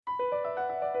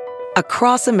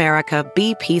Across America,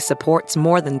 BP supports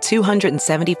more than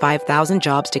 275,000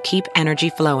 jobs to keep energy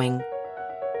flowing.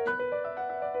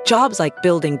 Jobs like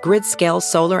building grid-scale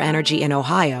solar energy in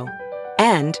Ohio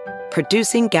and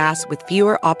producing gas with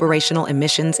fewer operational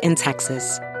emissions in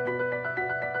Texas.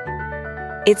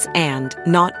 It's and,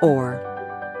 not or.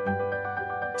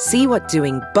 See what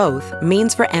doing both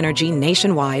means for energy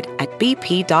nationwide at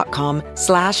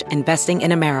bp.com/investing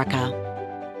in America.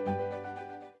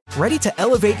 Ready to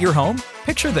elevate your home?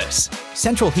 Picture this: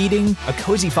 central heating, a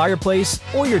cozy fireplace,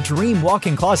 or your dream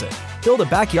walk-in closet. Build a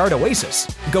backyard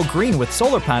oasis, go green with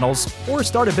solar panels, or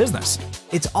start a business.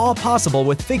 It's all possible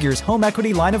with Figure's home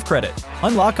equity line of credit.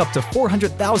 Unlock up to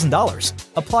 $400,000.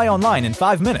 Apply online in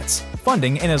 5 minutes.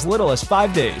 Funding in as little as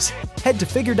 5 days. Head to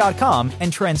Figure.com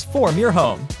and transform your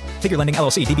home. Figure Lending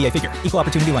LLC, DBA Figure, Equal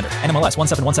Opportunity Lender, NMLS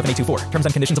 1717824. Terms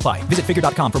and conditions apply. Visit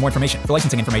Figure.com for more information. For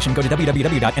licensing information, go to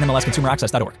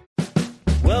www.nmlsconsumeraccess.org.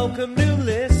 Welcome new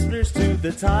listeners to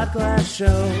the Todd Glass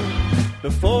Show.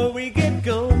 Before we get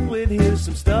going, here's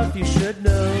some stuff you should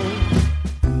know.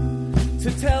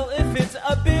 To tell if it's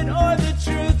a bit or the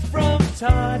truth from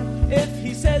Todd. If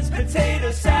he says potato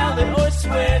salad or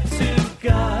swear to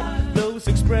God, those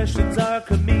expressions are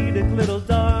comedic, little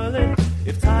darling.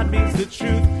 If Todd means the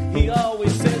truth, he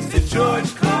always says to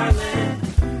George Carlin.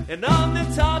 And on the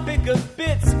topic of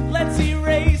bits, let's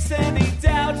erase any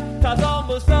doubt. Todd's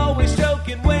almost always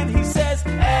joking when he says,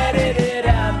 edit it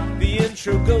out. The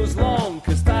intro goes long,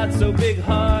 cause Todd's so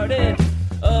big-hearted.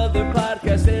 Other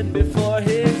podcasts end before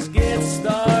his gets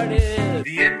started.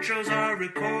 The intros are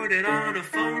recorded on a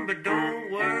phone, but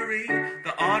don't worry.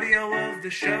 The audio of the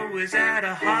show is at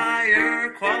a higher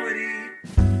quality.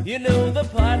 You know the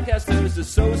Podcasters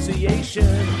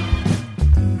Association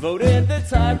voted the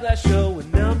Todd Glass Show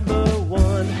number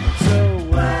one. So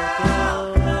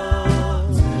welcome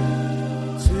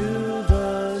to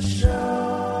the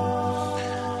show.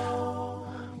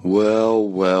 Well.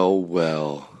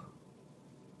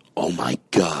 Oh my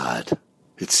God.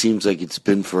 It seems like it's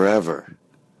been forever.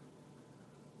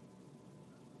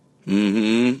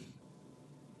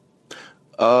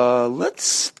 Let's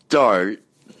start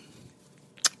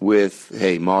with,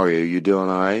 hey, Mario, you doing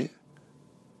all right?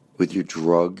 With your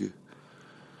drug?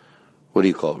 What do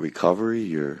you call it?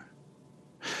 Recovery?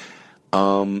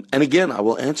 And again, I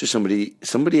will answer somebody.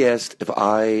 Somebody asked if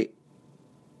I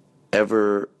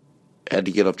ever had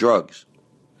to get off drugs.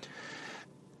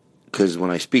 Because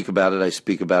when I speak about it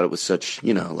with such,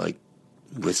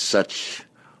 with such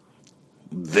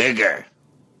vigor,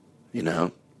 I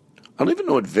don't even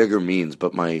know what vigor means,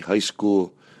 but my high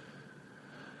school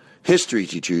history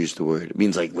teacher used the word. It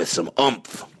means like with some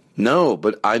oomph. No,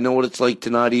 but I know what it's like to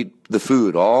not eat the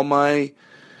food. All my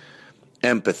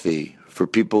empathy for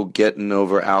people getting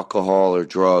over alcohol or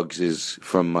drugs is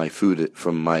from my food,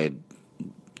 from my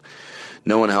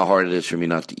knowing how hard it is for me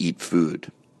not to eat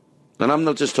food. And I'm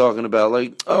not just talking about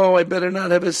like, oh, I better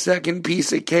not have a second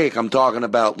piece of cake. I'm talking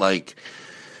about like,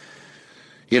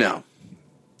 I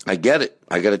get it.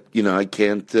 I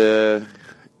can't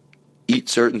eat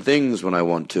certain things when I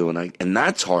want to, and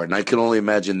that's hard. And I can only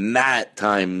imagine that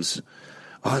times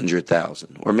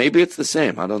 100,000, or maybe it's the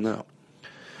same. I don't know.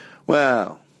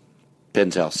 Well,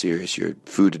 depends how serious your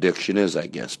food addiction is, I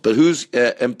guess. But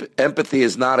empathy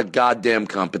is not a goddamn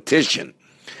competition.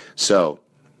 So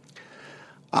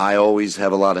I always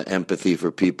have a lot of empathy for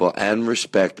people and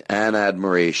respect and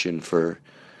admiration for,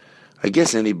 I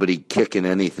guess, anybody kicking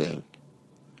anything.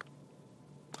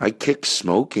 I kick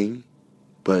smoking,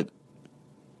 but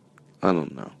I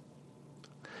don't know.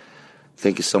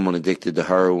 Think of someone addicted to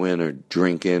heroin or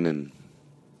drinking, and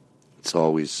it's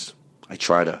always, I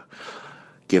try to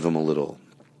give them a little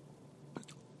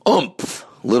oomph,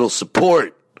 a little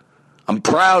support. I'm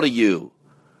proud of you.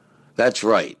 That's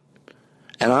right.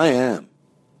 And I am.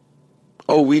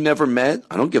 Oh, we never met?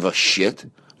 I don't give a shit.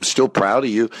 I'm still proud of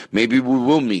you. Maybe we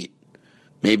will meet.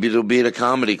 Maybe it'll be at a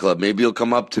comedy club. Maybe you'll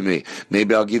come up to me.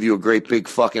 Maybe I'll give you a great big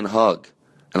fucking hug.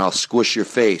 And I'll squish your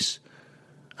face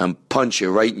and punch you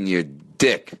right in your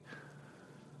dick.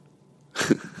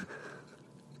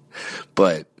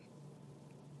 But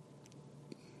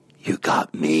you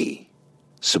got me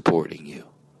supporting you.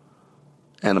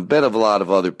 And a bet of a lot of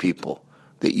other people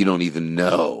that you don't even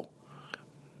know.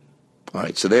 All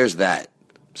right, so there's that.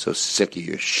 I'm so sick of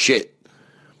your shit.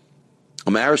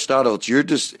 I'm Aristotle.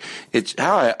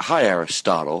 Hi,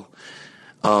 Aristotle.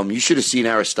 You should have seen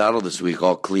Aristotle this week,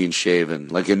 all clean shaven,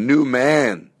 like a new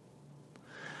man.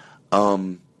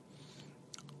 I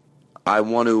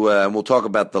want to, and we'll talk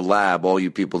about the lab, all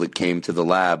you people that came to the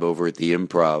lab over at the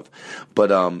Improv.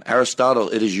 But Aristotle,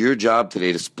 it is your job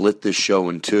today to split this show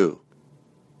in two.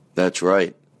 That's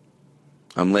right.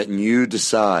 I'm letting you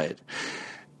decide.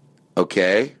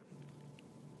 Okay?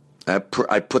 I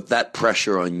put that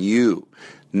pressure on you.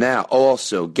 Now,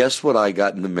 also, guess what I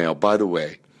got in the mail? By the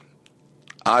way,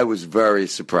 I was very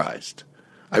surprised.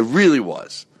 I really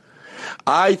was.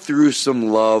 I threw some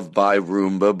love by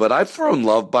Roomba, but I've thrown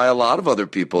love by a lot of other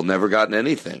people, never gotten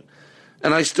anything.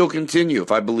 And I still continue.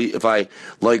 If I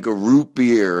like a root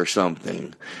beer or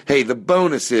something, hey, the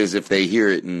bonus is if they hear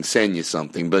it and send you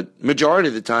something. But majority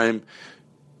of the time,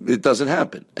 it doesn't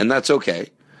happen. And that's okay.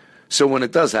 So when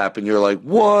it does happen, you're like,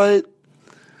 what?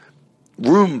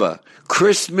 Roomba,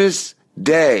 Christmas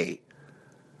Day,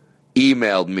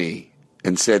 emailed me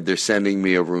and said they're sending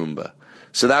me a Roomba.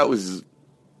 So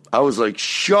I was like,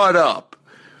 shut up,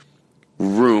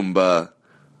 Roomba.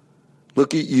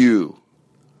 Look at you.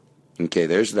 Okay,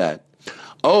 there's that.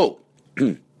 Oh,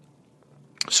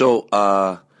 so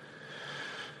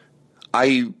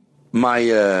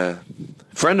my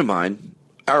friend of mine,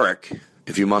 Eric,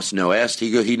 if you must know, asked,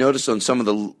 he noticed on some of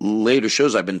the later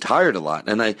shows I've been tired a lot.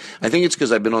 And I think it's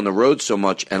because I've been on the road so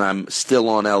much and I'm still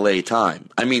on LA time.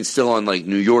 I mean, still on like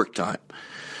New York time.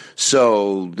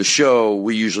 So the show,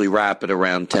 we usually wrap it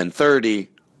around 10:30,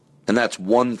 and that's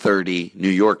 1:30 New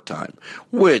York time,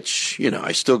 which,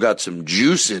 I still got some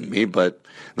juice in me, but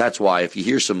that's why if you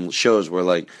hear some shows where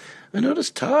like, I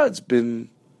noticed Todd's been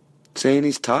saying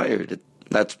he's tired,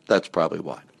 that's probably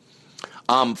why.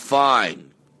 I'm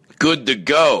fine. Good to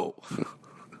go.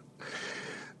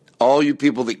 All you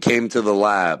people that came to the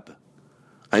lab,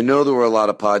 I know there were a lot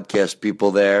of podcast people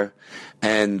there,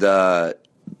 and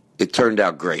it turned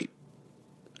out great.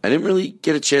 I didn't really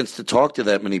get a chance to talk to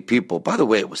that many people. By the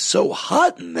way, it was so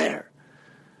hot in there.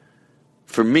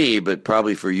 For me, but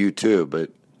probably for you too. But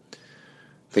I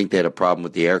think they had a problem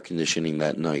with the air conditioning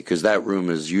that night because that room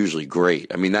is usually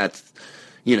great. I mean, that's,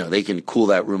 they can cool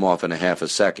that room off in a half a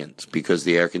second because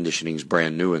the air conditioning is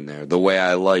brand new in there. The way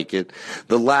I like it.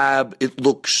 The lab, it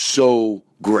looks so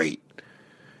great.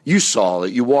 You saw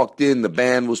it. You walked in, the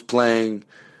band was playing.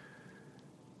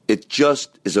 It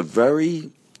just is a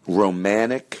very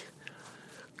romantic,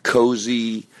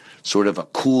 cozy, sort of a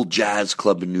cool jazz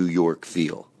club in New York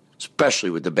feel,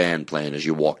 especially with the band playing as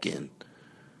you walk in.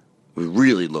 It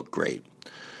really looked great.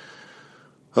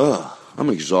 Oh,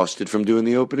 I'm exhausted from doing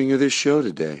the opening of this show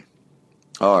today.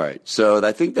 All right, so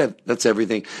I think that's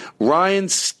everything. Ryan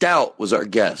Stout was our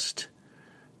guest,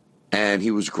 and he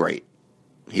was great.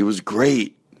 He was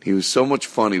great. He was so much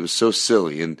fun. He was so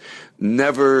silly, and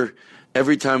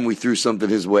every time we threw something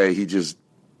his way, he just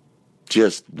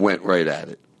went right at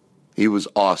it. He was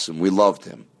awesome. We loved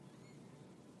him.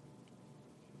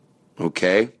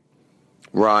 Okay.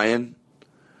 Ryan,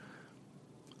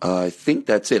 I think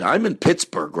that's it. I'm in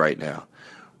Pittsburgh right now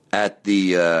at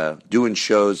the doing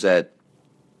shows at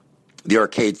the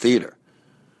Arcade Theater.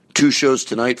 2 shows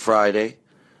tonight, Friday,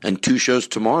 and 2 shows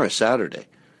tomorrow, Saturday.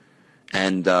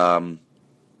 And I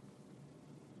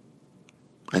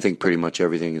think pretty much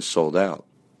everything is sold out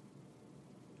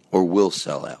or will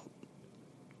sell out.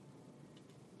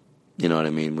 You know what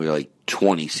I mean? We're like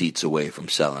 20 seats away from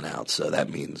selling out, so that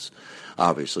means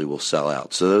obviously we'll sell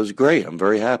out. So that was great. I'm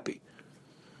very happy.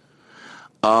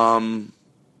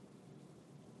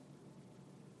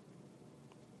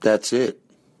 That's it.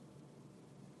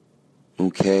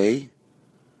 Okay.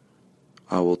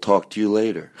 I will talk to you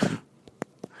later.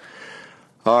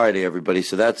 All righty, everybody.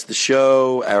 So that's the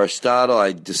show. Aristotle,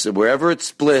 wherever it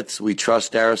splits, we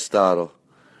trust Aristotle.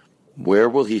 Where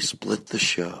will he split the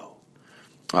show?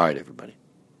 All right, everybody.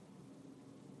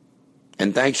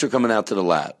 And thanks for coming out to the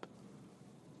lab.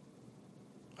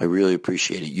 I really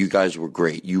appreciate it. You guys were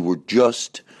great. You were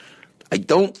I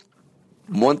don't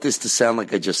want this to sound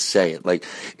like I just say it. Like,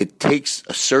 it takes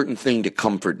a certain thing to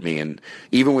comfort me. And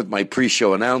even with my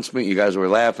pre-show announcement, you guys were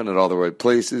laughing at all the right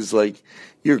places. Like,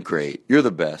 you're great. You're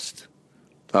the best.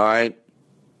 All right?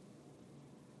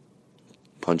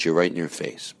 Punch you right in your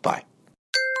face. Bye.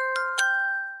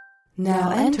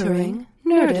 Now entering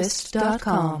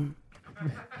Nerdist.com.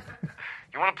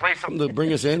 You want to play something to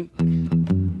bring us in?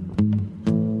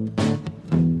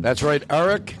 That's right.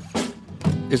 Eric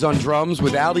is on drums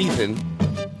without Ethan.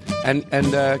 And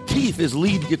Keith is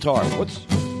lead guitar.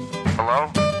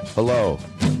 Hello? Hello.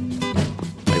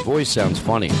 My voice sounds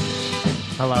funny.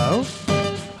 Hello?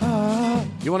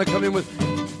 You want to come in with...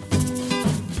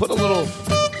 Put a little...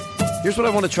 Here's what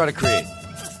I want to try to create.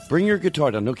 Bring your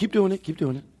guitar down. No, keep doing it. Keep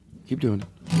doing it. Keep doing it.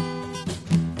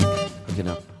 Okay,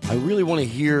 now, I really want to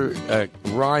hear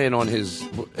Ryan on his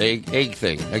egg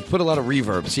thing. Like, put a lot of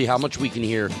reverb. See how much we can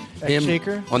hear him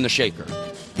shaker? On the shaker.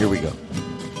 Here we go.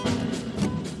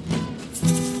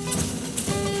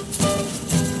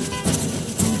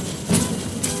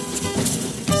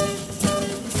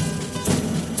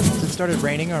 started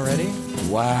raining already?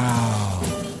 Wow.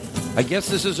 I guess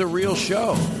this is a real show.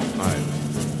 All right.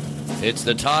 It's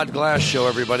the Todd Glass Show,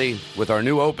 everybody, with our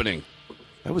new opening.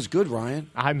 That was good,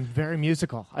 Ryan. I'm very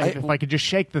musical. If I could just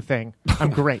shake the thing, I'm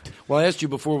great. Well, I asked you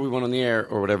before we went on the air,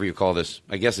 or whatever you call this.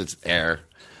 I guess it's air.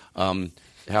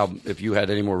 How if you had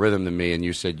any more rhythm than me, and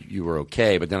you said you were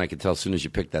okay, but then I could tell as soon as you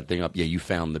picked that thing up, yeah, you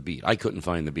found the beat. I couldn't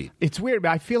find the beat. It's weird, but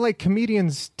I feel like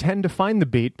comedians tend to find the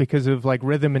beat because of like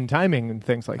rhythm and timing and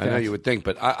things like that. I know you would think,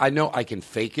 but I know I can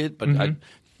fake it, but I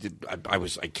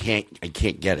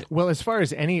can't get it. Well, as far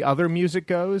as any other music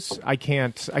goes, I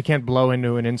can't blow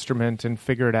into an instrument and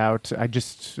figure it out. I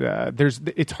just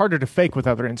it's harder to fake with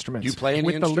other instruments. You play any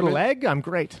with instrument? the little egg? I'm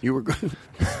great. You were good.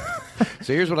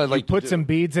 So here's what I'd like to do. Put some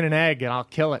beads in an egg and I'll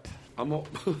kill it. I'm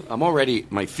already.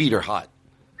 My feet are hot.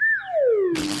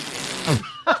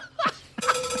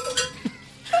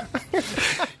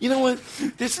 You know what?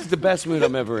 This is the best mood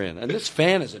I'm ever in, and this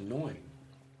fan is annoying.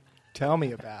 Tell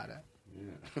me about it.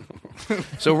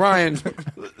 So Ryan,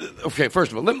 okay.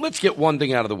 First of all, let's get one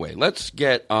thing out of the way. Let's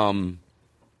get. Oh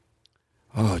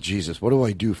Jesus! What do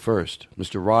I do first,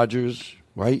 Mr. Rogers?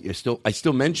 Right? I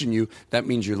still mention you. That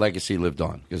means your legacy lived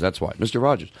on, because that's why, Mr.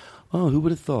 Rogers. Oh, who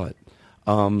would have thought?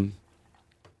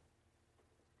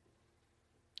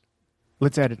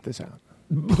 Let's edit this out.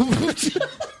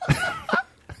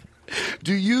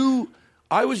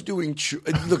 I was doing.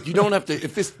 Look, you don't have to.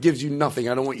 If this gives you nothing,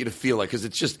 I don't want you to feel like, because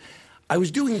it's just. I was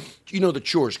doing, the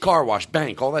chores, car wash,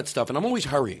 bank, all that stuff, and I'm always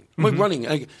hurrying. I'm like running.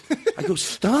 I go,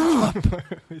 stop.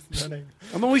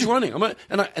 I'm always running.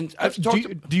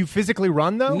 Do you physically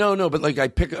run though? No, but like I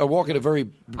walk at a very.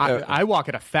 I walk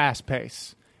at a fast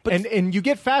pace. And you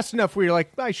get fast enough where you're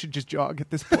like, I should just jog at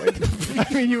this point.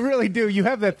 I mean, you really do. You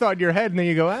have that thought in your head, and then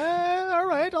you go, all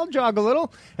right, I'll jog a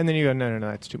little. And then you go, no,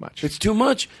 it's too much. It's too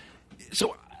much.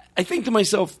 So I think to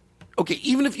myself, okay,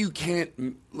 even if you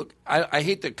can't look, I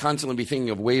hate to constantly be thinking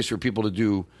of ways for people to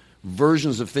do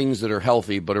versions of things that are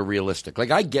healthy but are realistic. Like,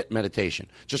 I get meditation.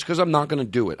 Just because I'm not going to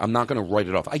do it, I'm not going to write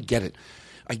it off. I get it.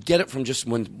 I get it from just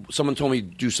when someone told me to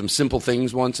do some simple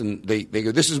things once, and they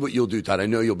go, this is what you'll do, Todd. I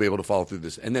know you'll be able to follow through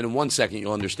this. And then in 1 second,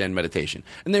 you'll understand meditation.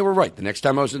 And they were right. The next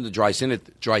time I was in the dry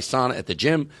sauna at the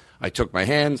gym, I took my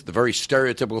hands, the very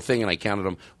stereotypical thing, and I counted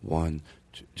them. 1,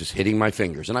 2, just hitting my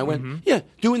fingers. And I went, yeah,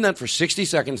 doing that for 60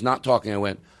 seconds, not talking. I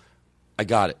went, I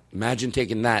got it. Imagine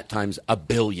taking that times 1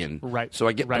 billion. Right.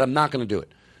 So but I'm not going to do it.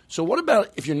 So what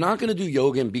about if you're not going to do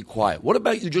yoga and be quiet? What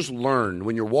about you just learn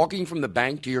when you're walking from the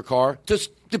bank to your car to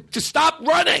stop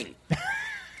running,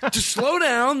 to slow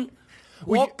down,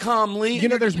 walk calmly.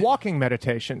 There's walking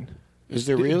meditation. Is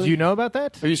there really? Do you know about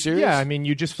that? Are you serious? Yeah, I mean,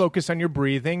 you just focus on your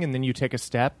breathing, and then you take a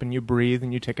step, and you breathe,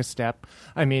 and you take a step.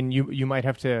 I mean, you might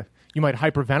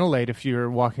hyperventilate if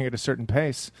you're walking at a certain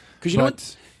pace. Because you know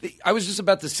what? I was just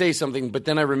about to say something, but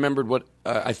then I remembered what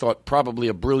I thought probably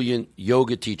a brilliant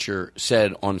yoga teacher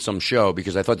said on some show,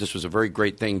 because I thought this was a very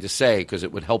great thing to say because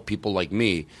it would help people like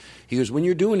me. He goes, when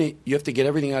you're doing it, you have to get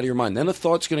everything out of your mind. Then a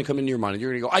thought's going to come into your mind, and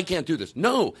you're going to go, I can't do this.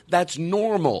 No, that's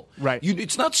normal. Right.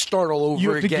 It's not start all over again.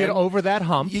 You have to get over that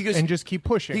hump and just keep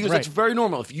pushing. He goes, it's very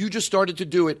normal. If you just started to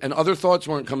do it and other thoughts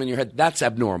weren't coming in your head, that's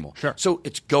abnormal. Sure. So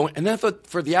it's going. And I thought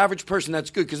for the average person,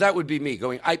 that's good, because that would be me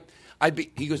going,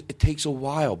 he goes, it takes a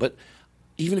while, but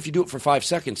even if you do it for 5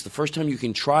 seconds, the first time you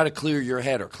can try to clear your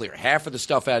head or clear half of the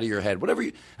stuff out of your head, whatever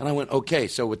and I went, okay,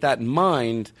 so with that in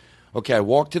mind, okay, I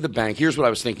walked to the bank. Here's what I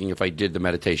was thinking if I did the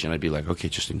meditation. I'd be like, okay,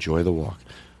 just enjoy the walk.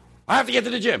 I have to get to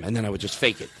the gym. And then I would just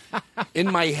fake it.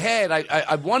 In my head,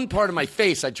 I one part of my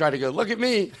face, I'd try to go, look at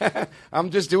me. I'm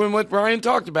just doing what Brian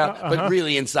talked about. But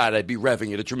really inside, I'd be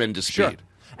revving at a tremendous speed. Sure.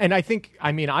 And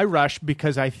I rush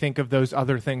because I think of those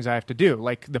other things I have to do.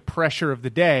 Like, the pressure of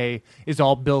the day is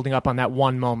all building up on that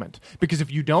one moment. Because if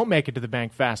you don't make it to the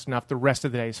bank fast enough, the rest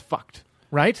of the day is fucked,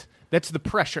 right? That's the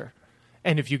pressure.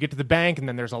 And if you get to the bank and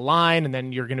then there's a line and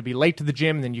then you're going to be late to the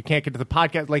gym and then you can't get to the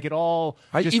podcast, like, it all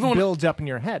builds up in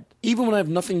your head. Even when I have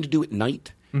nothing to do at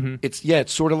night,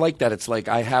 it's sort of like that. It's like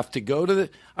I have to go to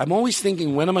I'm always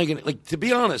thinking, when am I going to, like, to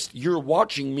be honest, you're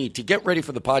watching me. To get ready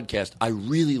for the podcast, I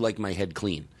really like my head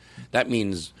clean. That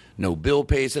means no bill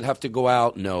pays that have to go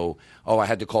out, I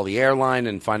had to call the airline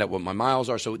and find out what my miles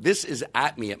are. So this is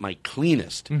at me at my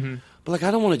cleanest. But, like,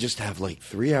 I don't want to just have, like,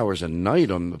 3 hours a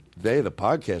night on the day of the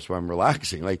podcast where I'm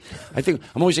relaxing. Like, I think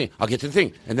I'm always saying, I'll get to the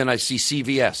thing. And then I see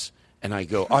CVS. And I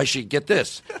go, I should get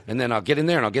this. And then I'll get in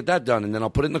there and I'll get that done. And then I'll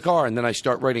put it in the car. And then I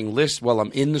start writing lists while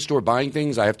I'm in the store buying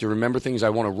things. I have to remember things I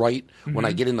want to write when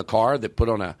I get in the car that put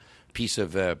on a piece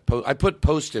of I put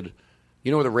posted.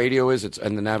 You know where the radio is? It's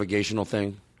and the navigational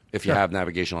thing. If you have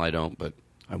navigational, I don't. But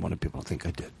I wanted people to think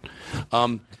I did.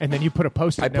 And then you put a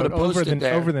post-it note over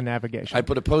the navigation. I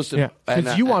put a post-it. Yeah,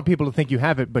 because you want people to think you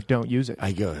have it, but don't use it.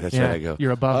 I go. That's right. I go.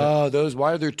 You're above it.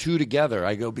 Why are there two together?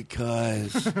 I go,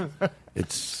 because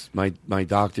it's my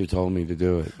doctor told me to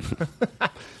do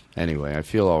it. Anyway, I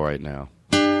feel all right now.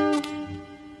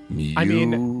 I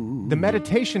mean, the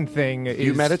meditation thing is...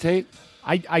 You meditate?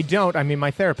 I don't. I mean,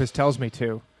 my therapist tells me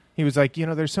to. He was like,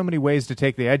 there's so many ways to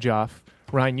take the edge off.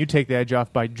 Ryan, you take the edge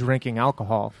off by drinking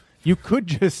alcohol. You could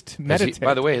just meditate.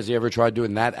 By the way, has he ever tried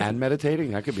doing that and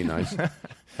meditating? That could be nice.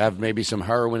 Have maybe some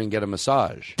heroin and get a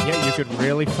massage. Yeah, you could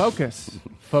really focus.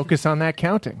 Focus on that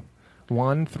counting.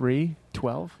 1, 3,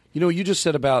 12. You just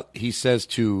said about, he says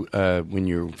to, when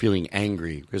you're feeling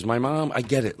angry. Because my mom, I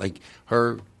get it. Like,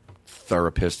 her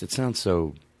therapist, it sounds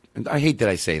so... And I hate that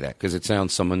I say that, because it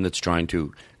sounds someone that's trying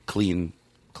to clean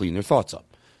their thoughts up.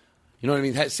 You know what I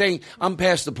mean? Saying, I'm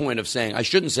past the point of saying, I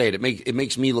shouldn't say it. It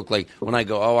makes me look like, when I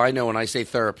go, I know, when I say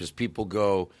therapist, people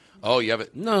go, you have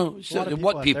it. No,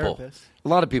 what people? A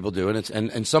lot of people do.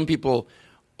 And some people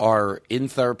are in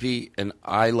therapy, and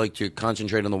I like to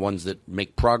concentrate on the ones that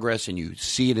make progress and you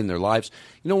see it in their lives.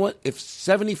 You know what? If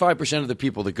 75% of the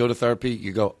people that go to therapy,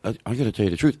 you go, I got to tell you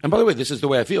the truth. And by the way, this is the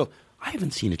way I feel. I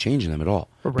haven't seen a change in them at all.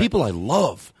 Right. People I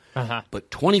love. But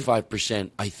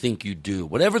 25%, I think you do,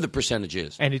 whatever the percentage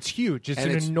is, and it's huge. It's an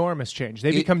enormous change.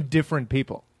 They become different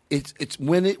people. It's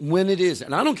when it is,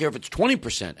 and I don't care if it's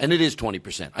 20%, and it is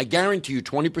 20%. I guarantee you,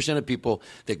 20% of people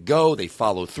that go, they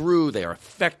follow through, they are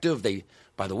effective.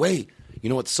 By the way, you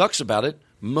know what sucks about it?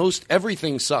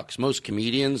 Everything sucks. Most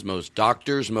comedians, most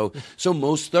doctors, so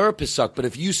most therapists suck. But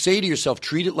if you say to yourself,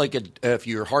 treat it like if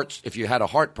you had a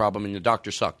heart problem and the doctor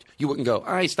sucked, you wouldn't go,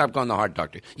 I stopped going to the heart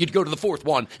doctor. You'd go to the fourth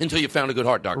one until you found a good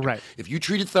heart doctor. Right. If you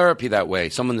treated therapy that way,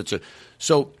 someone that's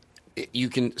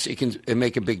it can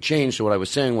make a big change. So what I was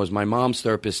saying was, my mom's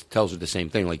therapist tells her the same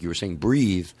thing, like you were saying,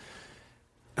 breathe.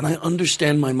 And I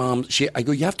understand my mom. I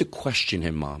go, you have to question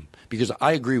him, Mom, because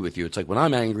I agree with you. It's like, when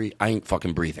I'm angry, I ain't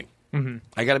fucking breathing. Mm-hmm.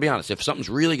 I got to be honest. If something's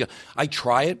really good, I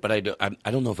try it, but I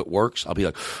don't know if it works. I'll be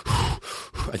like,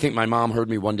 I think my mom heard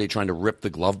me one day trying to rip the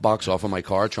glove box off of my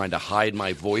car, trying to hide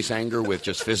my voice anger with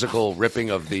just physical ripping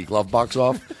of the glove box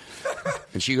off.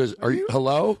 And she goes,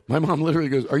 hello? My mom literally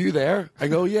goes, are you there? I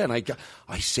go, yeah. And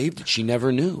I saved it. She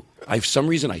never knew. For some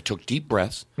reason, I took deep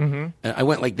breaths. Mm-hmm. And I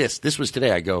went like this. This was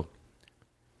today. I go,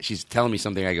 she's telling me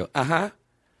something. I go, uh-huh.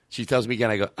 She tells me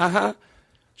again. I go, uh-huh.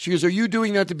 She goes, are you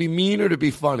doing that to be mean or to be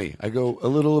funny? I go, a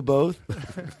little of both.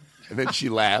 And then she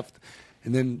laughed.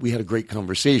 And then we had a great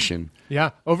conversation. Yeah.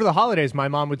 Over the holidays, my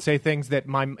mom would say things that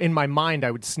in my mind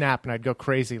I would snap and I'd go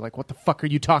crazy. Like, what the fuck are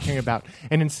you talking about?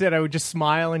 And instead I would just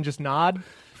smile and just nod.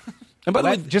 And by the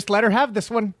way, just let her have this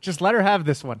one. Just let her have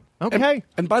this one. Okay.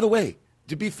 And by the way,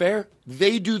 to be fair,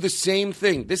 they do the same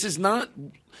thing. This is not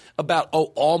about,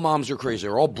 all moms are crazy,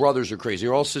 or all brothers are crazy,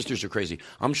 or all sisters are crazy.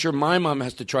 I'm sure my mom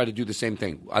has to try to do the same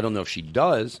thing. I don't know if she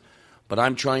does, but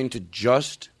I'm trying to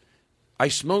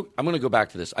I'm going to go back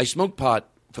to this. I smoked pot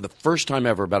for the first time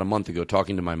ever about a month ago,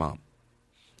 talking to my mom.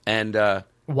 And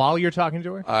while you're talking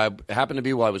to her? It happened to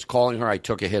be while I was calling her, I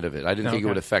took a hit of it. I didn't think it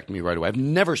would affect me right away. I've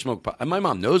never smoked pot. And my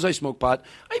mom knows I smoke pot.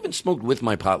 I even smoked with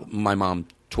my mom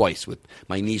twice.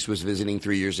 My niece was visiting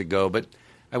 3 years ago, but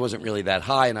I wasn't really that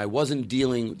high, and I wasn't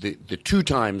dealing the 2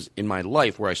 times in my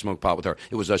life where I smoked pot with her.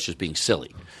 It was us just being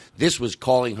silly. This was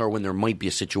calling her when there might be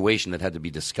a situation that had to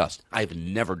be discussed. I've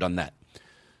never done that.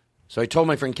 So I told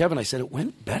my friend Kevin, I said, it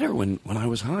went better when I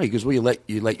was high. He goes, well,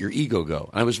 you let your ego go.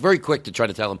 And I was very quick to try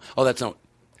to tell him, that's not.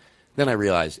 Then I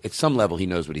realized at some level he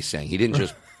knows what he's saying. He didn't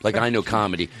just, like, I know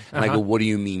comedy. And I go, what do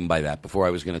you mean by that? Before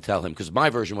I was going to tell him. Because my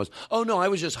version was, no, I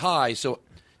was just high. So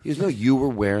he goes, no, you were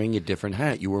wearing a different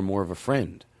hat. You were more of a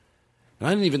friend. And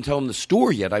I didn't even tell him the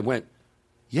story yet. I went,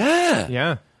 yeah.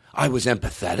 Yeah. I was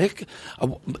empathetic.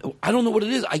 I don't know what it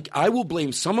is. I will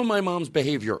blame some of my mom's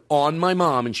behavior on my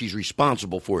mom, and she's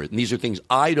responsible for it. And these are things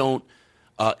I don't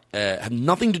have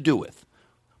nothing to do with.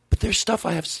 But there's stuff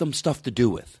I have some stuff to do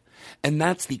with. And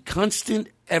that's the constant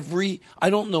I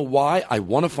don't know why, I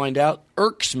want to find out,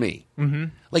 irks me. Mm-hmm.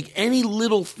 Like any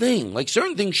little thing. Like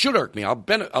certain things should irk me.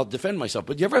 I'll defend myself.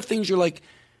 But you ever have things you're like,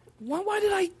 why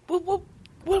did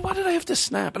I have to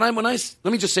snap? And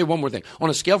let me just say one more thing. On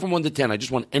a scale from 1 to 10, I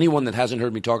just want anyone that hasn't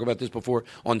heard me talk about this before,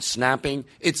 on snapping,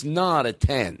 it's not a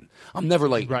 10. I'm never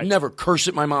never curse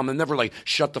at my mom. I'm never like,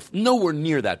 nowhere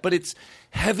near that. But it's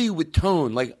heavy with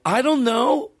tone. Like, I don't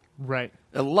know. Right.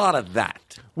 A lot of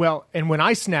that. Well, and when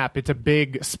I snap, it's a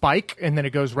big spike, and then it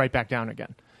goes right back down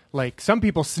again. Like, some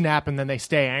people snap and then they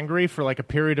stay angry for like a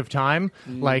period of time.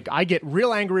 Like, I get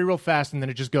real angry real fast and then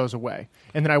it just goes away.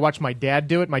 And then I watch my dad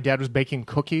do it. My dad was baking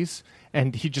cookies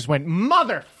and he just went,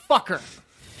 motherfucker.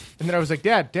 And then I was like,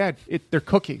 Dad, they're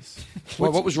cookies.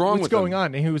 Well, what was wrong with What's going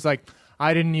on? And he was like,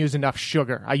 I didn't use enough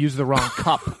sugar. I used the wrong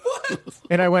cup.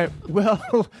 And I went,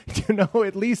 well,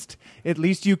 at least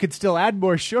you could still add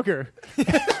more sugar.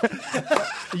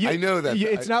 I know that.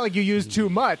 It's not like you used too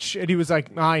much. And he was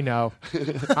like, I know.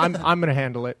 I'm going to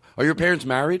handle it. Are your parents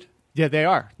married? Yeah, they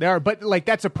are. But like,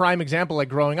 that's a prime example. Like,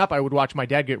 growing up, I would watch my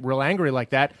dad get real angry like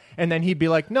that. And then he'd be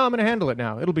like, no, I'm going to handle it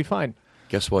now. It'll be fine.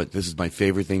 Guess what? This is my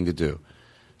favorite thing to do.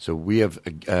 So we have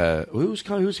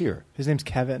who's here? His name's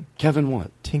Kevin. Kevin what?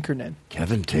 Tinkernan.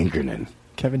 Kevin Tinkernan.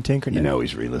 Kevin Tinkernan. You know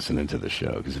he's re-listening to the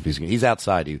show because if he's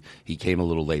outside, he came a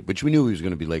little late, but we knew he was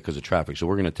going to be late because of traffic. So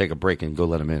we're going to take a break and go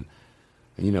let him in.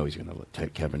 And you know he's going to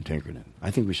take Kevin Tinkernan. I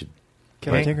think we should.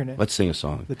 Kevin Tinkernan. Let's sing a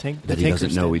song The that he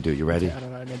doesn't know we do. You ready? I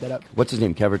don't know. I made that up. What's his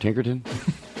name? Kevin Tinkerton.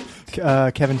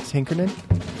 Kevin Tinkernan.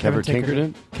 Kevin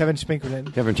Tinkernan. Kevin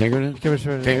Spinkernan. Kevin Tinkernan. Kevin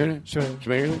Tinkernan.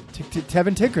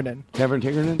 Kevin Tinkernan. Kevin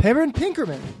Tinkernan. Kevin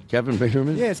Pinkerman. Kevin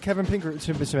Pinkerman. Yeah, it's Kevin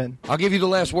Pinkerman. I'll give you the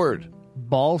last word.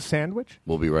 Ball sandwich?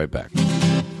 We'll be right back.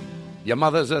 Your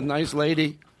mother's a nice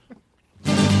lady.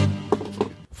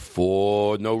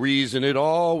 For no reason at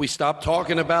all, we stopped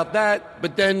talking about that,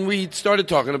 but then we started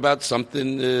talking about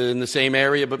something in the same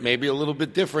area, but maybe a little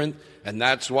bit different, and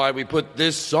that's why we put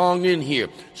this song in here.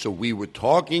 So we were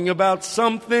talking about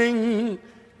something,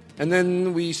 and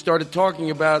then we started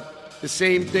talking about the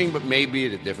same thing, but maybe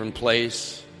at a different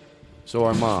place. So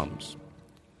our moms.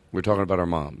 We're talking about our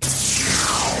moms.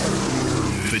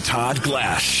 The Todd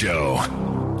Glass Show.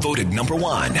 Voted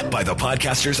 #1 by the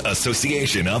Podcasters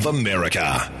Association of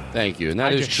America. Thank you, and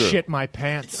that is true. I just shit my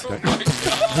pants.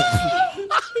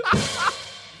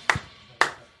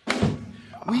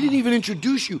 We didn't even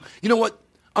introduce you. You know what?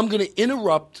 I'm going to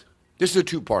interrupt. This is a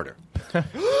two-parter.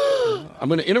 I'm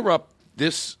going to interrupt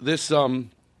this.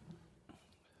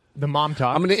 The mom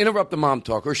talk. I'm going to interrupt the mom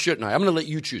talk, or shouldn't I? I'm going to let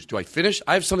you choose. Do I finish?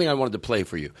 I have something I wanted to play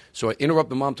for you. So I interrupt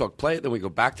the mom talk, play it, then we go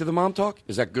back to the mom talk?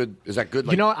 Is that good? Is that good?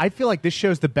 You know, I feel like this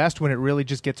show's the best when it really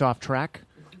just gets off track.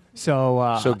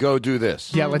 So go do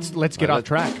this. Yeah, let's get off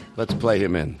track. Let's play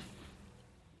him in.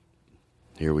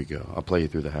 Here we go. I'll play you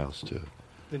through the house, too.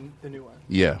 The new one.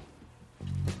 Yeah.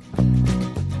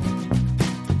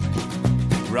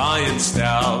 Ryan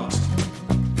Stout.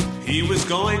 He was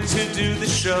going to do the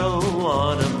show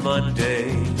on a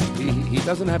Monday. He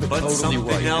doesn't have it but totally right.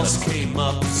 But something else came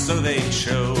up, so they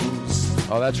chose.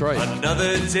 Oh, that's right.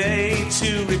 Another day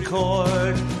to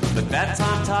record. But that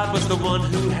time Todd was the one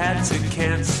who had to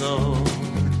cancel.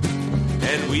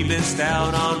 And we missed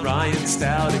out on Ryan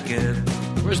Stout again.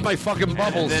 Where's my fucking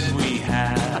bubbles? And then we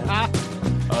had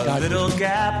a little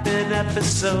gap in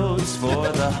episodes for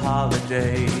the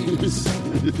holidays.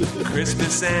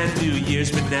 Christmas and New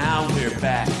Year's, but now we're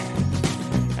back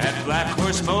at Black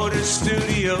Horse Motor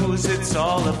Studios. It's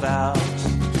all about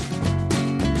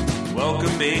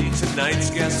welcoming tonight's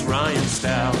guest, Ryan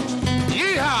Stout.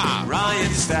 Yeehaw!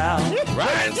 Ryan Stout.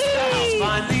 Ryan Stout! He's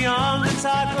finally on the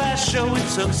Todd Glass Show. It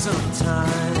took some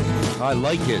time. I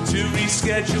like it. To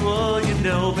reschedule, you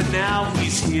know, but now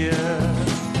he's here.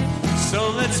 So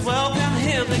let's welcome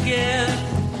him again.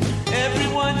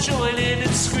 Everyone join in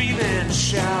and scream and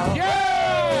shout.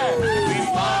 Yeah! We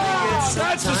finally get some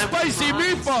That's a time spicy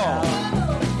meatball.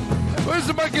 Where's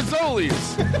the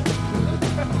Macazoli's?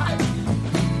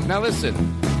 Now listen.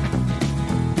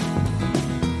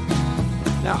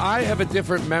 Now I have a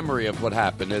different memory of what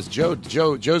happened. As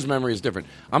Joe's memory is different.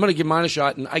 I'm going to give mine a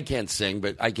shot, and I can't sing,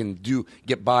 but I can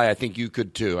get by. I think you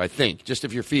could too. I think just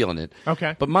if you're feeling it.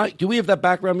 Okay. But do we have that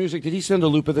background music? Did he send a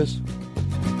loop of this?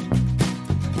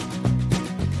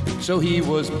 So he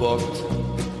was booked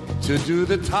to do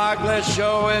the Todd Glass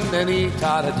Show, and then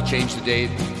Todd had to change the date.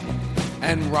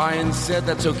 And Ryan said,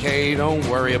 that's okay, don't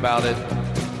worry about it.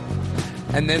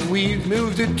 And then we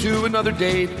moved it to another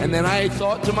date, and then I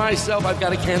thought to myself, I've got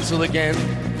to cancel again.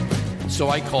 So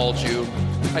I called you.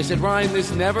 I said, Ryan,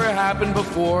 this never happened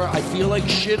before. I feel like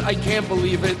shit, I can't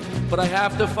believe it, but I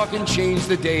have to fucking change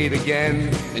the date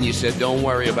again. And you said, don't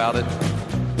worry about it.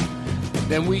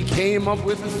 Then we came up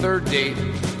with a third date.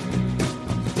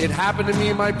 It happened to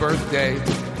me on my birthday,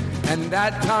 and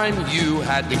that time you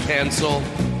had to cancel.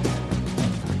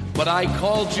 But I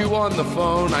called you on the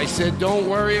phone. I said, don't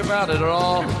worry about it at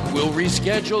all. We'll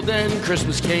reschedule then.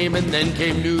 Christmas came, and then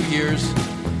came New Year's.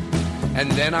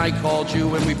 And then I called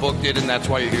you, and we booked it, and that's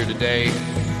why you're here today.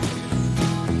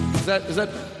 Is that?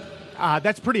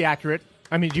 That's pretty accurate.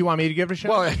 I mean, do you want me to give it a shot?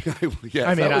 Well, yeah.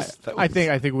 I mean, I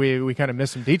think we kind of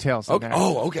missed some details. In Okay. there.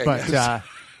 Oh, okay. But Yes.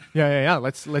 yeah.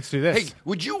 Let's do this. Hey,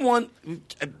 would you want?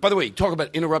 By the way, talk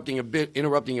about interrupting a bit.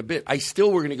 I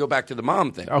still we're going to go back to the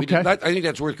mom thing. Okay. I think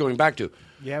that's worth going back to.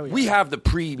 Yeah, we have the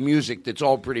pre-music that's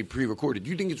all pretty pre-recorded. Do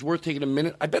you think it's worth taking a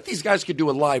minute? I bet these guys could do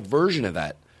a live version of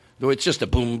that, though it's just a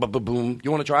boom, ba ba boom.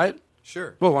 You want to try it?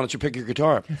 Sure. Well, why don't you pick your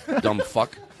guitar up, dumb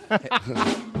fuck?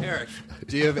 Eric,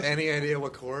 do you have any idea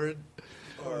what chord?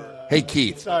 Hey,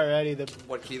 Keith. It's already the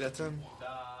What key that's in?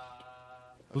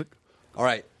 All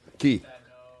right, Keith.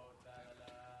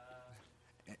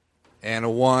 And a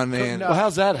 1 and... Well,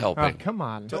 how's that helping? Oh, come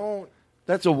on. don't.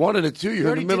 That's a 1 and a 2. You You're in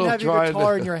already the middle didn't of have your trying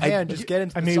guitar to. in your hand. Just get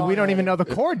into. I the mean, song we don't even know already.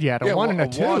 the chord yet. Yeah, A 1 and a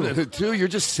 2. 1 and a 2. You're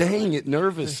just saying it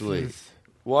nervously.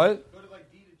 What?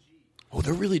 Oh,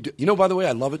 they're really. You know, by the way,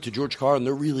 I love it to George Carlin.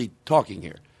 They're really talking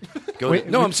here.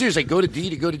 I'm serious. Like, go to D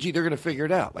to go to G. They're going to figure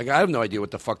it out. Like, I have no idea what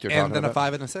the fuck they're talking And then about. a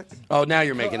 5 and a 6. Oh, now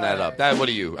you're making that up. What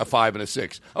are you? A 5 and a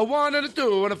 6. A 1 and a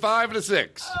 2 and a 5 and a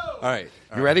 6. All right.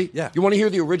 You ready? Yeah. You want to hear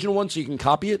the original one so you can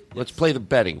copy it? Let's play the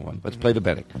betting one. Let's play the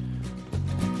betting.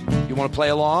 You want to play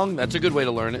along? That's a good way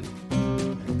to learn it.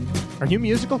 Are you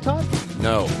musical, Todd?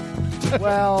 No.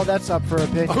 Well, that's up for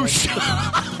opinion. Oh,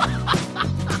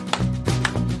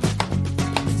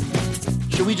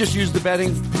 Should we just use the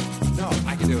betting? No,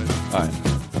 I can do it. All right.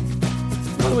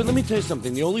 By the way, let me tell you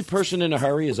something. The only person in a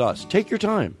hurry is us. Take your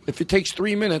time. If it takes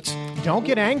 3 minutes, Don't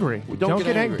get angry. Don't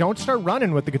get angry. Don't start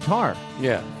running with the guitar,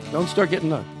 yeah, don't start getting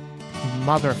the.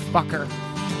 motherfucker.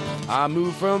 I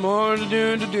moved from on to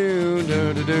do,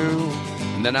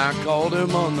 and then I called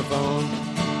him on the phone.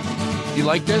 You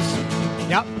like this?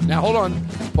 Yep. Now hold on.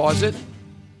 Pause it.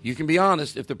 You can be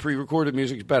honest. If the pre-recorded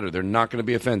music's better, they're not going to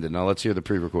be offended. Now let's hear the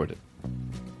pre-recorded.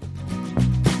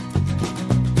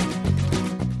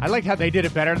 I liked how they did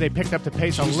it better. They picked up the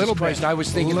pace a little Christ, bit. I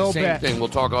was thinking a the little same bit. thing. We'll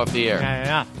talk off the air.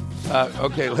 Yeah.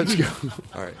 Okay, let's go.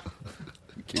 All right.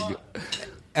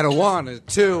 And a 1 and a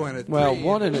 2 and a 3. Well,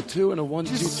 1 and a 2 and a 1,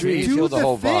 2, 3 do kills the the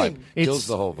whole vibe. thing. Kills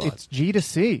the whole vibe. It's G to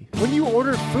C. When you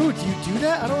order food, do you do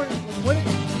that? I don't. What?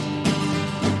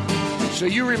 So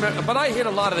you remember, but I hit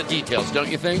a lot of the details, don't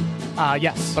you think?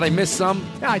 Yes. But I missed some.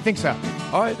 Yeah, I think so.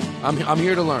 All right, I'm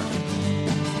here to learn.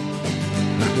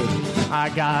 I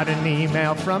got an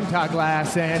email from Todd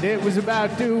Glass, and it was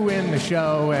about doing the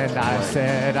show, and I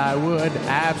said I would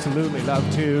absolutely love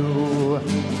to.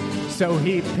 So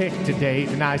he picked a date,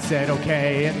 and I said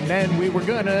okay, and then we were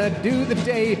gonna do the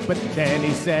date, but then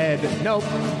he said, nope,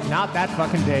 not that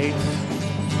fucking date.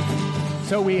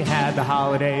 So we had the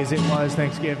holidays, it was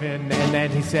Thanksgiving, and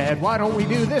then he said, why don't we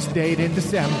do this date in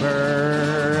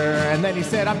December? And then he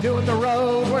said, I'm doing the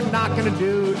road, we're not gonna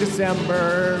do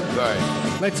December.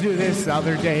 Right. Let's do this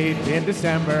other date in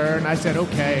December. And I said,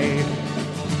 okay.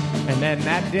 And then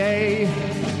that day,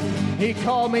 he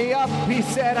called me up. He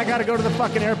said, I got to go to the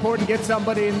fucking airport and get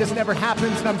somebody, and this never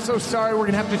happens, and I'm so sorry. We're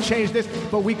going to have to change this,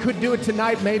 but we could do it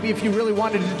tonight, maybe, if you really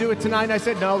wanted to do it tonight. And I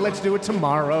said, no, let's do it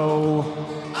tomorrow.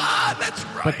 Ah, that's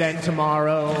right. But then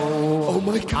tomorrow, Oh,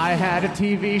 my God. I had a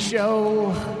TV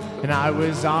show, and I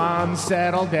was on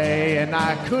set all day, and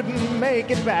I couldn't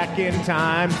make it back in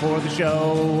time for the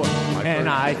show. And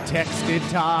I texted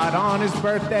Todd on his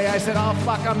birthday. I said, oh,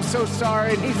 fuck, I'm so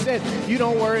sorry. And he said, you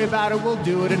don't worry about it. We'll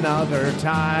do it another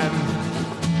time.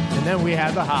 And then we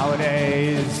had the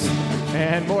holidays,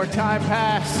 and more time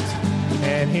passed.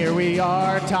 And here we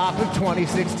are, top of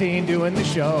 2016, doing the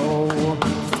show.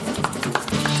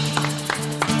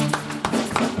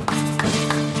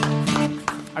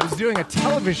 I was doing a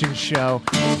television show.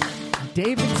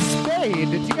 David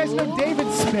Spade. Did you guys know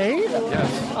David Spade?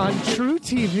 Yes. On True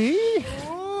TV?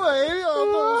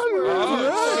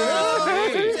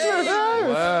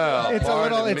 Wow.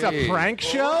 It's a prank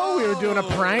show. We were doing a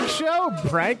prank show,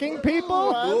 pranking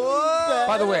people.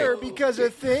 By the way, because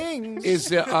of things.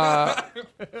 is and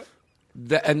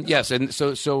yes, and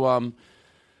so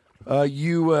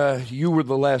you were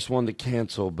the last one to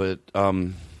cancel, but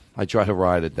I try to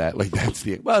ride at that. Like that's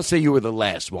the well. Say you were the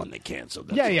last one that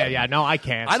canceled. Yeah. No, I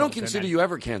can't. I don't consider you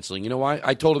ever canceling. You know why?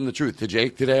 I told him the truth to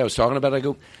Jake today. I was talking about it. I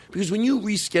go, because when you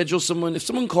reschedule someone, if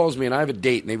someone calls me and I have a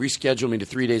date and they reschedule me to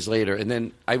 3 days later, and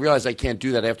then I realize I can't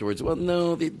do that afterwards. Well,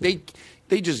 no, they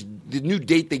just the new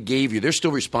date they gave you, they're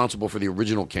still responsible for the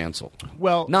original cancel.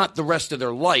 Well, Not the rest of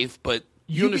their life, but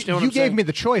you understand what I'm you saying? gave me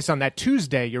the choice on that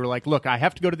Tuesday. You were like, look, I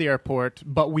have to go to the airport,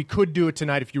 but we could do it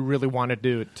tonight if you really want to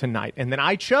do it tonight. And then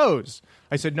I chose.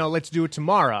 I said, no, let's do it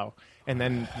tomorrow. And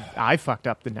then I fucked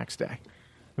up the next day.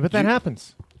 But that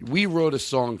happens. We wrote a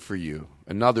song for you,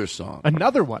 Another song.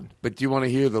 Another one. But do you want to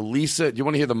hear the Lisa? Do you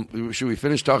want to hear the? Should we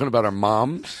finish talking about our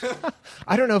moms?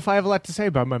 I don't know if I have a lot to say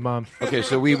about my mom. Okay,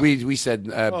 so we said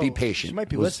be patient. She might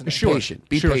be listening. Sure. Patient.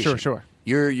 Be Sure, patient. sure.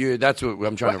 You're. That's what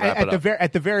I'm trying to wrap it up.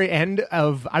 At the very end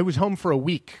of, I was home for a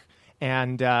week,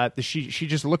 and she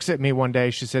just looks at me one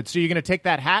day. She said, "So you're going to take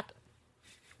that hat?"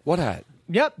 What hat?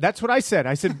 Yep, that's what I said.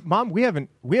 I said, "Mom, we haven't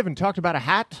talked about a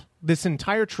hat this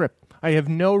entire trip. I have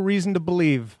no reason to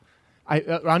believe. I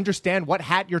understand what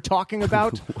hat you're talking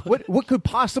about. What could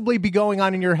possibly be going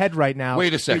on in your head right now?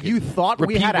 Wait a second. You thought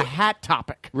we had a hat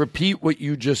topic. Repeat what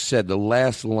you just said. The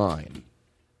last line.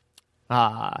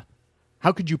 How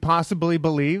could you possibly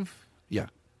believe Yeah.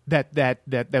 that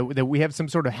we have some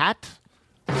sort of hat?"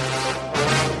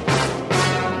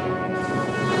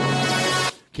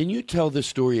 Can you tell this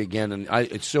story again? And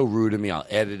it's so rude of me. I'll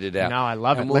edit it out. No, I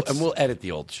love it. And we'll edit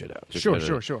the old shit out. Just Sure. edit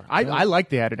it. I like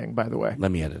the editing, by the way.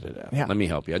 Let me edit it out. Yeah. Let me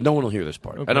help you. No one will hear this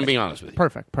part. Okay. And I'm being honest with you.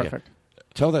 Perfect. Yeah.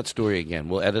 Tell that story again.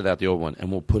 We'll edit out the old one, and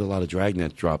we'll put a lot of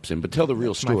Dragnet drops in. But tell the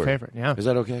real story. My favorite, yeah. Is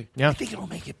that okay? Yeah. I think it'll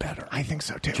make it better. I think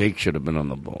so, too. Jake should have been on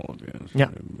the ball. Yeah.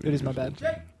 It is my bad.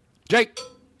 Jake!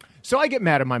 So I get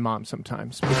mad at my mom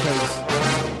sometimes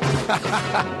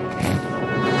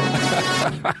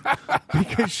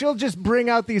because she'll just bring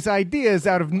out these ideas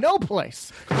out of no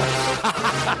place. Are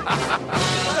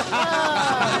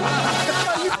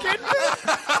you kidding me?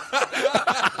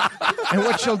 And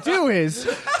what she'll do is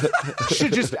she'll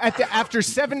just after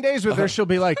 7 days with her, she'll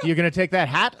be like, "You gonna take that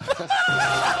hat?"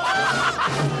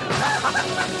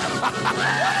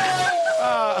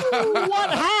 What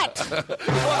hat?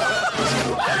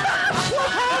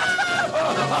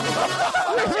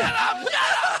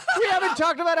 We haven't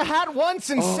talked about a hat once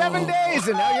in 7 days,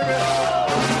 and now you're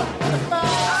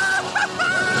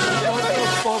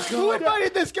Who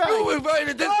invited this guy? Who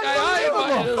invited this guy? I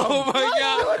invited him. Oh, my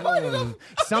God.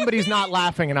 Somebody's not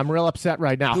laughing, and I'm real upset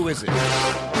right now. Who is it?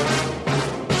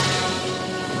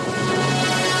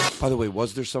 By the way,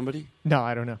 was there somebody? No,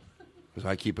 I don't know. Because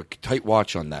I keep a tight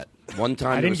watch on that. One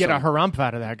time I didn't get a harumph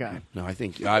out of that guy. No, I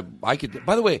think I could.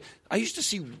 By the way, I used to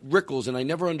see Rickles, and I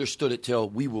never understood it till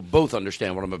we will both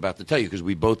understand what I'm about to tell you because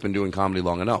we've both been doing comedy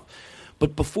long enough.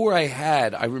 But before I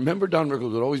remember Don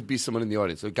Rickles would always be someone in the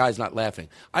audience. The guy's not laughing.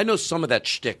 I know some of that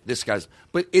shtick, this guy's,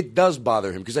 but it does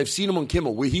bother him because I've seen him on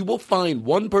Kimmel where he will find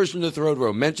one person in the third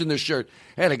row, mention their shirt,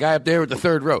 hey, the guy up there at the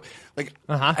third row. Like,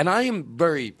 and I am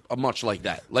very much like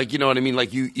that. Like, you know what I mean?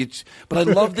 Like but I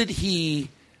love that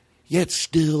yet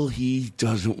still he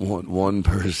doesn't want one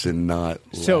person not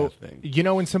laughing. You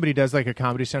know when somebody does like a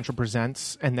Comedy Central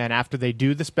Presents, and then after they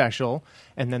do the special,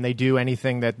 and then they do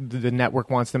anything that the network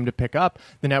wants them to pick up,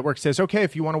 the network says, okay,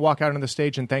 if you want to walk out on the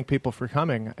stage and thank people for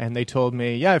coming. And they told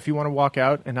me, yeah, if you want to walk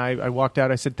out. And I walked out.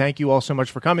 I said, thank you all so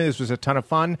much for coming. This was a ton of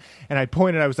fun. And I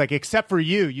pointed, I was like, except for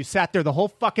you. You sat there the whole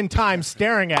fucking time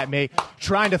staring at me,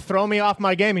 trying to throw me off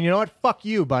my game. And you know what? Fuck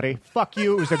you, buddy. Fuck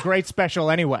you. It was a great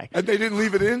special anyway. And they didn't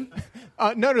leave it in?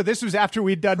 No, this was after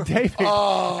we'd done taping.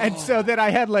 And so then I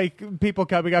had like people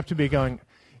coming up to me going,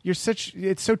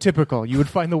 it's so typical. You would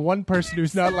find the one person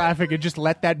who's not laughing and just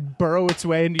let that burrow its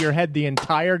way into your head the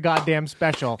entire goddamn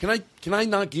special. Can I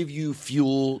not give you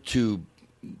fuel to,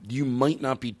 you might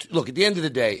not be, look, at the end of the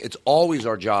day, it's always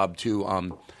our job to,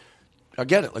 I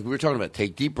get it, like we were talking about,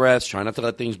 take deep breaths, try not to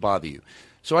let things bother you.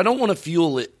 So I don't want to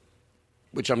fuel it,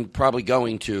 which I'm probably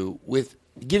going to, with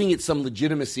giving it some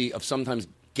legitimacy of sometimes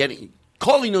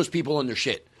calling those people on their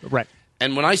shit. Right.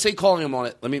 And when I say calling them on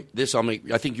it,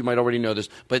 I think you might already know this,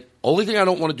 but only thing I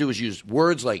don't want to do is use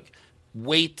words like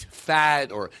weight,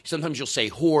 fat, or sometimes you'll say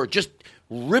whore. Just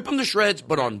rip them to shreds,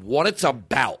 but on what it's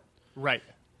about. Right.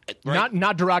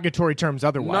 Not derogatory terms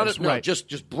otherwise. No,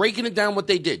 just breaking it down what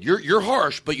they did. You're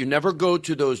harsh, but you never go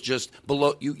to those just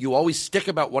below. You always stick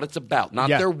about what it's about, not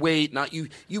their weight, not you.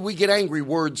 We get angry,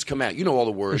 words come out. You know all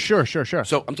the words. Sure.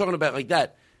 So I'm talking about like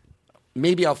that.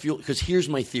 Maybe I'll feel, because here's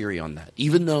my theory on that.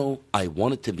 Even though I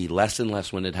want it to be less and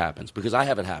less when it happens, because I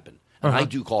have it happen. And I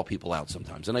do call people out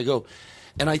sometimes. And I go,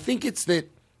 and I think it's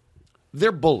that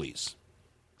they're bullies.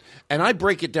 And I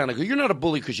break it down. I go, you're not a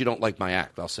bully because you don't like my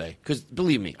act, I'll say. Because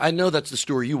believe me, I know that's the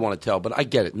story you want to tell, but I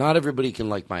get it. Not everybody can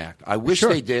like my act. I wish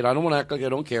they did. I don't want to act like I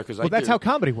don't care because I do. Well, that's how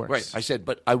comedy works. Right. I said,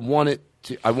 but I want it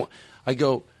to, I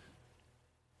go,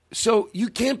 so you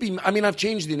can't be, I mean, I've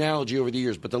changed the analogy over the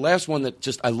years, but the last one that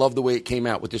just, I love the way it came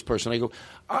out with this person. I go,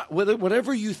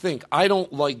 whatever you think, I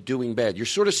don't like doing bad. You're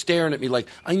sort of staring at me like,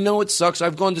 I know it sucks.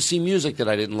 I've gone to see music that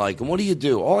I didn't like. And what do you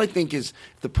do? All I think is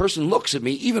if the person looks at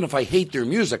me, even if I hate their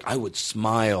music, I would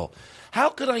smile. How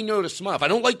could I know to smile? If I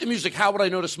don't like the music, how would I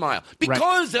know to smile?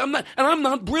 Because I'm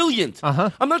not brilliant.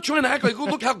 I'm not trying to act like, oh,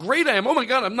 look how great I am. Oh, my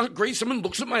God, I'm not great. Someone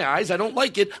looks at my eyes. I don't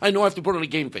like it. I know I have to put on a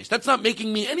game face. That's not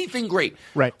making me anything great.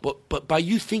 Right. But by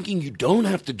you thinking you don't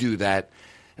have to do that,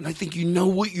 and I think you know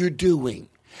what you're doing.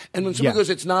 And when someone goes,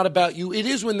 it's not about you, it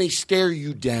is when they stare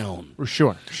you down.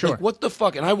 Sure. Like, what the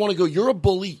fuck? And I want to go, you're a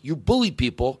bully. You bully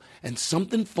people. And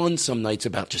something fun some nights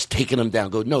about just taking them down.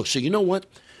 Go, no. So you know what?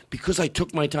 Because I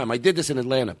took my time. I did this in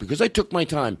Atlanta. Because I took my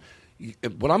time.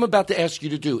 What I'm about to ask you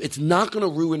to do, it's not going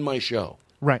to ruin my show.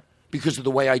 Right. Because of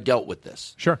the way I dealt with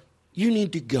this. Sure. You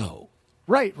need to go.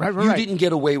 Right. You didn't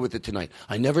get away with it tonight.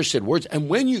 I never said words. And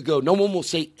when you go, no one will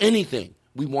say anything.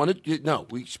 We treat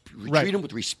them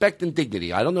with respect and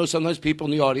dignity. I don't know, sometimes people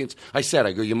in the audience, I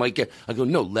go, you might get, I go,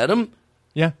 no, let them.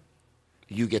 Yeah.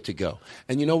 You get to go.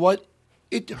 And you know what?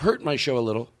 It hurt my show a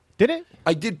little. Did it?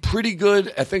 I did pretty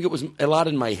good. I think it was a lot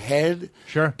in my head.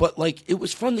 Sure. But, it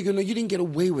was fun to go, no, you didn't get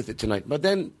away with it tonight. But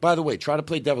then, by the way, try to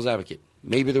play devil's advocate.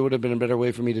 Maybe there would have been a better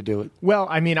way for me to do it. Well,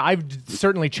 I mean, I've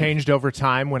certainly changed over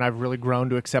time when I've really grown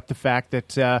to accept the fact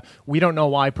that we don't know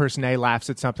why person A laughs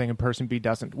at something and person B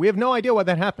doesn't. We have no idea why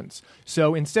that happens.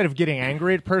 So instead of getting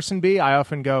angry at person B, I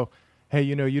often go, hey,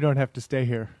 you don't have to stay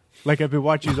here. Like, I've been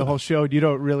watching the whole show, and you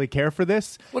don't really care for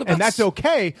this. And that's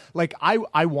okay. Like,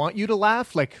 I want you to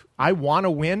laugh. Like, I want to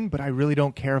win, but I really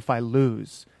don't care if I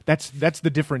lose. That's the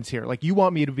difference here. Like, you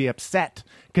want me to be upset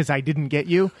because I didn't get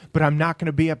you, but I'm not going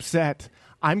to be upset.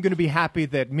 I'm going to be happy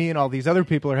that me and all these other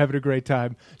people are having a great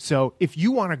time. So if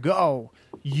you want to go,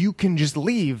 you can just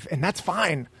leave, and that's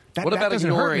fine. What about doesn't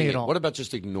ignoring hurt me it? at all. What about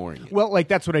just ignoring it? Well,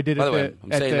 that's what I did. By the way,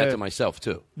 I'm saying that to myself,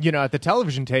 too. At the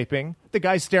television taping, the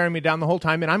guy's staring me down the whole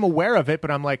time, and I'm aware of it,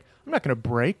 but I'm like, I'm not going to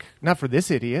break. Not for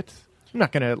this idiot. I'm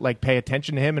not going to, pay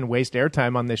attention to him and waste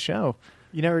airtime on this show.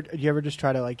 You ever just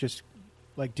try to,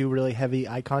 do really heavy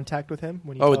eye contact with him?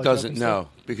 When you it doesn't, no.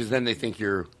 Because then they think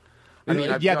you're...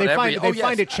 they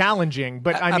find it challenging,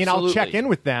 but I mean, I'll check in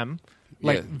with them.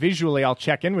 Visually, I'll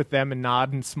check in with them and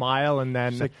nod and smile, and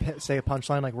then say a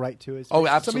punchline right to his face. Oh,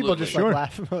 absolutely. Some people just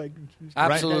laugh.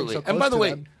 Absolutely. So and by the way,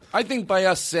 them. I think by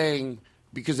us saying,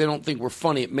 because they don't think we're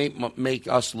funny, it may make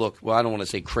us look, well, I don't want to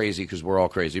say crazy because we're all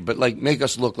crazy, but make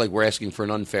us look like we're asking for an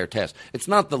unfair test. It's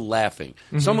not the laughing.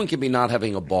 Mm-hmm. Someone can be not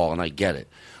having a ball, and I get it.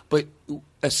 But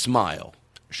a smile.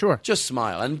 Sure. Just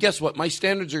smile. And guess what? My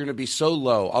standards are going to be so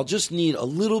low. I'll just need a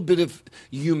little bit of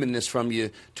humanness from you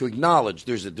to acknowledge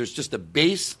there's just a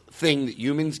base thing that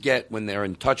humans get when they're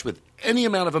in touch with any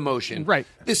amount of emotion. Right.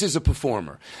 This is a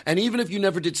performer. And even if you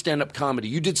never did stand-up comedy,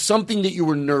 you did something that you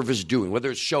were nervous doing,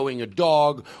 whether it's showing a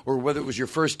dog or whether it was your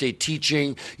first day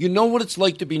teaching. You know what it's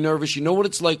like to be nervous. You know what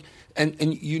it's like. And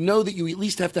you know that you at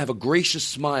least have to have a gracious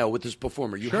smile with this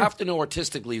performer. You have to know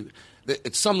artistically that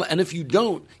it's some. And if you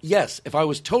don't, yes, if I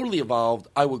was totally evolved,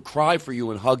 I would cry for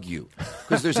you and hug you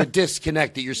because there's a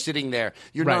disconnect that you're sitting there.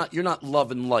 You're not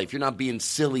loving life. You're not being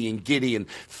silly and giddy and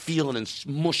feeling and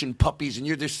mushing puppies. And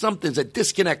there's a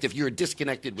disconnect if you're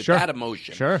disconnected with that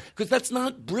emotion. Sure. Because that's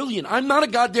not brilliant. I'm not a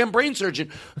goddamn brain surgeon.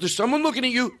 There's someone looking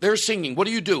at you. They're singing. What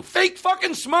do? Fake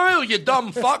fucking smile, you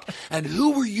dumb fuck. And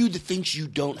who are you that thinks you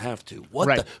don't have to?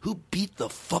 Who beat the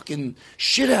fucking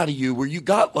shit out of you where you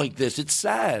got like this? It's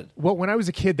sad. Well, when I was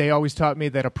a kid, they always taught me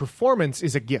that a performance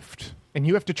is a gift, and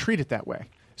you have to treat it that way.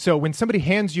 So when somebody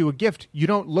hands you a gift, you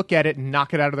don't look at it and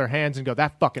knock it out of their hands and go,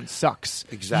 that fucking sucks.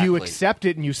 Exactly. You accept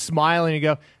it and you smile and you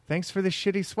go, thanks for this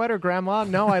shitty sweater, Grandma.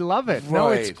 No, I love it. No,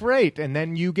 it's great. And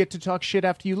then you get to talk shit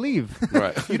after you leave.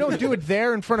 Right. You don't do it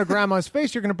there in front of Grandma's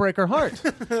face. You're going to break her heart.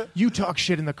 You talk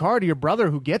shit in the car to your brother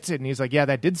who gets it, and he's like, yeah,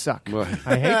 that did suck. Right.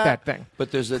 I hate that thing.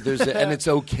 But there's and it's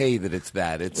okay that it's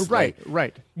that. It's right.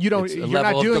 You don't. It's a you're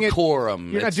level not doing of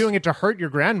decorum. You're not doing it to hurt your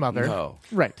grandmother. No.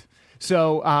 Right.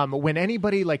 So when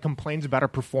anybody complains about a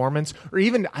performance, or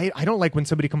even I don't like when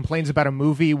somebody complains about a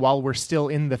movie while we're still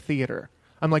in the theater.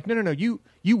 I'm like, no.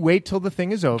 You wait till the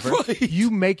thing is over. Right.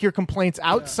 You make your complaints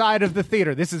outside of the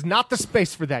theater. This is not the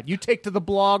space for that. You take to the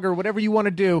blog or whatever you want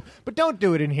to do, but don't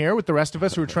do it in here with the rest of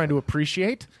us who are trying to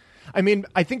appreciate. I mean,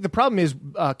 I think the problem is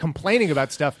complaining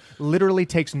about stuff literally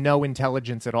takes no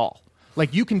intelligence at all.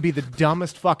 Like, you can be the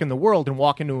dumbest fuck in the world and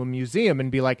walk into a museum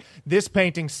and be like, this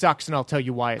painting sucks, and I'll tell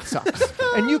you why it sucks.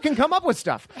 And you can come up with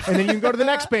stuff. And then you can go to the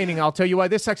next painting, I'll tell you why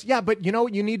this sucks. Yeah, but you know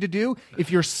what you need to do?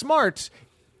 If you're smart,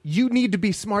 you need to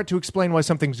be smart to explain why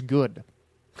something's good.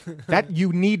 That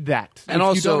you need that. And if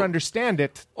also, you don't understand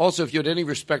it. Also, if you had any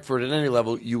respect for it at any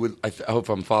level, you would. I hope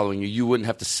I'm following you. You wouldn't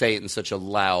have to say it in such a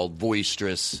loud,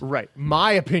 boisterous. Right.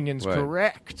 My opinion's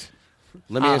correct.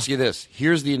 Let me ask you this.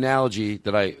 Here's the analogy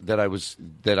that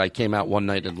I came out one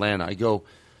night in Atlanta. I go.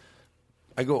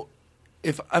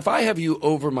 if I have you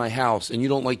over my house and you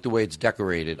don't like the way it's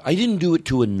decorated, I didn't do it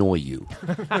to annoy you.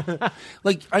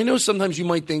 Like, I know sometimes you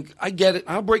might think, I get it.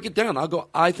 I'll break it down. I'll go,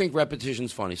 I think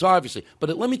repetition's funny. So obviously,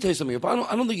 but let me tell you something. If I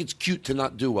don't think it's cute to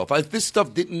not do well. If this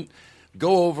stuff didn't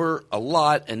go over a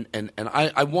lot, and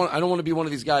I don't want to be one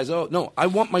of these guys. Oh no, I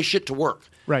want my shit to work.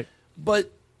 Right.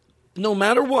 But no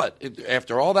matter what,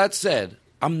 after all that said,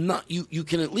 I'm not. You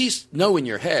can at least know in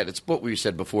your head. It's what we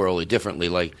said before, only differently.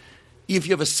 Like, if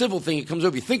you have a civil thing, it comes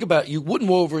over. You think about it, you wouldn't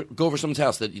go over someone's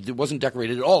house that it wasn't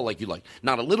decorated at all like you like.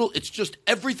 Not a little. It's just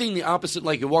everything the opposite.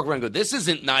 Like, you walk around and go, this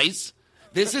isn't nice.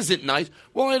 This isn't nice.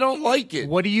 Well, I don't like it.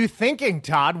 What are you thinking,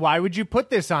 Todd? Why would you put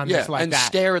this on this like and that?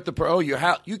 Stare at the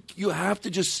you have to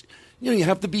just, you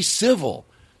have to be civil.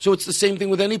 So it's the same thing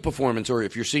with any performance, or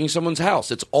if you're seeing someone's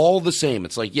house, it's all the same.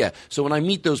 It's like, so when I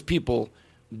meet those people,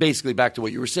 basically back to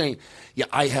what you were saying,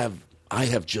 I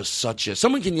have just such a,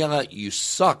 someone can yell out, you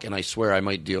suck, and I swear I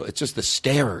might deal. It's just the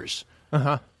starers.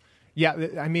 Uh-huh. Yeah,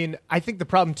 I mean, I think the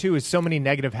problem, too, is so many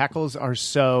negative heckles are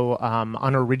so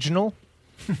unoriginal.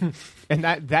 And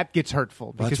that gets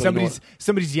hurtful because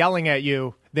somebody's yelling at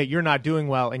you that you're not doing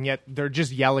well, and yet they're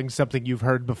just yelling something you've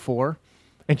heard before,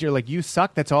 and you're like, you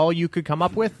suck. That's all you could come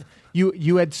up with.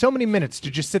 You had so many minutes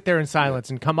to just sit there in silence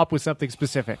and come up with something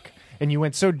specific, and you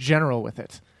went so general with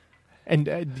it. And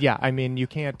I mean, you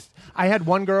can't. I had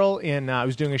one girl I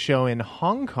was doing a show in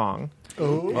Hong Kong.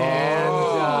 Oh,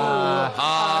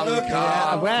 Hong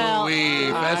Kong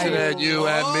Fooey, better than you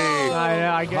and me.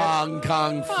 I guess. Hong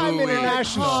Kong Fooey, I'm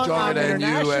international. stronger than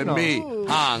you and me.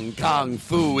 Hong Kong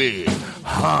Fooey,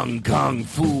 Hong Kong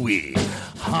Fooey,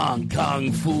 Hong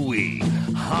Kong Fooey,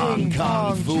 Hong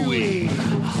Kong Fooey,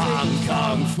 Hong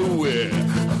Kong Fooey,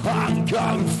 Hong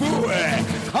Kong Fooey,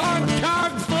 Hong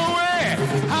Kong Fooey,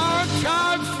 Hong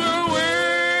Kong Fooey.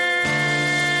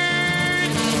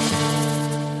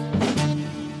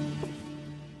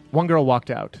 One girl walked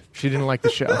out. She didn't like the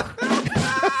show.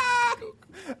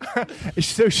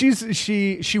 So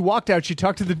she walked out. She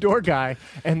talked to the door guy,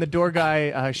 and the door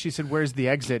guy, she said, "Where's the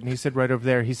exit?" And he said, "Right over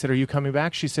there." He said, "Are you coming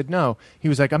back?" She said, "No." He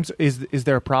was like, "Is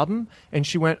there a problem?" And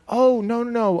she went, "Oh,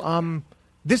 no.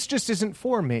 This just isn't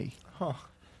for me." Huh.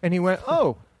 And he went,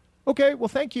 "Oh, okay. Well,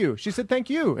 thank you." She said, "Thank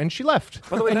you," and she left.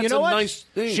 By the way, and that's you know a what? nice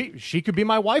thing. She could be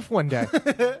my wife one day.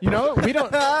 We don't.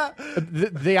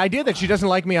 The idea that she doesn't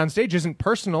like me on stage isn't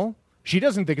personal. She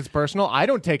doesn't think it's personal. I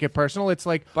don't take it personal. It's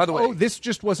like, by the way, this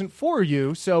just wasn't for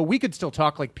you, so we could still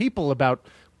talk like people about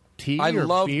tea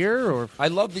or beer. Or I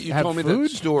love that you told me that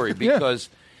story because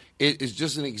it is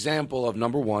just an example of,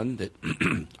 number one, that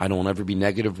I don't ever be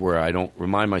negative where I don't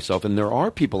remind myself. And there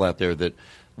are people out there that,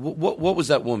 what was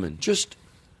that woman? Just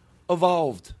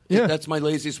evolved. Yeah. That's my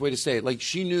laziest way to say it. Like,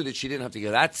 she knew that she didn't have to go,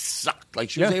 that sucked.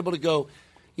 Like, she was able to go,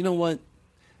 you know what?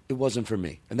 It wasn't for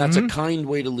me. And that's a kind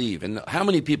way to leave. And how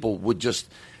many people would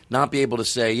just not be able to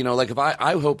say, like,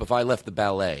 I hope if I left the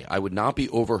ballet, I would not be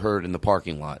overheard in the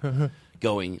parking lot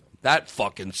going, that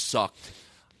fucking sucked.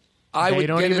 They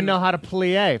don't even know how to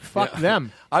plie. Fuck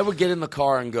them. I would get in the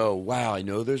car and go, wow, I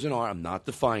know there's an R. I'm not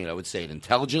defying it. I would say it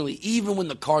intelligently. Even when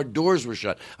the car doors were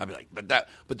shut, I'd be like, but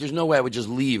there's no way I would just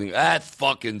leave. That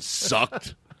fucking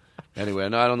sucked. Anyway, I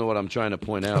don't know what I'm trying to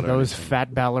point out. Those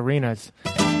fat ballerinas.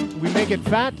 We make it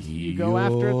fat. You go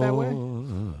after it that way.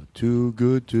 Too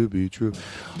good to be true.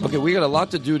 Okay, we got a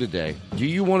lot to do today. Do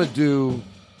you want to do?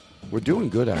 We're doing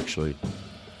good, actually.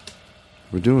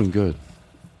 We're doing good.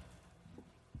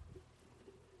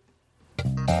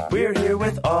 We're here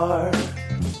with R.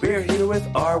 We're here with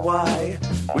RY.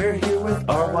 We're here with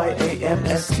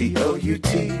RYAMSTOUT.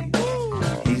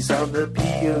 He's on the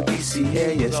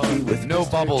PODCAST with no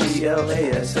bubbles.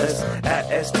 GLASS at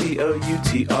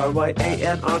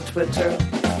STOUTRYAN on Twitter.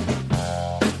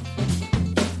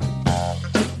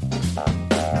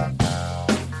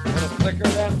 Flicker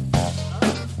then?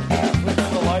 Flicker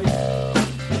the light.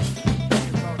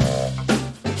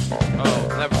 Oh,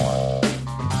 never mind.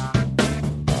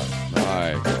 All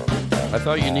right. I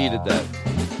thought you needed that.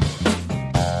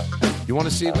 You want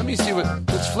to see? Let me see what.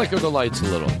 Let's flicker the lights a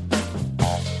little.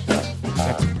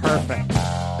 That's perfect.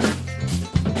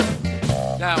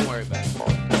 Don't worry about it.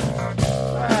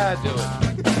 Do it.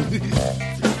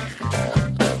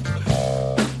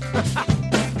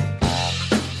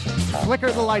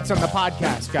 Flicker the lights on the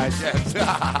podcast, guys. Yes.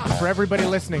 For everybody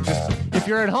listening, just if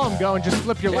you're at home, go and just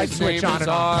flip your light switch on and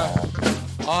off.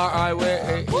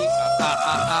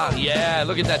 Yeah,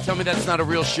 look at that. Tell me that's not a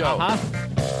real show. What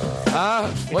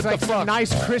it's like the fuck? Some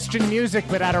nice Christian music,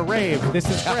 but at a rave. This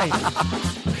is great.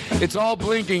 It's all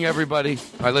blinking, everybody.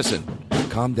 All right, listen.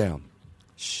 Calm down.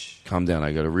 calm down.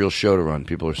 I got a real show to run.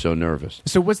 People are so nervous.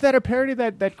 So was that a parody,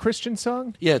 that Christian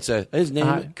song? Yeah, it's his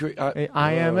name.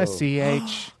 I am a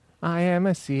CH. I am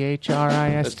a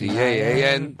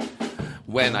CHRISTIAN.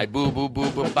 When I boo boo boo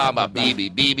boo ba ba bee bee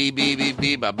bee bee bee bee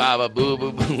bee ba ba ba boo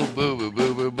boo boo boo boo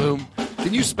boo boo boom.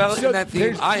 Can you spell it in that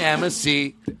theme? I am a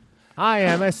C. I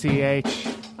am a CH.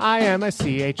 I am a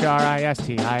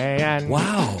CHRISTIAN.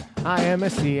 Wow. I am a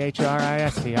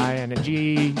CHRISTIAN.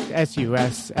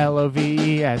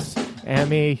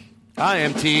 GSUSLOVESME. I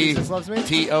am T. Jesus loves me?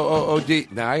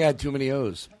 TOOOD. Now I got too many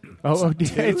O's.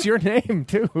 OOD. It's your name,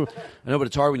 too. I know, but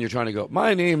it's hard when you're trying to go,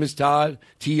 my name is Todd,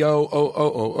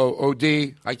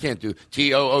 TOOOOD. I can't do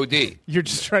TOOD. You're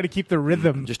just trying to keep the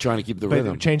rhythm. Just trying to keep the but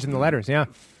rhythm. Changing the letters, yeah.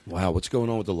 Wow, what's going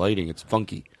on with the lighting? It's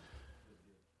funky.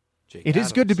 It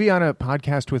is good to be on a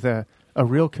podcast with a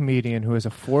real comedian who has a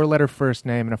 4-letter first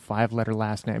name and a 5-letter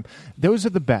last name. Those are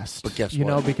the best. But guess you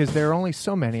what? know, because there are only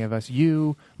so many of us.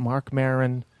 You, Mark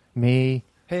Maron, me.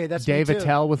 Hey, that's Dave me too.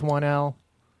 Attell with one L.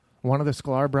 One of the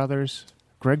Sklar brothers,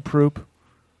 Greg Proop,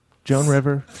 Joan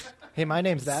River, Hey, my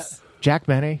name's that. Jack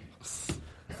Benny.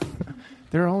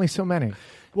 There are only so many.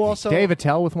 Well, also, Dave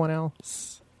Attell with one L.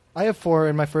 I have 4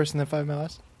 in my first and then 5 in my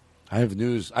last. I have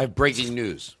news. I have breaking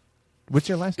news. What's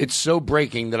your last name? It's so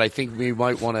breaking that I think we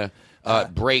might want to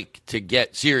break to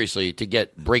get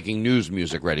breaking news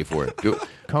music ready for it.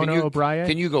 Conan O'Brien?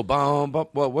 Can you go bom, bom,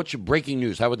 well, what's your breaking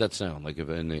news? How would that sound? Like if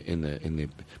in the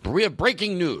we have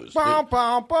breaking news. Bow,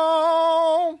 bow,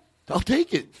 bow. I'll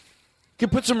take it. Can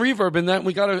put some reverb in that.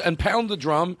 And pound the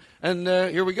drum, and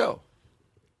here we go.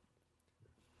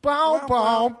 Bow,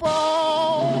 bow,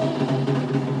 bow.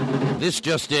 This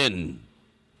just in.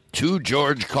 To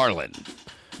George Carlin.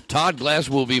 Todd Glass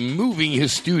will be moving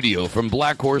his studio from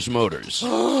Black Horse Motors.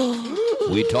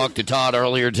 We talked to Todd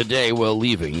earlier today while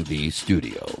leaving the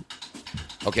studio.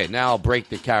 Okay, now I'll break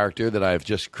the character that I've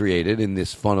just created in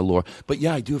this fun allure. But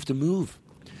yeah, I do have to move.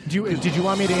 Did you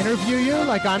want me to interview you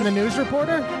like I'm the news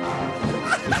reporter?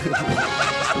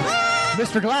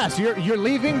 Mr. Glass, you're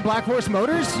leaving Black Horse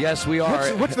Motors? Yes, we are.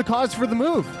 What's the cause for the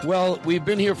move? Well, we've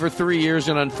been here for 3 years,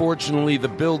 and unfortunately, the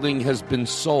building has been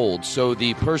sold. So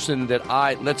the person that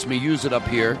lets me use it up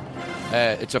here,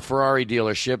 it's a Ferrari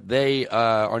dealership. They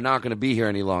are not going to be here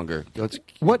any longer.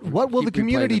 What will the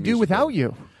community do without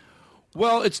you?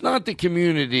 Well, it's not the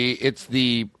community. It's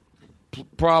the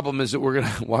problem is that we're gonna.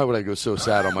 Why would I go so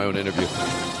sad on my own interview?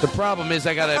 The problem is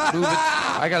I gotta move it.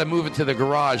 I gotta move it to the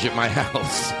garage at my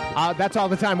house. That's all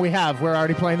the time we have. We're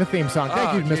already playing the theme song.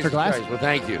 Thank you, Mr. Jesus Glass. Christ. Well,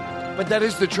 thank you. But that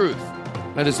is the truth.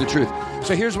 That is the truth.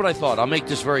 So here's what I thought. I'll make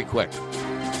this very quick.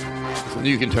 So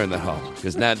you can turn that off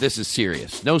because now this is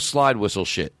serious. No slide whistle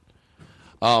shit.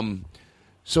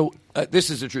 So this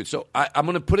is the truth. So I'm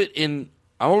going to put it in.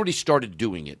 I already started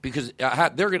doing it because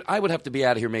I would have to be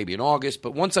out of here maybe in August.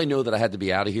 But once I know that I had to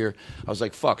be out of here, I was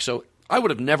like, fuck. So I would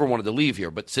have never wanted to leave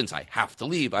here. But since I have to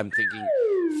leave, I'm thinking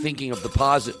of the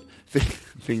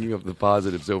thinking of the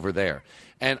positives over there.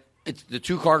 And it's the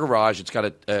 2-car garage. It's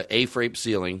got a A-frame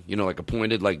ceiling, like a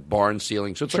pointed like barn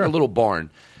ceiling. So it's like a little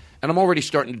barn. And I'm already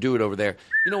starting to do it over there.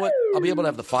 You know what? I'll be able to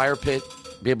have the fire pit.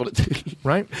 Be able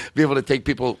to take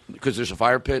people because there's a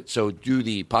fire pit. So do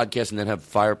the podcast and then have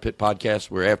fire pit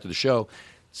podcast where after the show,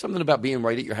 something about being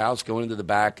right at your house, going into the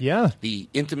back. Yeah. The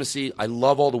intimacy. I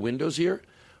love all the windows here.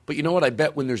 But you know what? I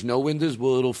bet when there's no windows,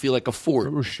 it'll feel like a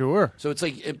fort. Sure. So it's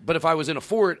like, but if I was in a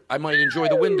fort, I might enjoy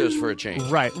the windows for a change.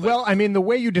 Right. Well, I mean, the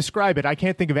way you describe it, I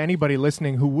can't think of anybody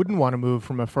listening who wouldn't want to move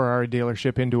from a Ferrari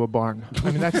dealership into a barn.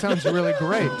 I mean, that sounds really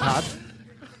great, Todd.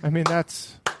 I mean,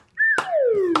 that's...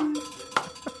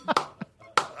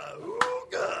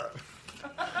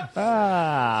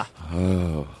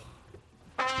 Oh.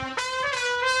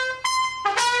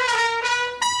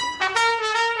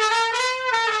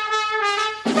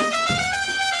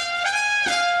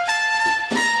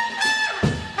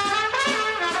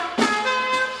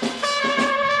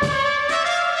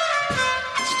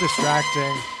 It's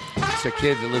distracting. It's a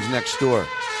kid that lives next door.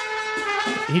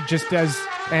 He just does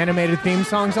animated theme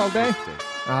songs all day? He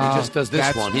just does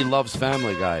this one. He loves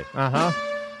Family Guy. Uh-huh.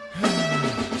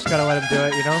 Just gotta let him do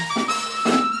it,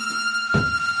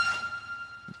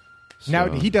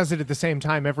 Now, he does it at the same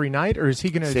time every night, or is he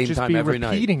going to just be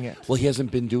repeating it? Well, he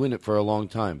hasn't been doing it for a long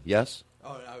time. Yes?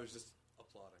 Oh, I was just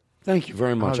applauding. Thank you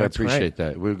very much. I appreciate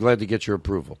that. We're glad to get your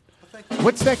approval.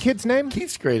 What's that kid's name?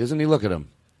 Keith's great, isn't he? Look at him.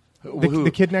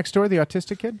 The kid next door, the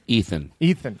autistic kid? Ethan.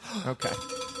 Okay.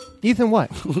 Ethan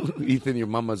what? Ethan, your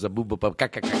mama's a boo-boo-bub.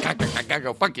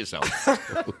 Go fuck yourself.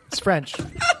 It's French.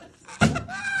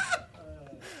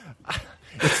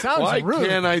 It sounds Why rude.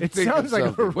 can't I think of sounds like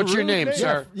something? What's your rude name,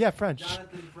 sir? Yeah, French.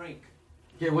 Jonathan Frank.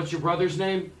 Here, what's your brother's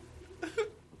name?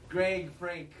 Greg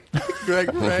Frank.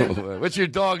 Greg Frank. What's your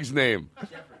dog's name?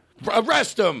 Jeffrey.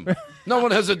 Arrest him. No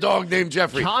one has a dog named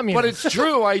Jeffrey. Communist. But it's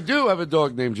true. I do have a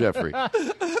dog named Jeffrey. All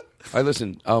right,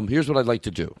 listen. Here's what I'd like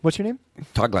to do. What's your name?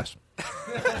 Todd Glass.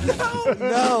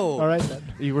 No. All right then.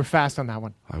 You were fast on that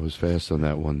one. I was fast on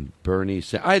that one.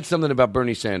 I had something about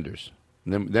Bernie Sanders.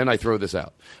 And then I throw this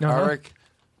out. Uh-huh. Eric.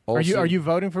 Are you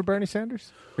voting for Bernie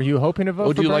Sanders? Are you hoping to vote?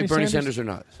 Oh, do for you Bernie like Bernie Sanders or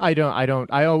not? I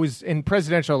don't. I always in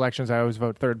presidential elections I always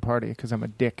vote third party because I'm a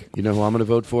dick. You know who I'm going to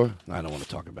vote for? I don't want to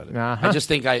talk about it. Uh-huh. I just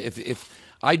think if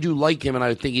I do like him, and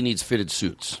I think he needs fitted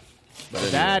suits. But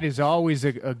anyway. That is always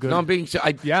a good. No, I'm being.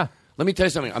 Yeah. Let me tell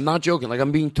you something. I'm not joking. Like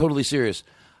I'm being totally serious.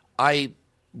 I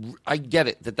get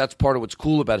it that's part of what's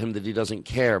cool about him that he doesn't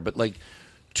care. But like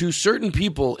to certain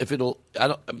people, if it'll.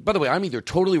 By the way, I'm either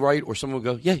totally right or someone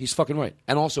will go, yeah, he's fucking right,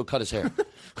 and also cut his hair.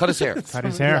 Cut his hair. Cut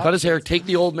his hair. Cut his hair. Take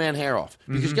the old man hair off.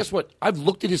 Because guess what? I've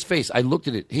looked at his face. I looked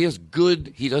at it. He is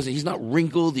good. He's not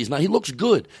wrinkled. He looks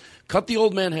good. Cut the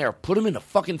old man hair. Put him in a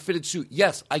fucking fitted suit.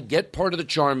 Yes, I get part of the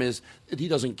charm is that he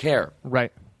doesn't care.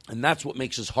 Right. And that's what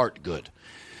makes his heart good.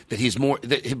 That he's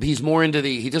more into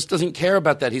he just doesn't care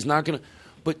about that. He's not going to.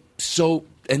 But so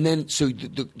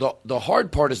the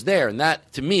hard part is there, and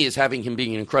that to me is having him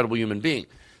being an incredible human being.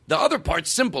 The other part's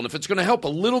simple, and if it's going to help a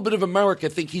little bit of America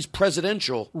think he's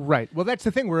presidential. Right. Well, that's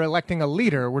the thing. We're electing a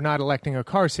leader. We're not electing a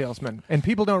car salesman. And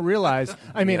people don't realize,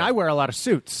 I mean, I wear a lot of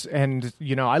suits, and,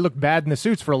 I looked bad in the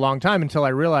suits for a long time until I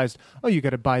realized, oh, you got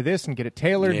to buy this and get it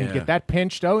tailored and get that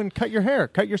pinched. Oh, and cut your hair.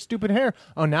 Cut your stupid hair.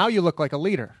 Oh, now you look like a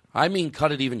leader. I mean,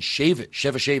 cut it, even shave it.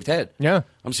 Shave a shaved head. Yeah.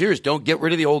 I'm serious. Don't get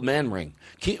rid of the old man ring.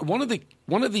 One of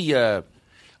the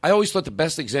I always thought the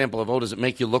best example of, does it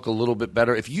make you look a little bit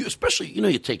better? If you, especially,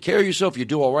 you take care of yourself, you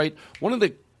do all right. One of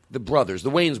the brothers,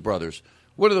 the Wayans brothers,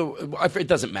 it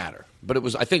doesn't matter, but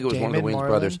I think it was one of the Wayans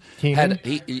brothers.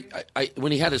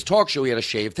 When he had his talk show, he had a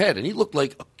shaved head, and he looked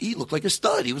like a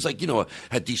stud. He was like,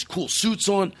 had these cool suits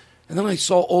on. And then I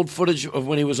saw old footage of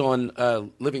when he was on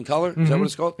Living Color. Is that what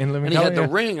it's called? In Living and he Color, had the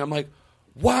ring. I'm like,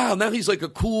 wow, now he's like a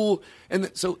cool. And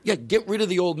get rid of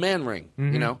the old man ring,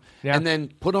 Yeah. and then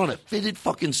put on a fitted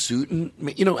fucking suit, and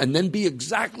and then be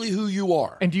exactly who you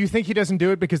are. And do you think he doesn't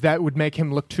do it because that would make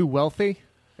him look too wealthy?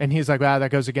 And he's like, wow,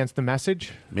 that goes against the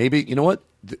message. Maybe, you know what?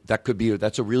 That could be.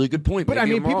 That's a really good point. But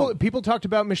Maybe I mean, people talked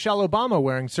about Michelle Obama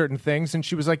wearing certain things, and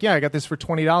she was like, yeah, I got this for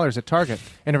 $20 at Target.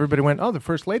 And everybody went, oh, the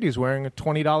first lady's wearing a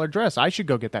 $20 dress. I should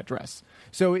go get that dress.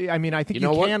 So, I mean, I think you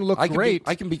can look great.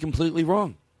 I can be completely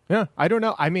wrong. Yeah, I don't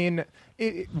know. I mean,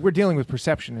 we're dealing with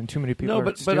perception, and too many people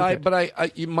are stupid.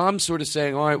 But your mom's sort of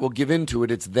saying, all right, we'll give into it.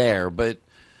 It's there, but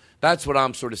that's what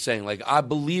I'm sort of saying. Like,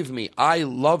 believe me, I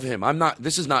love him.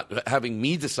 This is not having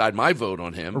me decide my vote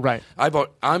on him. Right.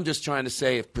 I'm just trying to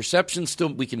say, if perception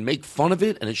still, we can make fun of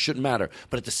it, and it shouldn't matter.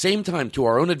 But at the same time, to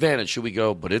our own advantage, should we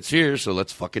go? But it's here, so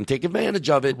let's fucking take advantage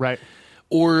of it. Right.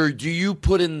 Or do you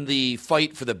put in the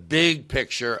fight for the big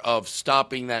picture of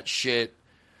stopping that shit?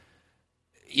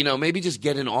 Maybe just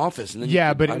get in office, and then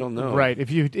I don't know. Right?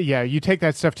 If you take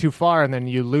that stuff too far, and then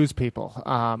you lose people.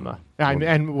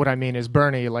 And what I mean is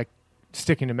Bernie, like,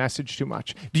 sticking to message too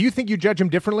much. Do you think you judge him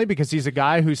differently because he's a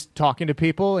guy who's talking to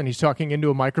people and he's talking into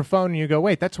a microphone, and you go,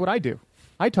 wait, that's what I do.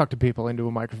 I talk to people into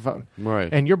a microphone. Right.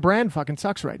 And your brand fucking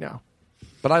sucks right now.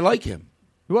 But I like him.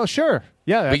 Well, sure.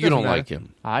 Yeah. But you don't like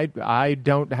him. I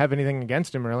don't have anything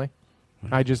against him, really.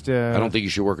 I just. I don't think you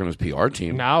should work on his PR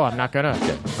team. No, I'm not gonna.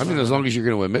 Okay. I mean, as long as you're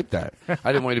going to admit that.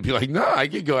 I didn't want you to be like, no, I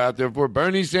could go out there for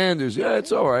Bernie Sanders. Yeah,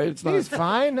 it's all right. It's not. He's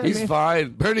fine. He's fine.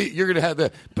 Bernie, you're going to have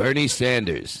the Bernie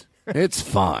Sanders. It's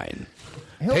fine.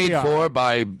 Paid for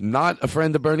by not a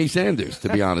friend of Bernie Sanders, to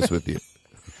be honest with you.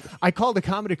 I called a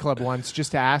comedy club once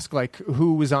just to ask like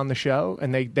who was on the show,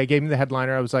 and they gave me the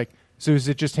headliner. I was like, so is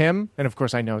it just him? And of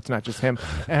course I know it's not just him.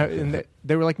 And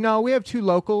they were like, no, we have 2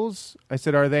 locals. I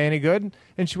said, are they any good?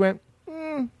 And she went,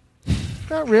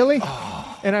 not really.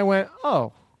 And I went,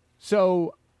 oh,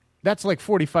 so that's like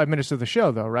 45 minutes of the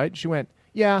show though, right? She went,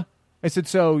 yeah. I said,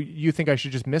 so you think I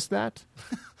should just miss that?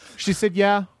 She said,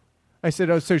 yeah. I said,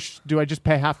 oh, so do I just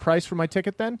pay half price for my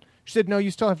ticket then? She said, no,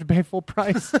 you still have to pay full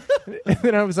price. And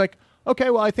then I was like, okay,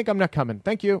 well, I think I'm not coming.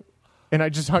 Thank you. And I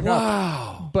just hung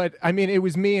up. But, I mean, it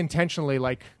was me intentionally,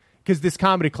 like, because this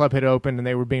comedy club had opened and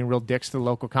they were being real dicks to the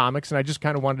local comics. And I just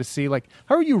kind of wanted to see, like,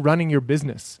 how are you running your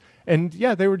business? And,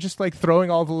 yeah, they were just, like,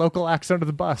 throwing all the local acts under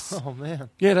the bus. Oh, man.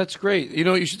 Yeah, that's great. You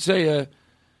know, you should say, I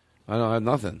don't have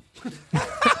nothing. For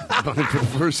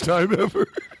the first time ever.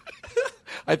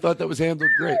 I thought that was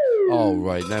handled great. Oh,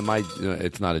 right. Now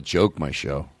it's not a joke, my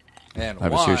show. And I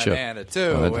have one, a show. and a two.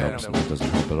 Oh, that doesn't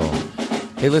help at all.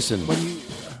 Hey, listen.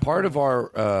 Part of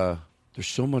our there's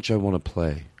so much I want to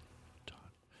play.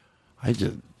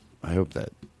 I hope that.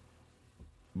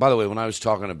 By the way, when I was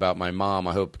talking about my mom,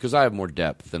 I hope, because I have more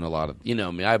depth than a lot of, you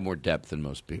know me, I have more depth than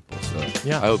most people. So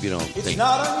Yeah. I hope you don't It's think.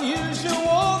 not unusual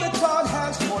that Todd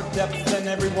has more depth than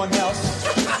everyone else.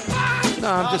 No,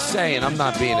 I'm just saying, I'm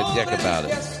not being a dick about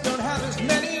it. Guests don't have as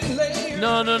many layers.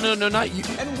 No, not you.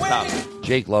 And Stop. when-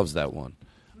 Jake loves that one.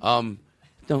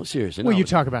 No, seriously. Well, no. you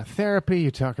talk about therapy, you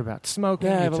talk about smoking,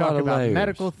 Yeah, I you have a lot talk of about layers.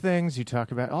 medical things, you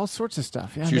talk about all sorts of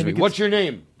stuff. Yeah, Excuse me. maybe What's your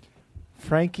name?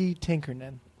 Frankie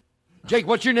Tinkerman. Jake,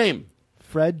 what's your name?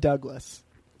 Fred Douglas.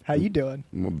 How you doing?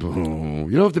 You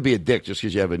don't have to be a dick just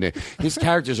because you have a name. His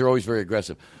characters are always very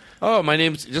aggressive. Oh, my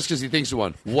name's just because he thinks of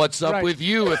one. What's up Right. with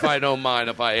you, if I don't mind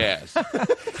if I ask?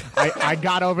 I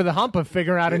got over the hump of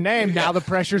figuring out a name. Now the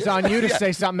pressure's on you to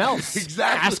say something else.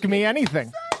 Exactly. Ask me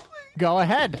anything. Go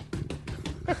ahead.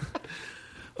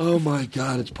 Oh my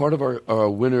God! It's part of our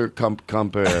winter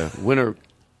winter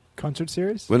Concert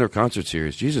series? winter concert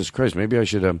series. Jesus Christ! Maybe I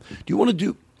should. Do you want to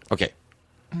do? Okay.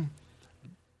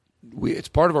 It's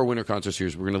part of our winter concert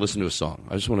series. We're going to listen to a song.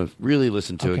 I just want to really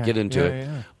listen to it, Okay. get into Yeah, it.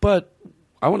 yeah. But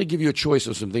I want to give you a choice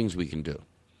of some things we can do.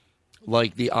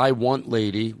 Like the I Want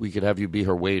lady, we could have you be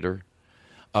her waiter.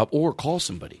 Or call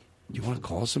somebody. Do you want to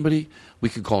call somebody? We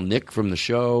could call Nick from the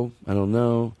show. I don't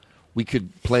know. We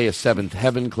could play a Seventh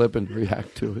Heaven clip and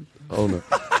react to it. Oh, no.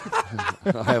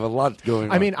 I have a lot going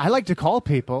on. I mean, I like to call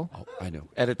people. Oh, I know.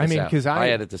 Edit this I mean, out. 'cause I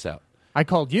edit this out. I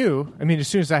called you. I mean, as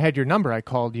soon as I had your number, I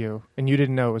called you, and you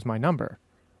didn't know it was my number,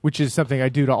 which is something I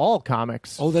do to all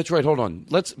comics. Oh, that's right. Hold on.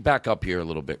 Let's back up here a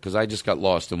little bit because I just got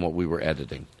lost in what we were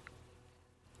editing.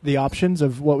 The options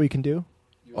of what we can do?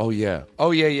 Oh, yeah.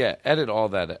 Oh, yeah. Edit all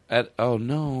that. Oh,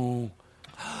 no.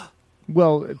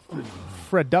 Well,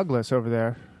 Fred Douglas over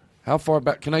there. How far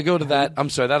back? Can I go to that? I'm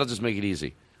sorry. That'll just make it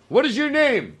easy. What is your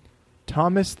name?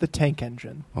 Thomas the Tank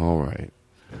Engine. All right.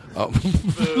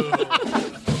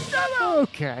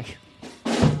 Okay.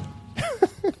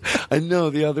 I know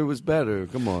the other was better.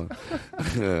 Come on.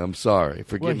 I'm sorry.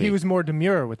 Forgive Well, me. he was more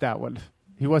demure with that one.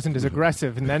 He wasn't as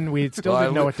aggressive, and then we still Well,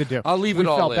 didn't know what to do. I'll leave We it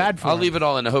all felt in. bad for I'll him. leave it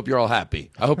all in. I hope you're all happy.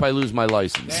 I hope I lose my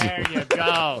license. There you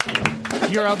go.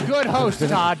 You're a good host,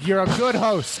 Todd. You're a good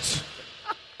host.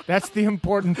 That's the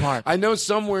important part. I know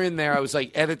somewhere in there I was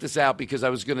like, edit this out because I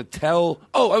was going to tell.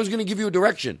 Oh, I was going to give you a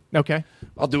direction. Okay.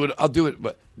 I'll do it.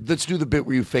 But let's do the bit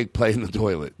where you fake play in the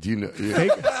toilet. Do you know?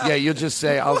 Fake? Yeah, you'll just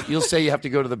say you'll say you have to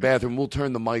go to the bathroom. We'll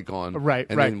turn the mic on, Right,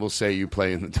 and right. then we'll say you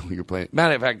play in the you're playing.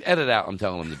 Matter of fact, edit out. I'm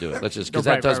telling him to do it. Let's just because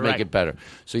Right, that does right, make right. it better.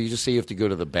 So you just say you have to go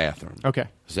to the bathroom. Okay.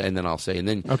 So, and then I'll say, and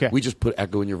then Okay. we just put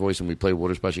echo in your voice and we play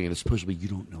water splashing, and it's supposed to be you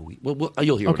don't know. Well,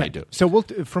 you'll hear what I do. So we'll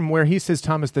from where he says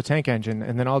Thomas the Tank Engine,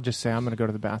 and then I'll just say I'm going to go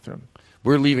to the bathroom.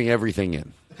 We're leaving everything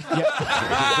in.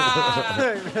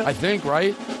 I think,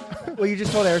 right? Well, you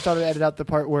just told Aristotle to edit out the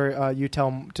part where you tell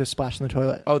him to splash in the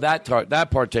toilet. Oh,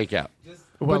 that part take out.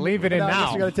 Well, leave it in I guess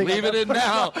now. we gotta take Leave out it in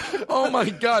now. Oh my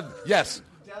God! Yes.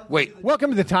 Wait.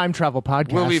 Welcome to the Time Travel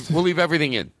Podcast. We'll leave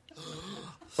everything in.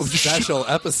 Special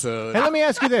episode. And let me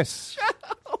ask you this: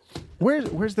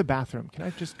 Where's the bathroom? Can I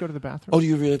just go to the bathroom? Oh, do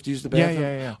you really have to use the bathroom?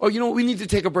 Yeah. Oh, you know what? We need to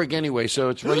take a break anyway, so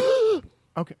it's right.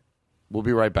 Okay. We'll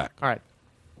be right back. All right.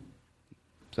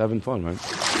 It's having fun, right?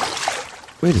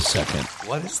 Wait a second.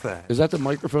 What is that? Is that the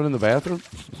microphone in the bathroom?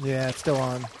 Yeah, it's still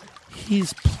on.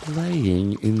 He's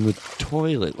playing in the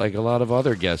toilet like a lot of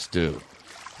other guests do.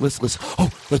 Let's listen. Oh,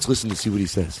 let's listen to see what he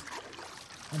says.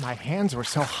 Oh, my hands were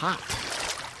so hot.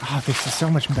 Oh, this is so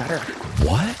much better.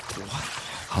 What?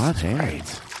 Hot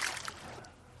hands.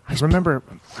 I remember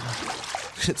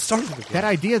It started again. that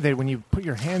idea that when you put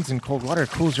your hands in cold water, it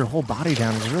cools your whole body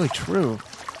down is really true.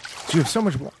 So you have so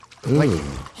much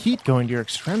heat going to your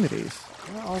extremities.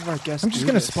 All of our guests. I'm just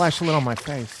going to splash a little on my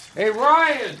face. Hey,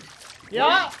 Ryan.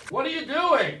 Yeah? What are you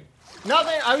doing?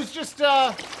 Nothing. I was just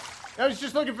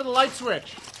looking for the light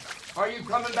switch. Are you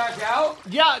coming back out?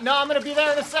 Yeah, no, I'm going to be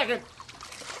there in a second.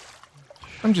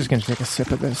 I'm just going to take a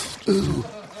sip of this. Ooh,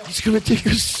 he's going to take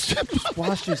a sip.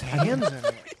 Washed his hands in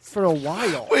it for a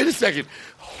while. Wait a second.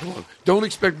 Hold on. Don't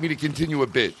expect me to continue a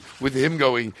bit with him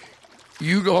going,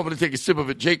 you go home and take a sip of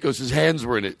it. Jake goes, his hands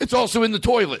were in it. It's also in the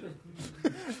toilet.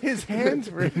 His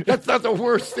hands were in it. That's not the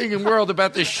worst thing in the world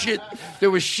about this shit. There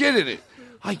was shit in it.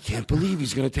 I can't believe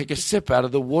he's going to take a sip out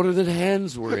of the water that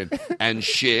hands were in. And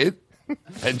shit.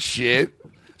 And shit.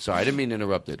 Sorry, I didn't mean to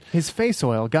interrupt it. His face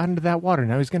oil got into that water.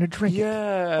 Now he's going to drink it.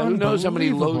 Yeah, who knows how many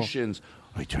Unbelievable. lotions.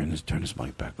 Wait, turn this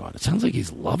mic back on. It sounds like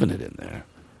he's loving it in there.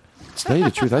 To tell you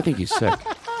the truth, I think he's sick.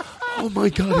 Oh, my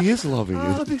God, he is loving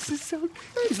it. Oh, this is so good.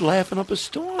 He's laughing up a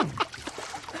storm.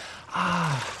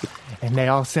 And they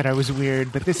all said I was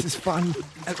weird, but this is fun.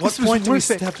 At what This was point do we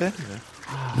worth it. step in?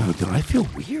 No, I feel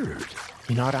weird.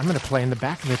 You know what? I'm going to play in the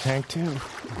back of the tank, too.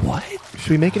 What?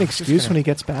 Should we make an excuse when he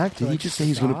gets back? Did he just say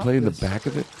he's going to play in the back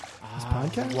of it? This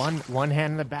podcast? One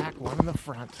hand in the back, one in the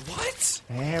front. What?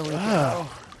 There we go.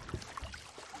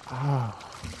 Oh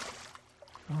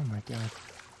my God.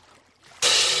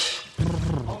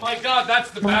 Oh my God,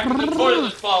 that's the back of the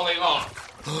toilet falling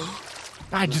off.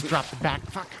 I just dropped the back.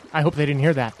 Fuck. I hope they didn't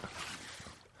hear that.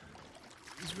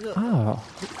 Oh.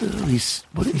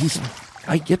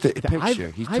 I get the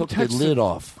picture. He took the lid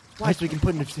off. Why, so we can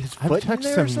put his foot I've touched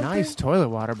in there or some something? nice toilet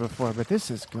water before, but this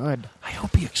is good. I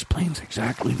hope he explains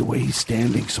exactly the way he's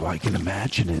standing so I can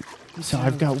imagine it. So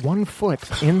I've got 1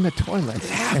 foot in the toilet,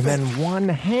 and then 1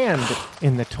 hand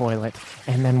in the toilet,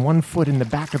 and then 1 foot in the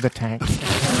back of the tank, and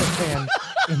another hand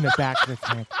in the back of the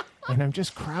tank. And I'm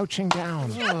just crouching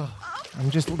down. I'm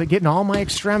just getting all my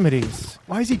extremities.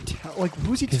 Why is he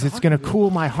who's he? Because it's going to cool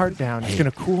my heart down. It's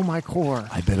going to cool my core.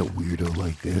 I bet a weirdo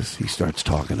like this, he starts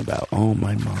talking about,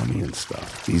 my mommy and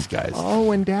stuff. These guys. Oh,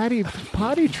 when Daddy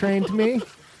potty trained me,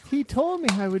 he told me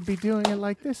I would be doing it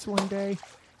like this one day.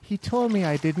 He told me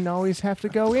I didn't always have to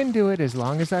go into it as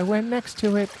long as I went next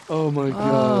to it. Oh my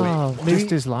God! Oh,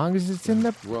 just as long as it's in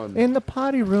the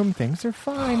potty room, things are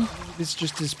fine. This is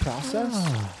just his process.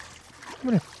 Oh.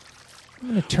 I'm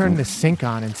gonna turn the sink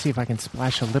on and see if I can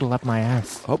splash a little up my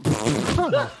ass. Oh.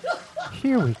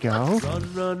 Here we go.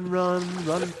 Run, run, run,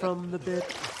 run from the bit.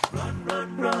 Run,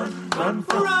 run, run, run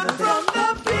from the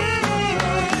bit.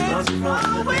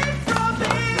 Run away from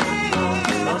it.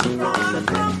 Run from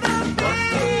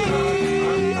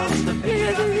the bit.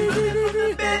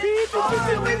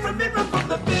 Away from it. Run from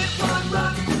the bit.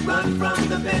 Run from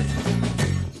the bit.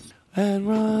 And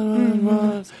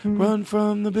run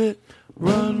from the bit.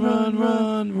 Run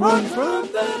from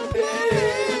the pit.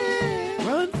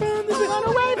 Run from the pit. Run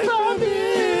away from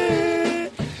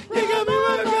it. You got me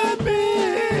rocking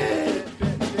bit.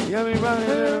 You got me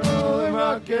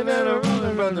rocking and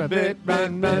rolling from the bit.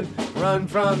 Run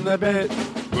from the bit.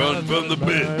 Run from the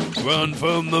bit. Run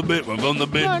from the bit. Run from the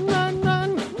bit. Run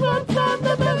from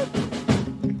the bit.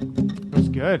 That was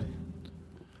good.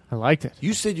 I liked it.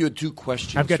 You said you had 2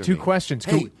 questions. I've got for 2 me. questions.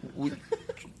 Hey,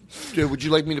 would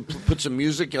you like me to put some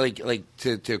music like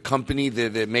to accompany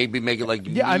that maybe make it like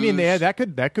Yeah, I mean, yeah, that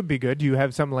could be good. Do you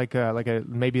have something like a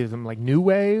maybe some like new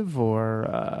wave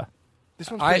or this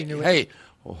one's pretty new. Hey,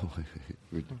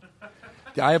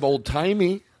 I have old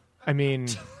timey. I mean,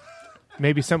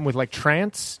 maybe something with like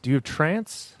trance. Do you have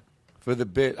trance for the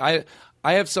bit?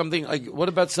 I have something like. What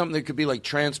about something that could be like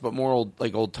trance but more old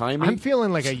timey? I'm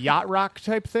feeling like a yacht rock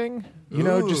type thing. You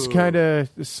know, just kind of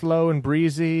slow and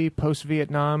breezy,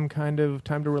 post-Vietnam kind of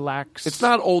time to relax. It's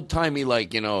not old-timey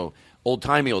like,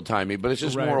 old-timey, but it's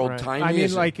just more old-timey. I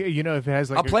mean, like, if it has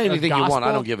like I'll play anything gospel, you want.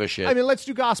 I don't give a shit. I mean, let's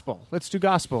do gospel.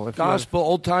 Gospel,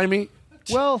 old-timey?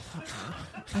 Well,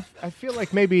 I feel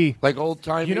like maybe... Like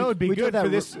old-timey? it'd be good that for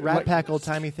this... Rat Pack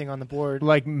old-timey thing on the board.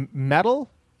 Like metal?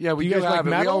 Yeah, we do do guys have like it.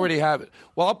 We metal? already have it.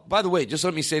 Well, by the way, just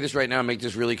let me say this right now and make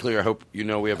this really clear. I hope you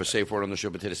know we have a safe word on the show,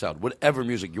 potato salad. Whatever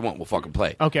music you want, we'll fucking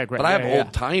play. Okay, great. But I have Yeah.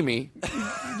 old-timey.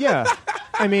 Yeah.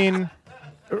 I mean...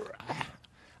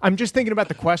 I'm just thinking about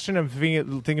the question. I'm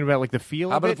thinking about like the feel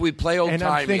How of about it. if we play old-timey? And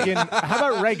I'm thinking, how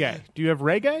about reggae? Do you have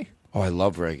reggae? Oh, I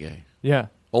love reggae. Yeah.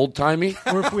 Old-timey?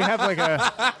 Or if we have like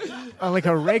a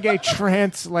reggae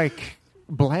trance like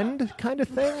blend kind of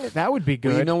thing, that would be good.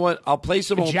 Well, you know what? I'll play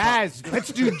some old jazz.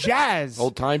 Let's do jazz.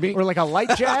 Old-timey? Or like a light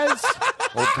jazz.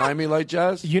 Old-timey light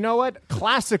jazz? You know what?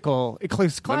 Classical.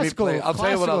 Classical. I'll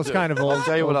tell you what I'll is do. kind of old. I'll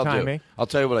tell you what I'll do. old-timey. I'll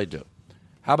tell you what I do.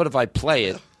 How about if I play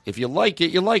it? If you like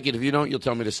it, you like it. If you don't, you'll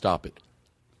tell me to stop it.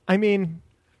 I mean,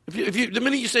 if you the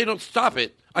minute you say don't stop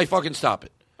it, I fucking stop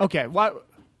it. Okay. What?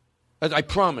 I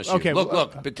promise you. Okay,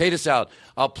 Look, potato salad.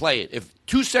 I'll play it. If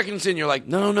 2 seconds in, you're like,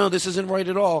 no, this isn't right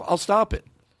at all. I'll stop it.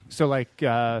 So like,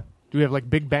 do we have like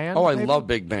big band? Oh, I maybe? love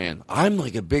big band. I'm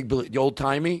like a big old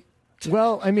timey.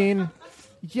 Well, I mean,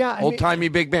 yeah, Old timey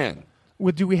big band.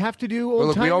 Well, do we have to do old Well,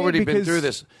 look, timey? we already been Because- through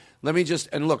this. Let me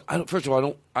just look. First of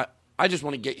all, I just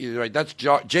want to get you right. That's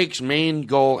Jake's main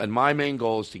goal, and my main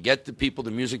goal is to get the people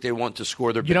the music they want to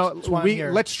score their. You know,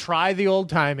 business. let's try the old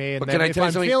timey, and But then can I if tell you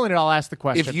I'm something? feeling it, I'll ask the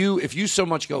question. If you so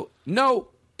much go, no,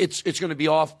 it's going to be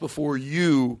off before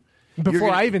you.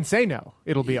 Before I even say no,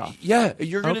 it'll be off. Yeah,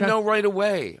 you're going to Okay. know right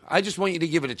away. I just want you to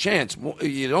give it a chance.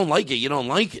 You don't like it, you don't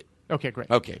like it. Okay, great.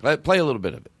 Okay, play a little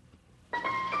bit of it.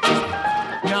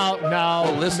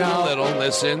 No. Listen a little.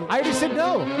 Listen. I already said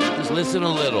no. Just listen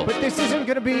a little. But this isn't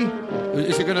going to be.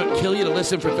 Is it going to kill you to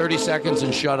listen for 30 seconds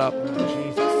and shut up?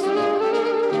 Jesus.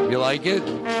 You like it?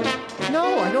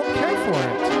 No, I don't care for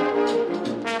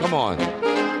it. Come on.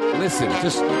 Listen.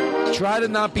 Just try to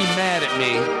not be mad at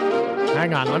me. All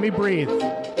Hang on, let me breathe.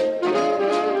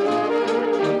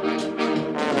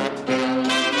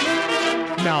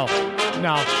 No.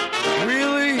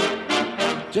 Really?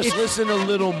 Just listen a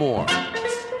little more.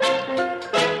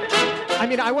 I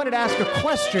mean, I wanted to ask a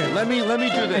question. Let me do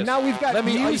this. And now we've got Let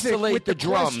me music isolate with the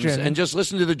drums question. and just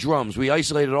listen to the drums. We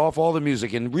isolated off all the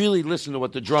music and really listen to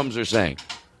what the drums are saying.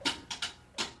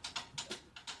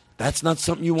 That's not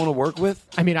something you want to work with?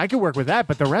 I mean, I could work with that,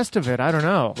 but the rest of it, I don't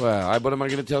know. Well, what am I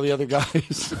going to tell the other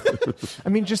guys? I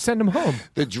mean, just send them home.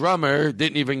 The drummer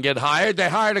didn't even get hired. They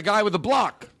hired a guy with a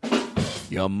block.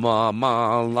 Your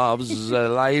mama loves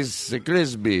Ice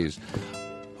Krispies.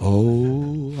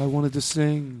 Oh, I wanted to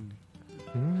sing.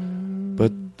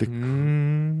 But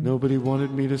nobody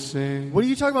wanted me to sing. What are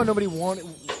you talking about? Nobody wanted.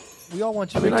 We all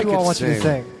want you. I all want you to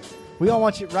sing. We all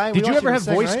want you, Ryan. Did you ever have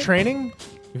sing, voice right? training?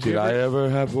 Did I ever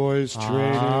have voice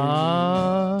training?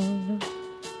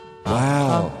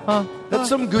 Wow, that's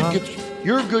some good.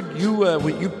 You're good.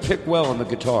 You pick well on the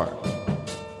guitar.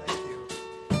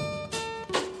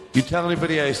 You tell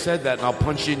anybody I said that, and I'll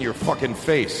punch you in your fucking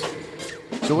face.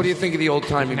 So, what do you think of the old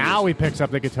timey? Now he picks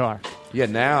up the guitar. Yeah,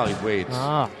 now he waits.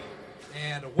 And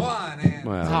one. And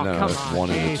Well, no, come it's on, 1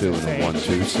 and a 2 and a 1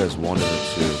 2. It says 1 and a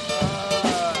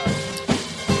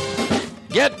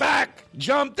 2. Get back!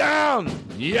 Jump down!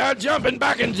 Yeah, jumping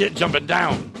back and jumping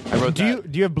down. I wrote that.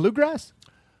 Do you have bluegrass?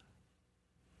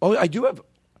 Oh, I do have.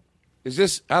 Is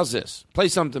this? How's this? Play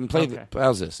something. Okay.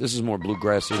 How's this? This is more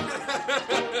bluegrassy.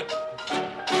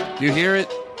 Do you hear it?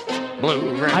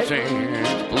 Bluegrassy. It's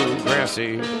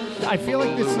bluegrassy. I feel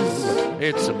like this is.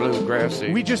 It's a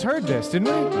bluegrassy. We just heard this, didn't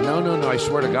we? No. I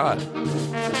swear to God.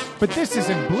 But this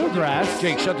isn't bluegrass.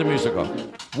 Jake, shut the music off.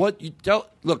 What you tell?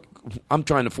 Look, I'm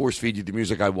trying to force feed you the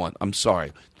music I want. I'm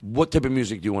sorry. What type of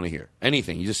music do you want to hear?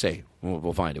 Anything. You just say.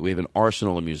 We'll find it. We have an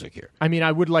arsenal of music here. I mean,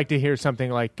 I would like to hear something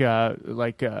like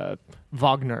Wagner.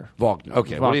 Wagner.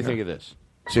 Okay. What do you think of this?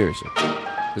 Seriously.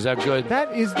 Is that good?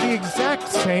 That is the exact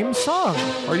same song.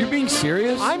 Are you being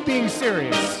serious? I'm being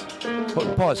serious.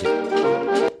 Pause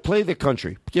it. Play the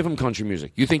country. Give him country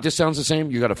music. You think this sounds the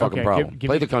same? You got a fucking problem. Give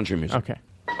Play me- the country music. Okay.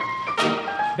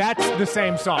 That's the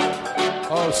same song.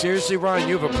 Oh, seriously, Ryan?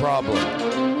 You have a problem.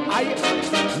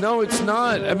 No, it's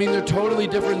not. I mean, they're totally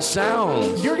different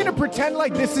sounds. You're gonna pretend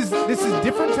like this is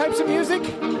different types of music?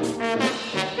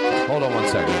 Hold on one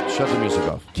second. Shut the music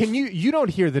off. Can you don't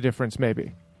hear the difference?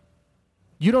 Maybe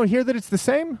you don't hear that it's the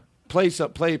same. Play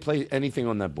anything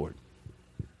on that board.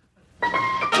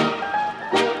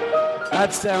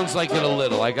 That sounds like it a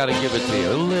little. I got to give it to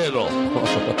you. A little.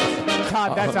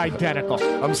 Todd, that's identical.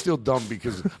 I'm still dumb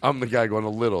because I'm the guy going a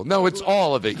little. No, it's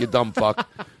all of it, you dumb fuck.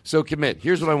 So commit.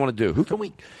 Here's what I want to do. Who can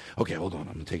we... Okay, hold on.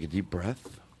 I'm going to take a deep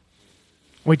breath.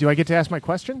 Wait, do I get to ask my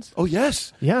questions? Oh,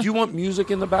 yes. Yeah. Do you want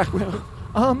music in the background?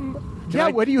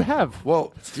 What do you have?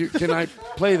 Well, can I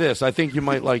play this? I think you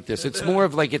might like this. It's more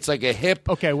of like, it's like a hip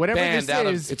Okay, whatever band this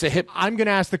is, it's a hip... I'm going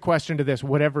to ask the question to this,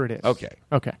 whatever it is. Okay.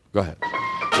 Okay. Go ahead.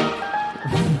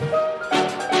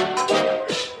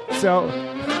 So...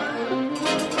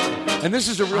 And this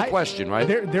is a real question, right?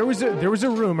 There was a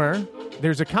rumor.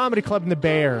 There's a comedy club in the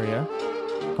Bay Area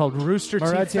called Rooster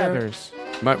Teeth Feathers.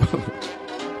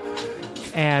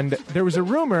 And there was a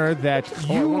rumor that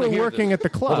you were working at the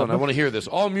club. Hold on, I want to hear this.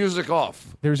 All music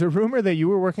off. There's a rumor that you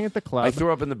were working at the club. I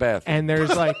threw up in the bathroom. And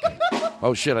there's like...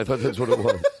 Oh, shit, I thought that's what it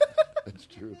was. That's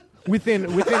true.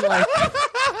 Within like...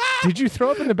 Did you throw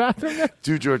up in the bathroom there?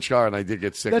 To George Carr and I did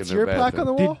get sick That's in their your bathroom. plaque on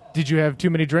the wall? Did you have too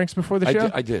many drinks before the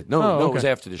show? I did. No, it was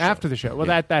after the show. After the show. Well,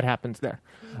 Yeah. that happens there.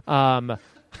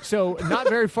 So not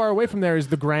very far away from there is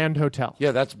the Grand Hotel.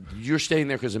 Yeah, you're staying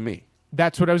there because of me.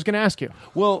 That's what I was going to ask you.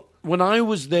 Well, when I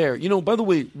was there, by the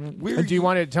way, Do you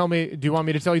want to tell me? Do you want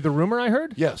me to tell you the rumor I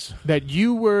heard? Yes. That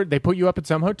they put you up at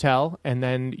some hotel, and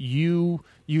then you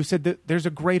said that there's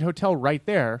a great hotel right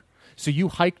there. So you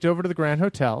hiked over to the Grand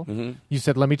Hotel. Mm-hmm. You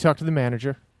said, "Let me talk to the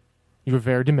manager." You were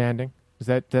very demanding. Is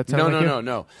that sound like you?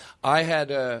 No. I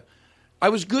had I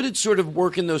was good at sort of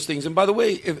working those things. And by the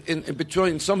way, in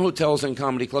between some hotels and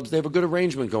comedy clubs, they have a good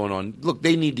arrangement going on. Look,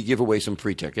 they need to give away some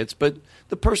free tickets, but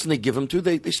the person they give them to,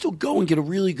 they still go and get a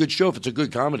really good show if it's a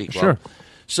good comedy club. Sure.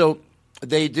 So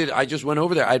they did. I just went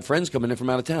over there. I had friends coming in from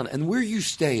out of town, and where you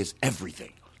stay is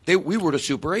everything. We were to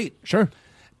Super 8. Sure.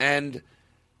 And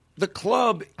the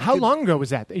club. How long ago was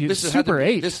that? Super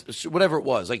 8. Whatever it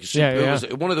was, like Yeah. it was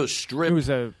one of those strip. It was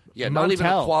a not even a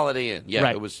motel. Quality Inn. Yeah,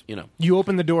 Right. it was. You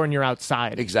open the door and you're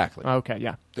outside. Exactly. Okay,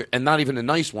 yeah. And not even a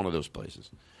nice one of those places.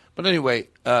 But anyway,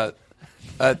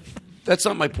 that's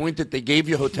not my point. That they gave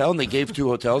you a hotel and they gave 2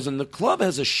 hotels, and the club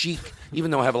has a chic.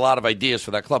 Even though I have a lot of ideas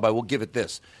for that club, I will give it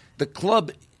this: the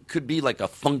club could be like a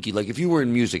funky, like if you were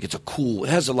in music, it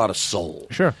has a lot of soul.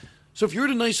 Sure. So if you're at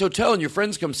a nice hotel and your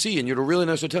friends come see you and you're at a really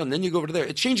nice hotel and then you go over to there,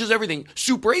 it changes everything.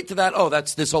 Super 8 to that. Oh,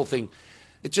 that's this whole thing.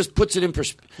 It just puts it in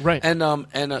perspective. Right. And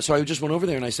so I just went over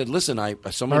there and I said, listen,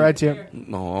 someone. All right, Tim.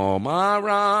 Oh, my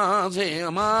rides,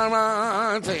 I've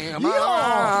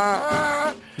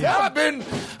been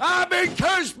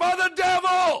cursed by the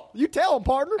devil. You tell him,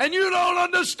 partner. And you don't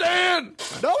understand.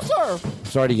 No, sir.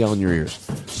 Sorry to yell in your ears.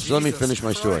 So let me finish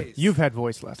my story. You've had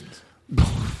voice lessons.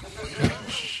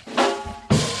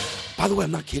 By the way,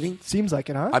 I'm not kidding. Seems like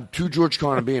it, huh? I'm two George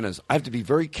Coronabinas. I have to be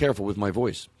very careful with my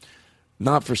voice.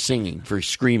 Not for singing, for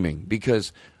screaming,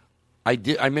 because I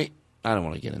don't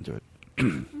want to get into it.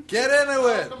 Get into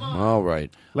it. All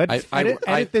right. Let's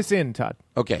edit this in, Todd.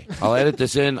 Okay, I'll edit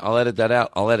this in. I'll edit that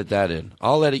out. I'll edit that in.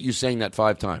 I'll edit you saying that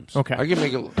 5 times. Okay. I can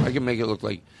make it look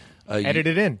like. Edit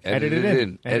it in. Edit it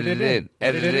in. Edit it in.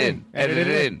 Edit it in. Edit it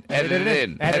in. Edit it in.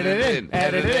 Edit it in. Edit it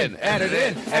in. Edit it in. Edit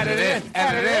it in.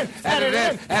 Edit it in. Edit it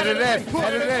in. Edit it in. Edit it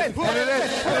in. Edit it in.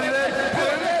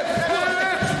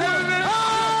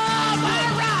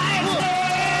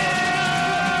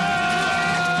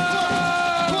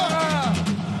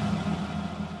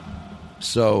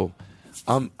 So,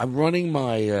 I'm running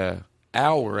my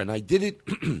hour, and I did it.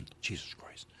 Jesus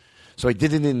Christ! So I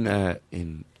did it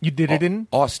in. You did it in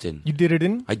Austin. You did it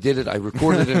in. I did it. I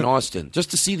recorded it in Austin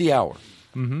just to see the hour.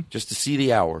 Mm-hmm. Just to see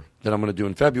the hour that I'm going to do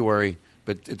in February.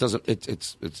 But it doesn't.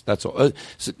 It's that's all.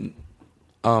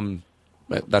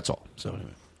 That's all. So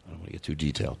anyway, I don't want to get too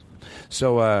detailed.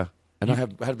 So and I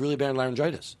had really bad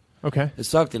laryngitis. Okay. It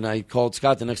sucked, and I called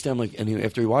Scott the next day. I'm like,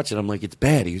 after he watched it, I'm like, it's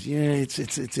bad. He goes, yeah,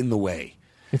 it's in the way.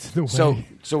 It's in the way.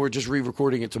 So we're just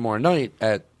re-recording it tomorrow night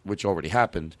which already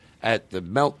happened at the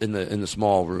Melt in the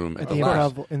small room at the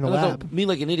lab. In the lab. Me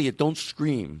like an idiot, don't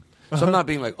scream. So I'm not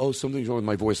being like, oh, something's wrong with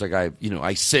my voice, like I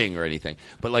sing or anything.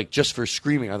 But like just for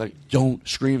screaming, I thought, don't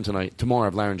scream tonight. Tomorrow I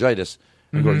have laryngitis.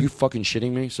 I go, are you fucking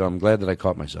shitting me? So I'm glad that I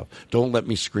caught myself. Don't let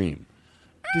me scream.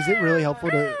 Is it really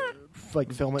helpful to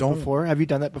film it before? Have you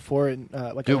done that before? In,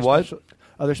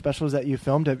 other specials that you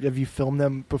filmed? Have you filmed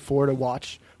them before to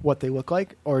watch what they look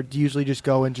like, or do you usually just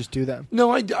go and just do them?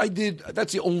 No, I did.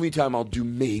 That's the only time I'll do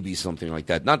maybe something like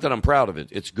that. Not that I'm proud of it.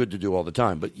 It's good to do all the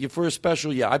time. But for a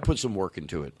special, I put some work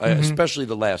into it, especially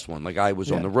the last one. Like I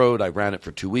was on the road. I ran it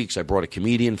for 2 weeks. I brought a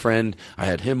comedian friend. I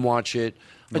had him watch it.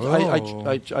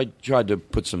 I tried to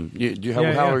put some.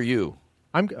 How are you?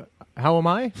 How am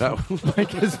I?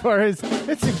 Like as far as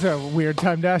it seems a weird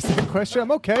time to ask that question.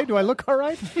 I'm okay. Do I look all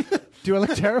right? Do I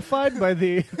look terrified by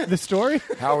the story?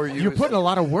 How are you? You're putting a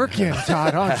lot of work in,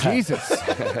 Todd. Oh Jesus!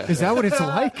 Is that what it's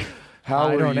like?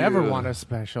 I don't ever want a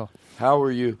special. How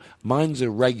are you? Mine's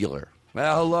irregular.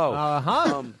 Well,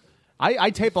 hello. I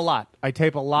tape a lot.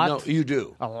 No, you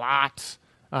do a lot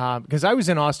because I was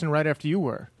in Austin right after you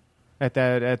were. At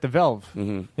the Velve,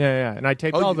 yeah, and I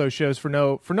taped all those shows for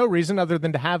no reason other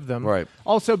than to have them. Right.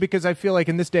 Also because I feel like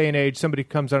in this day and age, somebody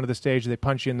comes onto the stage, they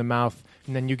punch you in the mouth,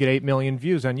 and then you get 8 million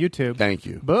views on YouTube. Thank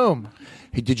you. Boom.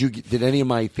 Hey, did any of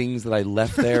my things that I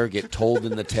left there get told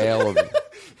in the tail of?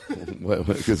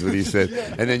 Because what he said,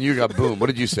 and then you got boom. What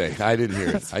did you say? I didn't hear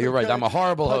it. You're right. I'm a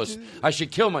horrible host. I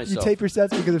should kill myself. You tape your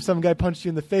sets because if some guy punched you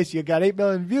in the face, you got 8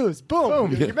 million views.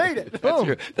 Boom. You made it.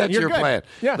 Boom. That's your plan.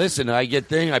 Yeah. Listen, I get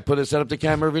thing. I set up the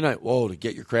camera every night. Whoa, to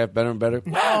get your craft better and better.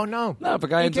 No. If a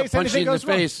guy ends up punching you in the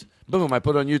face, boom, I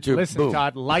put it on YouTube. Listen, boom.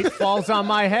 Todd, light falls on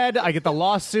my head. I get the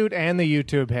lawsuit and the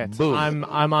YouTube hit. Boom.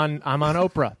 I'm on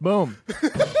Oprah. Boom.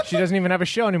 She doesn't even have a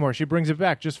show anymore. She brings it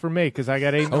back just for me because I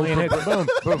got 8 million hits. Boom.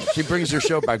 Boom. She brings her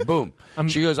show back. Boom.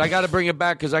 She goes, I got to bring it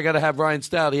back because I got to have Ryan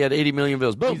Stout. He had 80 million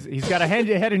views. Boom. He's got a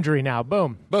head injury now.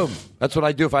 Boom. Boom. That's what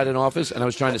I do if I had an office and I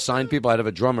was trying to sign people. I'd have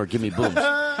a drummer give me booms.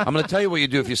 I'm going to tell you what you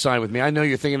do if you sign with me. I know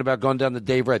you're thinking about going down the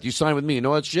Dave Reth. You sign with me. You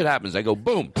know what shit happens. I go,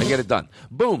 boom. I get it done.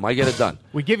 Boom. I get it done.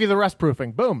 We give you the rust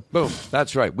proofing. Boom. Boom.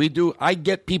 That's right. We do. I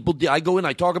get people. I go in.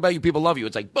 I talk about you. People love you.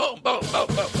 It's like boom, boom, boom,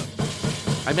 boom.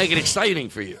 I make it exciting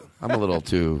for you. I'm a little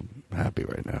too happy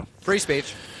right now. Free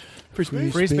speech. Free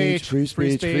speech. Free speech. Free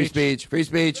speech. Free speech. Free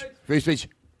speech. Free speech.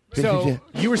 So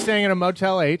you were staying in a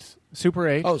Motel 8, Super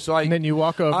 8. Oh, so and then you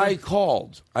walk over. I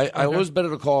called. I was better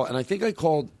to call, and I think I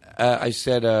called. I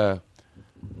said, I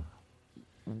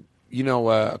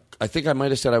think I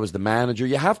might have said I was the manager.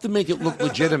 You have to make it look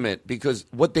legitimate because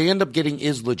what they end up getting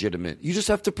is legitimate. You just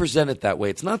have to present it that way.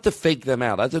 It's not to fake them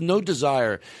out. I have no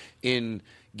desire in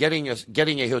getting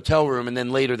a hotel room, and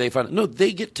then later they find no,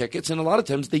 they get tickets, and a lot of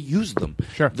times they use them.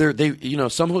 Sure,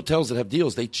 some hotels that have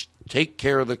deals, they take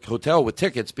care of the hotel with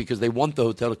tickets because they want the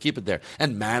hotel to keep it there,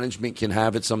 and management can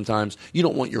have it sometimes. You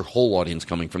don't want your whole audience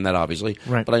coming from that, obviously,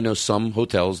 right? But I know some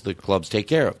hotels the clubs take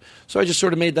care of, so I just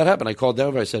sort of made that happen. I called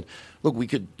Denver. I said, look, we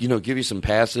could give you some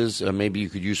passes, maybe you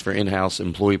could use for in-house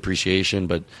employee appreciation,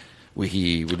 but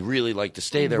he would really like to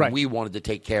stay there, right. And we wanted to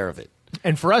take care of it.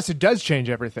 And for us, it does change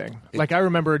everything. Like I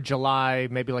remember July,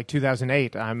 maybe like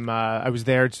 2008. I was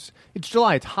there. It's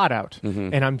July. It's hot out,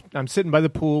 and I'm sitting by the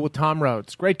pool with Tom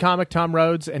Rhodes, great comic Tom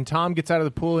Rhodes. And Tom gets out of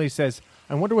the pool and he says,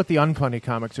 "I wonder what the unfunny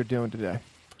comics are doing today."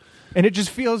 And it just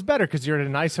feels better because you're at a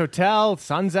nice hotel,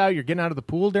 sun's out, you're getting out of the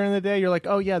pool during the day. You're like,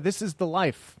 oh yeah, this is the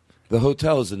life. The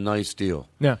hotel is a nice deal.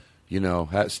 Yeah,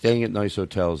 staying at nice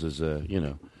hotels is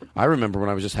I remember when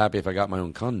I was just happy if I got my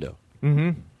own condo.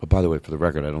 Mm-hmm. But by the way, for the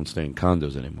record, I don't stay in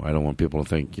condos anymore. I don't want people to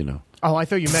think, Oh, I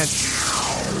thought you meant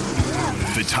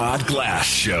The Todd Glass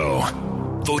Show.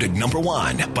 Voted number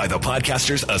 1 by the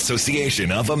Podcasters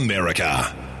Association of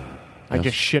America. I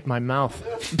just shit my mouth.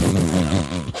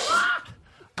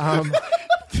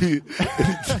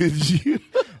 Did you?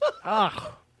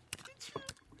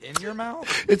 In your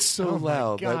mouth? It's so my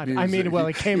loud. God. That I mean, well,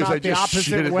 it came because out I the just opposite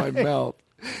shit way. in my mouth.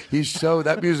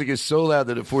 That music is so loud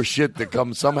that it forced shit to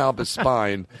come somehow up his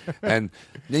spine. And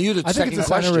now you the I think second it's a sign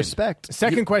question. of respect.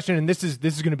 Second question, and this is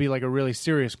going to be like a really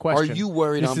serious question. Are you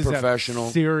worried this I'm is a professional?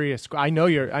 Serious. I know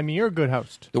you're. I mean, you're a good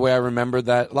host. The way I remember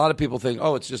that, a lot of people think,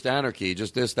 oh, it's just anarchy,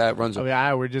 just this, that runs. Oh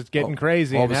yeah, we're just getting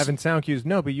crazy all and of a having sound cues.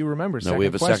 No, but you remember. No, we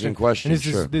have a second question. And this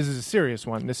Sure. is a serious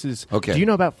one. This is okay. Do you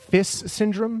know about FIS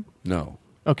syndrome? No.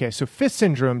 Okay, so FIS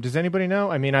syndrome. Does anybody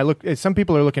know? I mean, some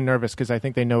people are looking nervous because I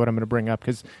think they know what I'm going to bring up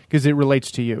because it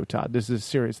relates to you, Todd. This is a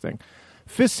serious thing.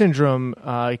 FIS syndrome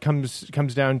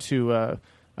comes down to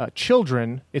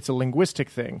children. It's a linguistic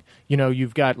thing.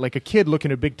 You've got like a kid looking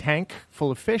at a big tank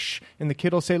full of fish, and the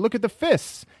kid will say, "Look at the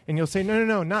FIS," and you'll say,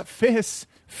 "No, not FIS,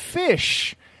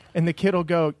 fish," and the kid will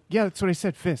go, "Yeah, that's what I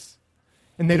said, FIS,"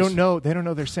 and they don't know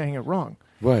they're saying it wrong,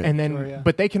 right? And then,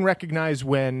 but they can recognize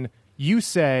when you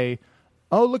say,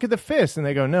 "Oh, look at the FIS," and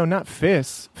they go, "No, not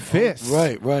FIS, FIS."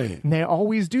 Right. And they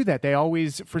always do that. They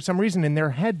always, for some reason, in their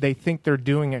head, they think they're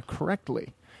doing it correctly.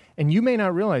 And you may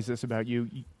not realize this about you.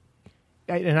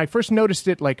 And I first noticed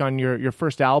it like on your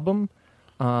first album.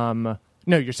 No,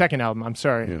 your second album. I'm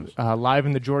sorry. Yes. Live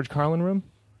in the George Carlin Room.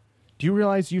 Do you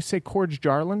realize you say Corge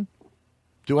Jarlin?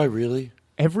 Do I really?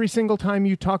 Every single time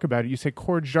you talk about it, you say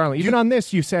Corge Jarlin. Even on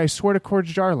this, you say, "I swear to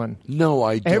Corge Jarlin." No,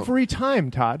 I don't. Every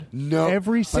time, Todd. No.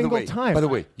 Every single time. By the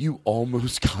way, you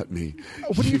almost got me.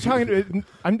 What are you talking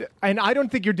about? And I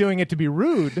don't think you're doing it to be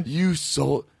rude.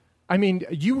 I mean,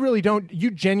 you really don't.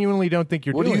 You genuinely don't think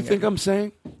you're doing it. What do you think I'm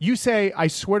saying? You say, "I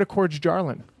swear to Corge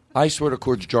Jarlin." I swear to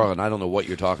Corge Jarlin. I don't know what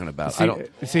you're talking about.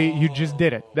 See, you just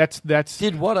did it. That's.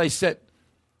 Did what I said.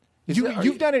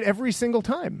 You've done it every single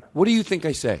time. What do you think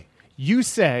I say? You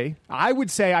say, I would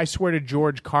say, "I swear to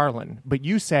George Carlin," but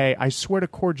you say, "I swear to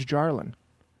Corge Jarlin."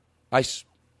 I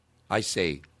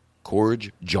say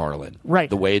Corge Jarlin. Right.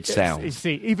 The way it sounds.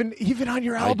 See, even on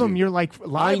your album, you're like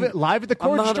live at the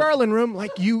Corge Jarlin Room,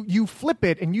 like you flip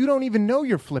it and you don't even know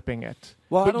you're flipping it.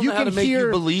 Well, but I don't know how to make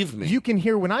you believe me. You can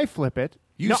hear when I flip it.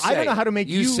 I don't know how to make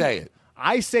you say it.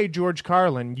 I say George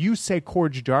Carlin. You say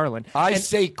Corge Jarlin. I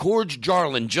say Corge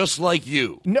Jarlin, just like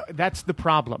you. No, that's the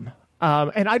problem.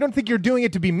 And I don't think you're doing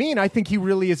it to be mean. I think he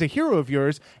really is a hero of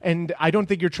yours, and I don't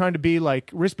think you're trying to be like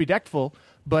rispy-deckful.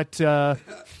 But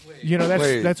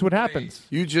that's what happens.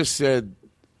 You just said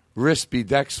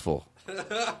rispy-deckful.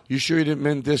 You sure you didn't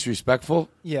mean disrespectful?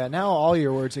 Yeah, now all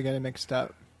your words are getting mixed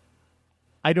up.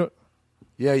 I don't.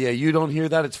 Yeah, you don't hear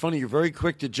that. It's funny. You're very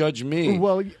quick to judge me.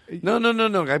 Well,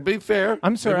 no. I'd be fair.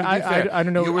 I'm sorry. I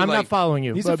don't know. I'm not following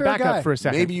you. He's a fair back guy. up for a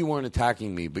second. Maybe you weren't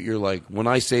attacking me, but you're like, when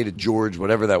I say to George,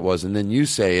 whatever that was, and then you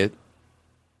say it,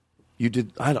 you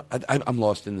did. I'm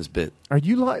lost in this bit. Are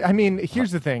you? I mean,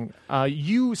 here's the thing.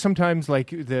 You sometimes like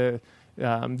the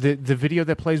video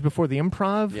that plays before the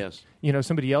improv. Yes.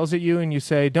 Somebody yells at you, and you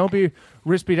say, "Don't be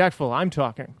rispy-deckful. I'm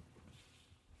talking."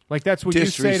 Like that's what you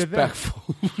say to them.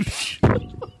 Disrespectful.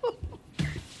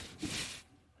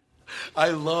 I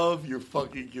love your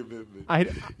fucking commitment.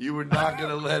 You were not going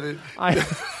to let it.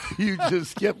 You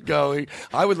just kept going.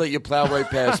 I would let you plow right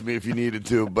past me if you needed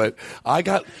to, but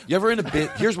you ever in a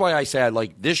bit? Here's why I say I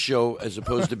like this show as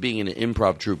opposed to being in an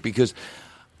improv troupe, because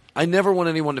I never want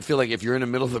anyone to feel like if you're in the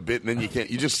middle of a bit and then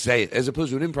you just say it. As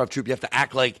opposed to an improv troupe, you have to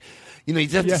act like, you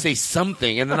have to say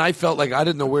something. And then I felt like I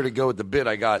didn't know where to go with the bit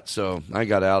so I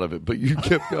got out of it. But you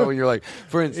kept going. You're like,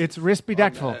 for instance. It's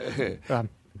rispy-deckful.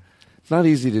 It's not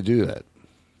easy to do that.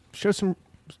 Show some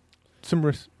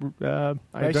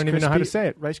I don't even know how to say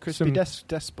it. Rice Krispie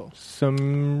Despo.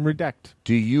 Some redact.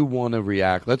 Do you want to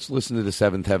react? Let's listen to the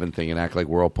Seventh Heaven thing and act like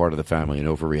we're all part of the family and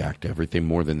overreact to everything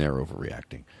more than they're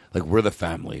overreacting. Like we're the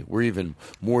family. We're even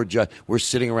more we're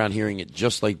sitting around hearing it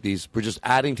just like these. We're just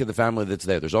adding to the family that's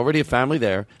there. There's already a family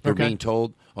there. They're being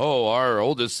told, oh, our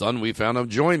oldest son, we found a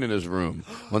joint in his room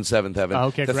on Seventh Heaven.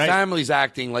 Okay, the great. family's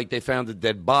acting like they found a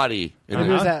dead body.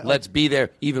 Let's be there.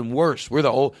 Even worse. We're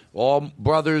the all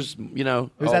brothers, you know.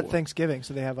 It was at Thanksgiving,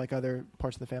 so they have like other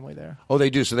parts of the family there. Oh, they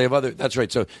do. So they have other. That's right.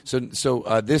 So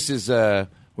this is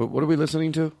what are we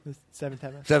listening to? The Seventh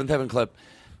Heaven. Seventh Heaven clip.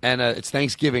 And it's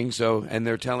Thanksgiving, and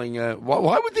they're telling,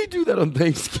 why would they do that on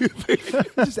Thanksgiving?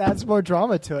 It just adds more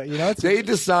drama to it, you know? They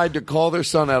decide to call their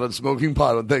son out on smoking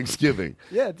pot on Thanksgiving.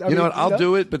 Yeah. You know what? I'll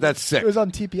do it, but that's sick. It was on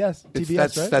TBS,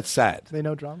 right? That's sad. They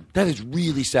know drama? That is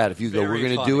really sad if you go, we're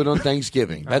going to do it on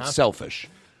Thanksgiving. That's selfish.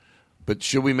 But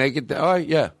should we make it? All right,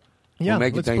 yeah. Yeah, we'll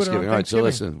make it Thanksgiving. All right, so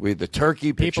listen, the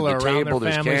turkey, picture the table,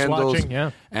 there's candles,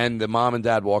 watching, and the mom and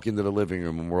dad walk into the living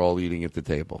room, and we're all eating at the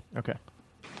table. Okay.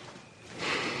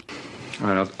 All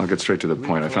right, I'll get straight to the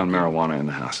point. I found marijuana in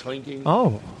the house.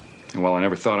 Oh. And while I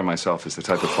never thought of myself as the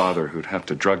type of father who'd have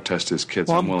to drug test his kids,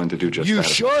 I'm willing to do just that. You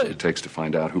should. It takes to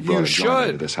find out who brought a joint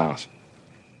into this house.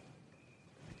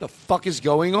 The fuck is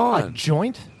going on? A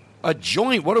joint? A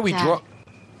joint? What are we Dad,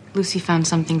 Lucy found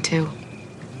something too.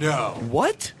 No.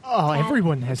 What? Oh,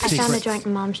 everyone has secrets. I found the joint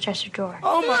in Mom's dresser drawer.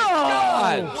 Oh, my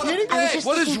God.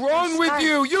 What is wrong with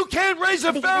you? You can't raise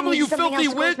a family, you filthy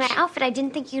witch. My outfit, I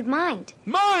didn't think you'd mind.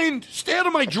 Mind? Stay out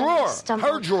of my drawer.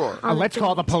 Her drawer. Let's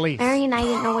call the police. Mary and I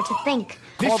didn't know what to think.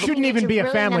 This shouldn't even be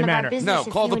a family matter. No,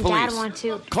 call the police.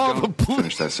 Call the police.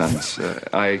 Finish that sentence.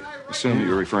 I assume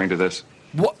you're referring to this.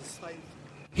 What?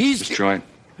 This joint.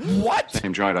 What?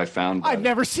 Same joint I found. I've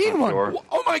never seen one.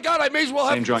 Oh, my God. I may as well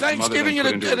have Thanksgiving at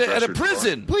a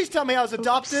prison. Please tell me I was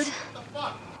adopted.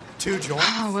 2 joints?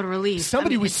 Oh, what a relief.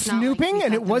 Somebody was snooping,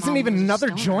 and it wasn't even another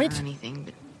joint?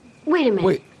 Wait a minute.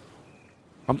 Wait.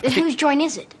 Then whose joint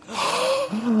is it?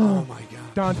 Oh, my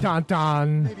God. Dun, dun,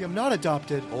 dun. Maybe I'm not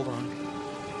adopted. Hold on.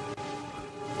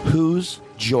 Whose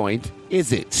joint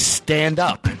is it? Stand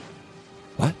up.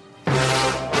 What?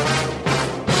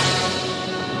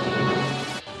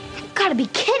 Gotta be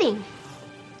kidding.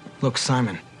 Look,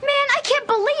 Simon. Man, I can't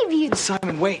believe you.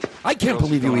 Simon, wait. I can't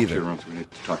believe you either. We need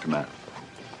to talk to Matt.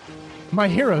 My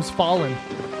hero's fallen.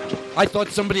 I thought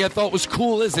somebody I thought was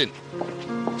cool isn't.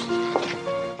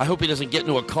 I hope he doesn't get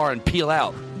into a car and peel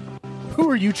out. Who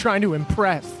are you trying to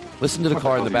impress? Listen to the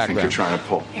car in the background. You're trying to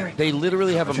pull. They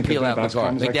literally have him peel out in the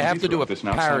car. They have to do a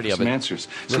parody of it. Answers.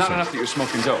 It's not enough that you're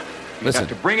smoking dope. You Listen.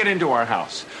 have to bring it into our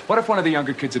house. What if one of the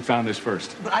younger kids had found this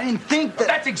first? But I didn't think that...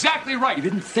 That's exactly right. You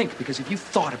didn't think, because if you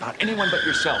thought about anyone but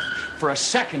yourself, for a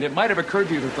second, it might have occurred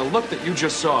to you that the look that you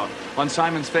just saw on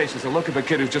Simon's face is the look of a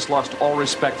kid who's just lost all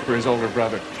respect for his older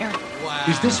brother. Wow.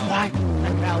 Is this why?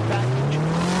 Let me know.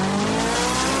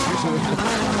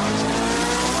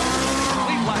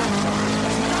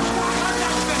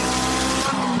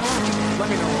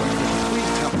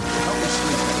 Please tell me. Help me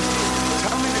sleep.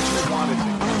 Tell me that you wanted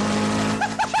me.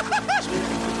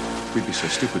 We'd be so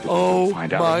stupid that we couldn't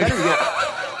find out. Better yet,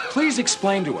 please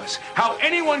explain to us how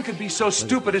anyone could be so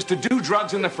stupid as to do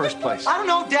drugs in the first place. I don't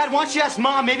know, Dad. Why don't you ask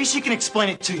Mom? Maybe she can explain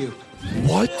it to you.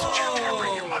 What? Don't you dare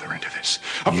bring your mother into this.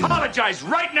 Apologize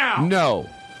right now. No.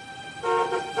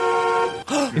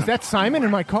 Is that Simon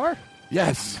in my car?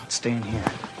 Yes. Stay in here.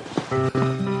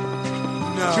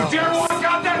 No. You dare walk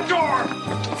out that door!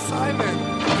 Simon!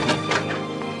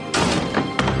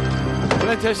 Can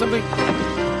I tell you something?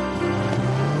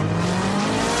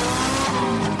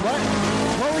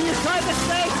 What were you trying to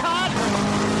say, Todd?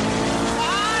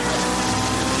 Todd?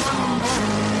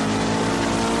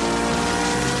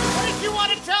 What did you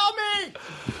want to tell me?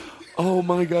 Oh,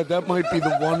 my God. That might be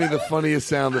one of the funniest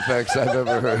sound effects I've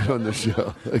ever heard on the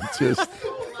show. Like, just...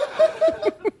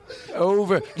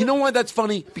 over. You know why that's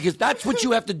funny? Because that's what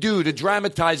you have to do to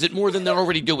dramatize it more than they're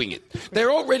already doing it. They're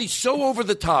already so over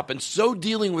the top and so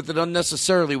dealing with it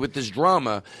unnecessarily with this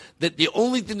drama that the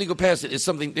only thing to go past it is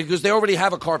something, because they already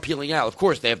have a car peeling out. Of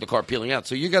course they have the car peeling out.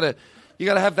 So you gotta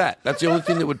have that. That's the only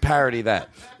thing that would parody that.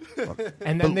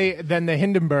 And then the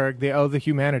Hindenburg, the "Oh, the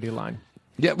humanity" line.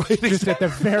 Yeah, just at the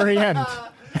very end.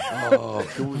 Oh,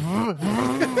 can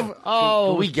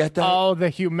we get that? Oh, the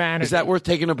humanity. Is that worth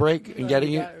taking a break and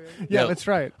getting it? Yeah, that's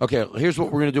right. Okay, here's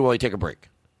what we're going to do while you take a break.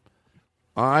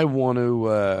 I want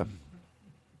to...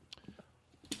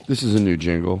 this is a new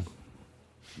jingle.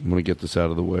 I'm going to get this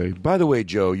out of the way. By the way,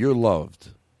 Joe, you're loved.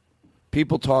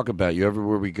 People talk about you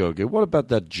everywhere we go. What about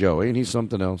that Joe? Ain't he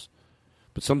something else?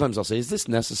 But sometimes I'll say, is this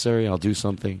necessary? I'll do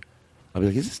something. I'll be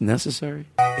like, is this necessary?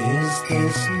 Is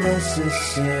this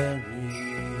necessary?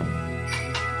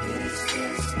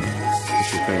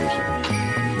 What's your favorite song?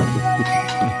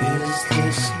 Is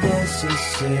this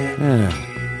necessary?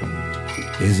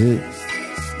 Yeah. Is it?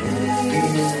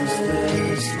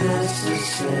 Is this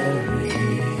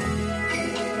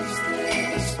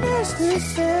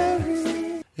necessary?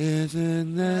 Is it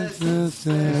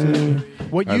necessary?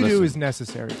 What All you right, do listen. is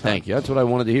necessary. Tom. Thank you. That's what I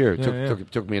wanted to hear. It Yeah,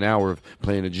 took me an hour of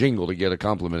playing a jingle to get a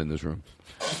compliment in this room.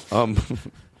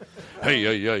 Hey,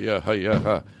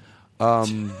 yeah.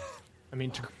 I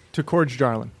mean, to Corge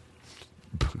Darlin.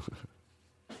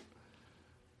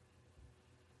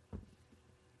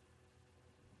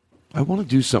 I want to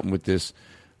do something with this,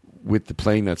 with the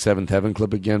playing that Seventh Heaven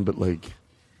clip again, but like,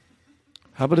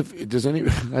 how about if does any?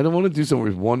 I don't want to do something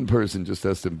where one person just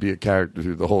has to be a character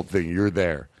through the whole thing. You're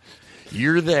there.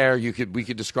 You're there. We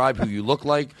could describe who you look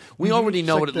like. We already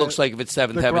know like what it looks like if it's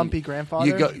Seventh the Heaven. grumpy grandfather?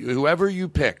 You go, whoever you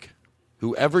pick.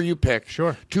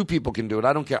 Sure. Two people can do it.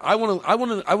 I don't care. I want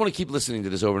to keep listening to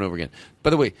this over and over again.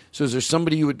 By the way, so is there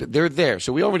somebody you would? They're there.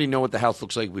 So we already know what the house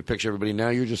looks like. We picture everybody. Now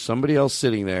you're just somebody else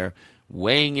sitting there,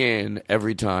 weighing in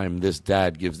every time this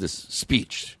dad gives this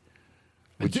speech.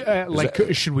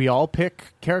 Should we all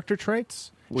pick character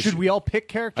traits? Should we all pick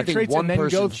character traits and then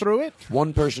go through it?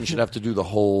 One person should have to do the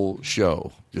whole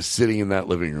show, just sitting in that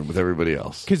living room with everybody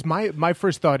else. Because my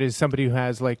first thought is somebody who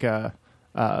has like a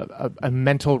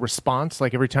mental response.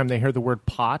 Like every time they hear the word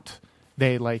pot,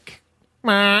 they like.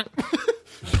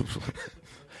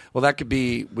 Well, that could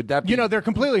be. Would that be? They're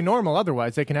completely normal.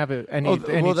 Otherwise, they can have any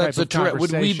that's type of Tourette.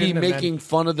 Would we be conversation making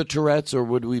fun of the Tourette's, or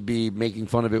would we be making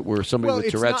fun of it where somebody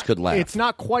with Tourette's could laugh? It's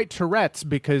not quite Tourette's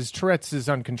because Tourette's is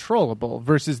uncontrollable.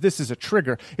 Versus this is a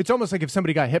trigger. It's almost like if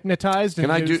somebody got hypnotized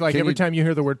and every time you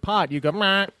hear the word pot, you go.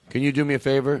 Meh. Can you do me a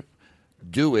favor?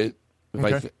 Do it.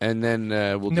 Okay. And then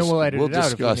we'll edit it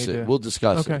out if we discuss need it. to. We'll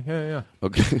discuss it. Okay, yeah.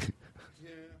 Okay.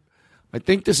 I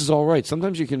think this is all right.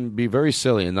 Sometimes you can be very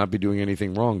silly and not be doing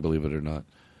anything wrong, believe it or not.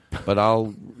 But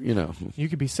You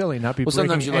could be silly, not be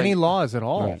sometimes breaking any laws at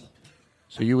all. Right.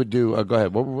 So you would do. Go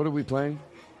ahead. What are we playing?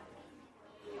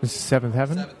 This is Seventh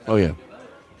Heaven. Oh yeah.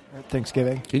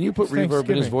 Thanksgiving. Can you put It's reverb in his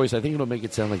Thanksgiving. voice? I think it'll make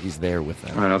it sound like he's there with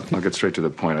them. All right, I'll get straight to the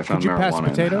point. I found Could you pass marijuana in the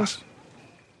potatoes? house.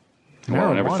 Well,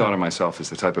 I never Marijuana. thought of myself as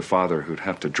the type of father who'd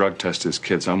have to drug test his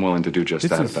kids. I'm willing to do just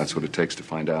that if that's what it takes to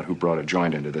find out who brought a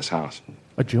joint into this house.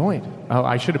 A joint. Oh,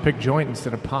 I should have picked joint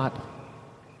instead of pot.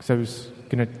 Because I was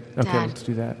gonna. Okay, Dad. let's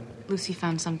do that. Lucy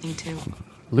found something too.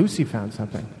 Lucy found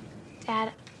something.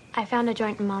 Dad, I found a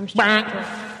joint in Mom's drawer.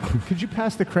 Could you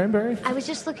pass the cranberry? I was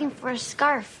just looking for a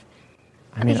scarf.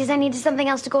 I mean, Because I needed something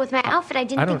else to go with my outfit. I I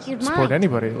didn't don't think you'd support mind.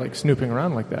 anybody like snooping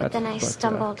around like that. Then I but,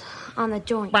 stumbled on the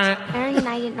joint. Mary and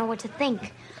I didn't know what to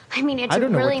think. I mean, it's I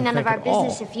don't know really what to none of think our at all.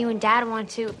 business if you and Dad want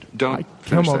to. Don't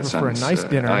come finish over that for a sentence. nice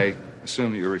dinner. I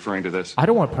assume you're referring to this. I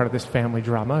don't want part of this family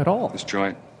drama at all. This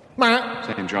joint.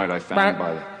 Same joint I found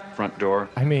by the front door.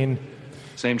 I mean,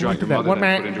 Same I joint went your to that mother one-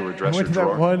 then put into her I dresser went to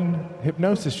drawer. that one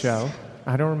hypnosis show.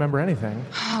 I don't remember anything.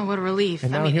 Oh, what a relief.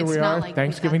 And I now mean, here it's we not are, like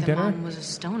Thanksgiving we thought dinner. that Mom was a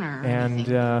stoner. Or And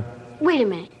Wait a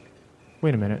minute.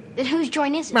 wait a minute. Then whose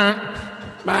joint is it?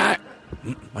 My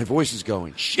voice is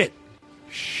going. Shit.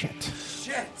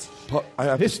 I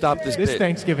have to stop this bit.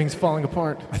 Thanksgiving's falling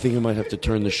apart. I think I might have to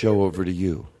turn the show over to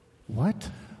you. What?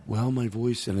 Well, my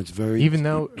voice, and it's very. Even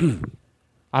though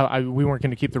we weren't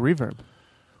going to keep the reverb.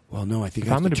 Well, no, I think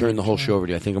If I I'm have to gonna turn be- the whole show over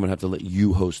to you. I think I'm going to have to let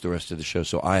you host the rest of the show,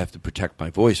 so I have to protect my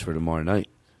voice for tomorrow night.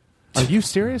 Are you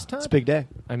serious, Todd? It's a big day.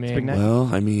 I mean, It's a big night. Well,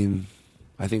 I mean,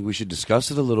 I think we should discuss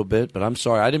it a little bit, but I'm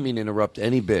sorry. I didn't mean to interrupt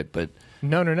any bit, but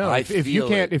No. I If you feel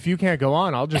can't, it. if you can't go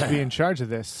on, I'll just be in charge of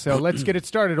this. So let's get it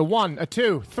started. A 1, a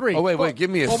 2, 3. Oh, wait, give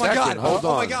me a Oh my second. God. Hold Oh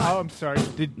on. my God. Oh, I'm sorry.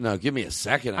 No, give me a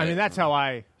second. I mean, that's how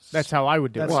I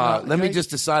would do it. Well, let me just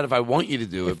decide if I want you to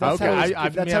do it. If that's Okay, how I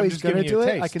that's mean, how I'm he's just going to giving you do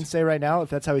a it, I taste. can say right now, if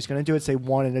that's how he's going to do it, say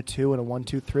 1 and a 2 and a 1,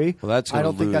 2, 3. Well, that's I gonna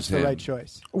don't think lose that's the him. right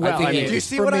choice. Well, I mean, Do you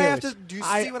see for what I me, have it is. to? Do you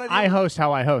see what I do? I host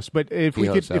how I host, but if He we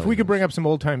hosts could, how if we he could bring up some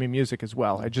old timey music as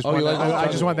well, I just Oh, want, you like I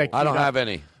just want that. I don't keyed up. have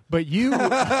any. But you,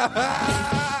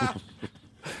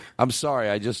 I'm sorry.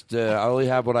 I just I only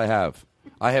have what I have.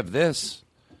 I have this.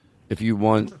 If you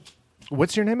want,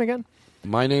 what's your name again?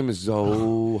 my name is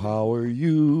Zoe. How are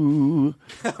you?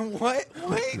 What?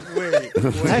 Wait.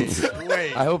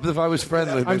 I hope if I was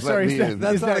friendly, I'm they'd sorry. let me in.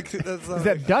 That's Is not. that- That's Is not.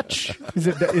 that Dutch? Is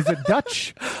it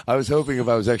Dutch? I was hoping if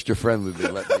I was extra friendly,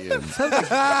 they'd let me in. It's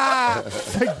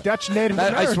like Dutch Native I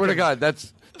American. swear to God,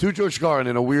 that's to George Carlin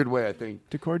in a weird way. I think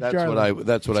To George that's Carlin. what I.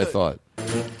 That's what I thought.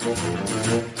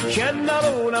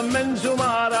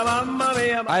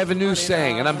 I have a new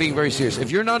saying, and I'm being very serious.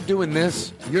 If you're not doing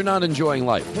this, you're not enjoying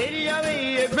life.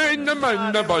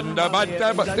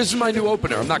 This is my new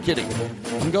opener. I'm not kidding.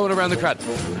 I'm going around the crowd.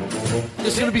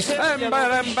 This is going to be...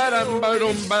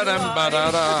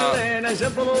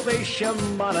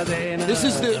 This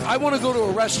is the... I want to go to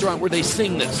a restaurant where they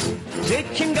sing this.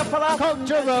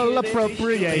 Cultural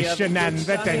appropriation and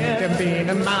the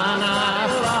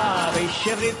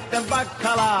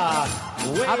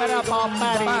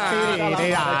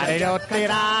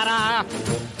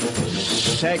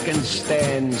Second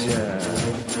stanza.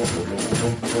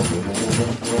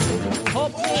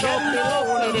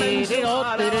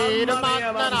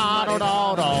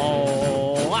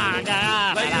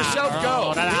 Let yourself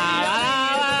go.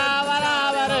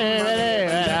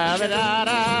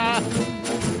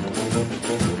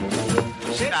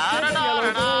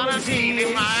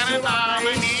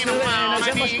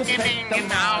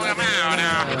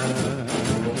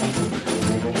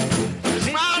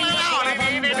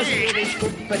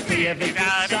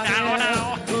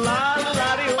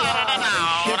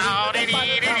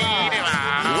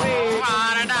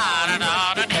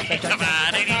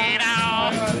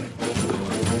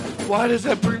 Why does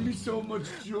that bring me so much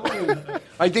joy?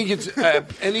 I think it's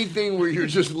anything where you're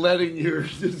just letting your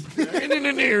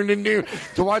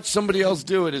to watch somebody else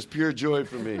do it is pure joy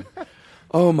for me.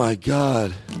 Oh my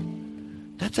God,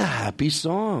 that's a happy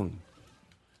song.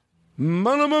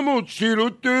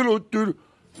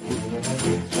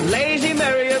 Lazy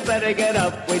Mary, you better get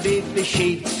up. We need the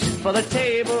sheets for the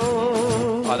table.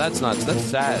 Oh, that's nuts. That's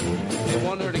sad. They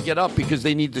want her to get up because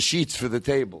they need the sheets for the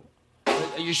table.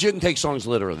 You shouldn't take songs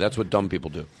literally. That's what dumb people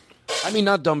do. I mean,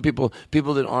 not dumb people.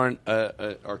 People that aren't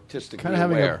artistically kind of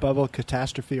having aware. a bubble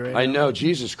catastrophe right now. I know.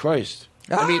 Jesus Christ.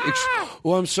 I mean,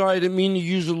 well, I'm sorry. I didn't mean to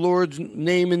use the Lord's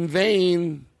name in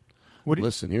vain.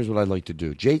 Listen, here's what I'd like to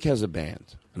do. Jake has a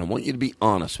band, and I want you to be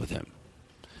honest with him.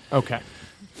 Okay.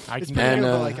 It's been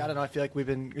like, I don't know. I feel like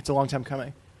it's a long time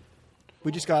coming.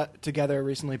 We just got together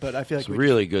recently, but I feel like it's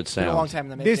really good sound. Been a long time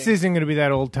in the making. This isn't going to be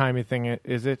that old-timey thing,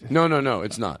 is it? No,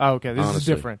 it's not. Oh, okay. This honestly. is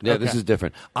different. Yeah, okay. This is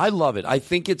different. I love it. I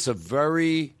think it's a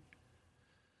very...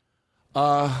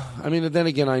 I mean, then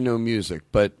again, I know music,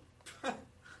 but...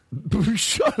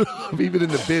 Shut up. Even in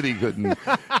the bit, he couldn't.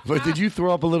 But did you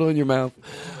throw up a little in your mouth?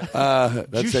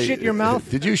 Did you shit your mouth?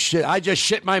 Did you shit? I just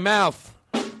shit my mouth.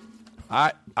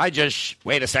 I just...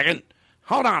 Wait a second.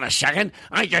 Hold on a second.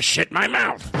 I just shit my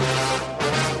mouth.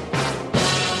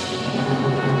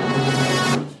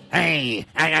 Hey.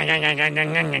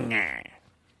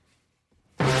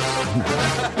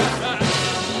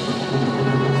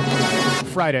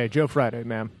 Friday, Joe Friday,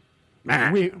 ma'am.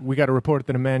 We got a report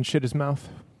that a man shit his mouth.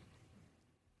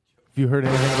 Have you heard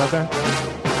anything about that?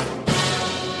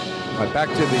 All right, back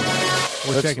to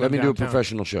the... Let me do a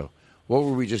professional show. What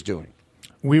were we just doing?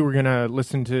 We were going to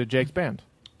listen to Jake's band.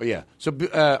 Oh, yeah. So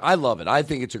I love it. I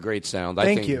think it's a great sound.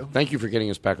 Thank you. Thank you for getting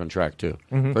us back on track, too.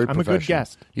 Mm-hmm. Very I'm a good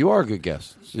guest. You are a good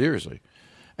guest. Seriously.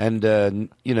 And, and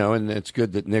it's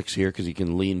good that Nick's here because he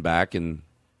can lean back and...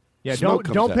 Yeah, don't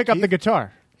pick up the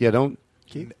guitar. Yeah, don't...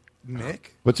 Keith?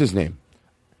 Nick? What's his name?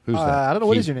 Who's that? I don't know. Keith?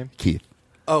 What is your name? Keith.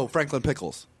 Oh, Franklin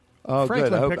Pickles. Oh,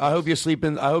 Franklin good. I hope you sleep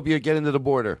in. I hope you get into the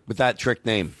border with that trick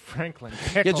name. Franklin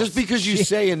Yeah, Pickles. just because you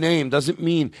say a name doesn't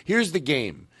mean. Here's the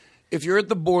game. If you're at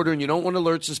the border and you don't want to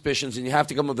alert suspicions and you have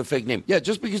to come up with a fake name, yeah,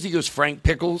 just because he goes Frank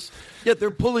Pickles, yeah,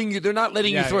 they're pulling you. They're not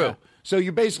letting you through. Yeah. So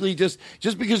you basically just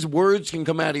because words can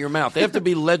come out of your mouth, they have to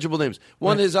be legible names.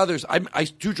 One of his others, I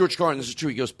to George Carlin, this is true.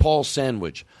 He goes Paul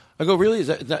Sandwich. I go, really? Is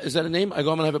that a name? I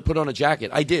go, I'm going to have it put on a jacket.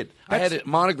 I did. I had it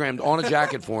monogrammed on a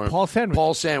jacket for him. Paul Sandwich.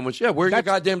 Paul Sandwich. Yeah, wear your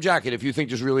goddamn jacket if you think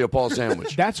there's really a Paul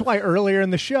Sandwich. That's why earlier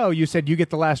in the show you said you get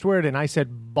the last word, and I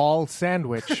said ball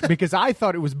sandwich because I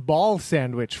thought it was ball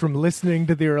sandwich from listening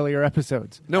to the earlier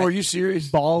episodes. No, are you serious?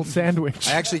 Ball sandwich.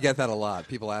 I actually get that a lot.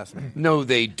 People ask me. No,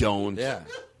 they don't. Yeah.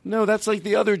 No, that's like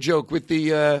the other joke with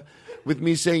the with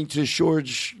me saying to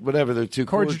George, whatever the two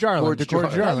Corge Jarlin.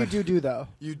 That you do though.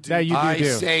 You do. That you do. I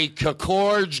say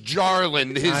Corge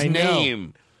Jarlin, his I know.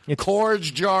 name.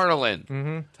 Corge Jarlin.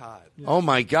 Mm-hmm. Todd. Oh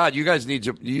my God! You guys need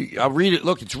to. I'll read it.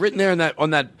 Look, it's written there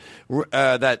on that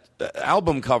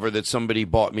album cover that somebody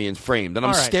bought me and framed, and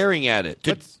I'm staring at it.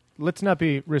 Let's not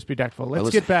be respectful. Let's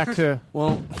get back to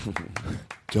well.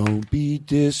 Don't be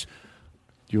dis.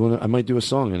 Do you want to? I might do a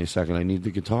song any second. I need the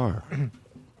guitar. And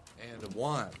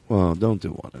one. Well, don't do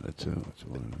one and a two. It's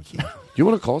one and a two. Do you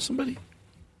want to call somebody?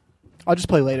 I'll just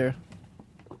play later.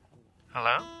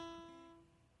 Hello?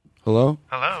 Hello?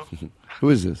 Hello? Who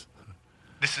is this?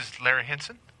 This is Larry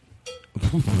Henson.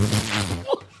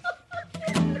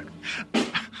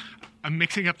 I'm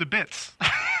mixing up the bits.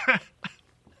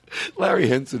 Larry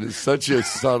Henson is such a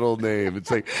subtle name.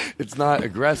 It's like, it's not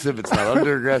aggressive. It's not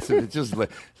under-aggressive. It's just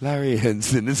like Larry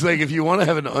Henson. It's like if you want to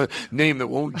have a name that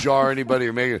won't jar anybody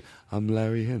or make it, I'm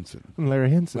Larry Henson. I'm Larry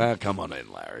Henson. Ah, come on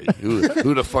in, Larry.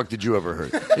 Who the fuck did you ever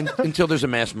hurt? Until there's a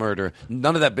mass murder.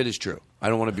 None of that bit is true. I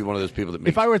don't want to be one of those people that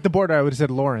makes... If I were at the border, I would have said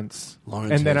Lawrence.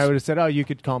 Lawrence and then I Henson. would have said, oh, you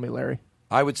could call me Larry.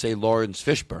 I would say Lawrence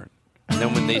Fishburne. And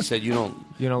then when they said, you don't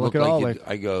look at all you, like...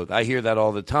 I go, I hear that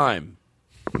all the time.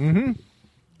 Mm-hmm.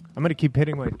 I'm going to keep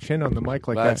hitting my chin on the mic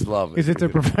like That's that. lovely. Because it's a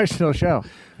professional show.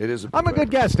 It is. I'm a good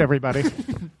guest, everybody.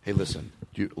 Hey, listen.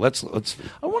 Let's.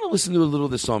 I want to listen to a little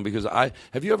of this song because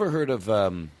have you ever heard of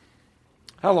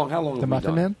how long? The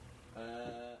Muffin Man?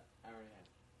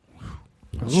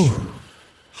 Ooh.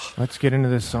 Let's get into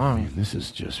this song. Man, this is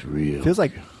just real. Feels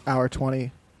like hour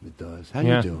 20. It does. How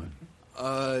you doing?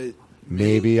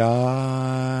 Maybe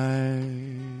I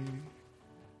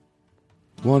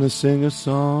want to sing a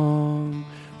song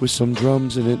with some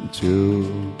drums in it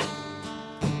too.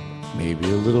 Maybe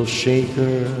a little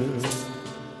shaker.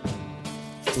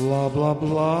 Blah, blah,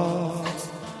 blah.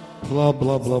 Blah,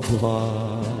 blah, blah,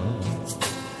 blah.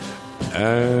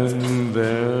 And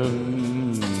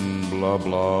then blah,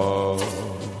 blah.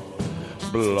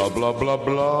 Blah, blah, blah,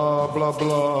 blah, blah,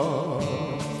 blah.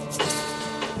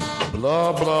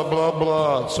 Blah, blah, blah,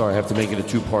 blah. Sorry, I have to make it a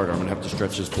two-parter. I'm going to have to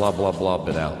stretch this blah, blah, blah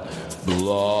bit out.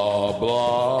 Blah,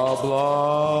 blah,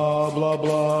 blah, blah,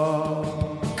 blah.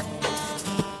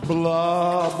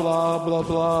 Blah, blah, blah,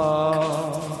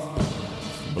 blah.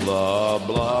 Blah,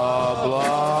 blah,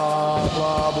 blah,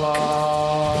 blah,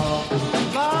 blah.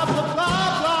 Blah, blah,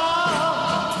 blah, blah.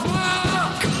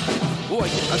 Oh,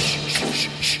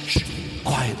 shh.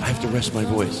 Quiet, I have to rest my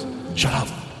voice. Shut up.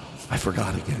 I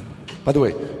forgot again. By the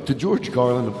way, to George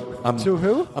Carlin, to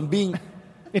who? I'm being...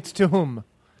 It's to whom?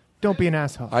 Don't be an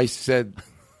asshole. I said...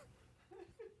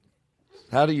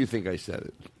 How do you think I said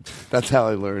it? That's how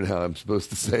I learned how I'm supposed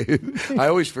to say it. I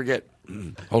always forget.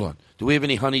 Hold on. Do we have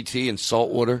any honey tea and salt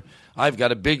water? I've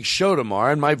got a big show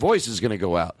tomorrow, and my voice is going to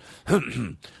go out.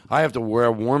 I have to wear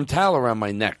a warm towel around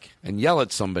my neck and yell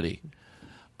at somebody.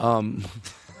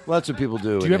 Well, that's what people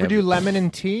do. Do you ever do lemon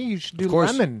and tea? You should do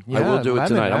lemon. I will do it lemon,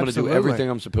 tonight. I'm going to do absolutely. everything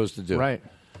I'm supposed to do. Right.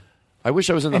 I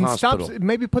wish I was in the and hospital.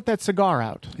 Maybe put that cigar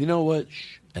out. You know what?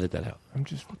 Shh. Edit that out. I'm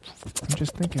just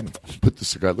thinking. Put the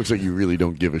cigar. It looks like you really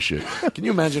don't give a shit. Can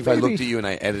you imagine if I looked at you and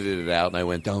I edited it out and I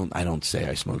went, I don't say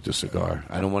I smoked a cigar.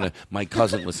 I don't want to. My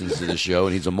cousin listens to the show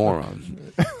and he's a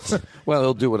moron. Well,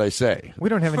 he'll do what I say. We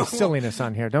don't have any silliness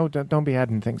on here. Don't be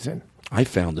adding things in. I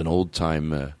found an old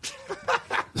time.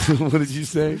 What did you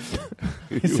say?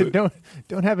 I said,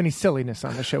 don't have any silliness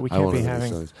on the show. We can't be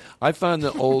having. I found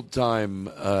the old time.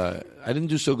 I didn't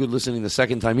do so good listening the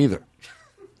second time either.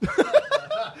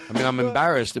 I mean, I'm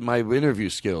embarrassed at my interview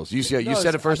skills. You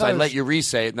said it first. I let you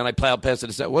re-say it, and then I plowed past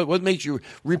it. What makes you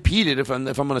repeat it? If I'm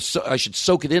going to, I should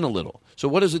soak it in a little. So,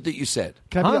 what is it that you said?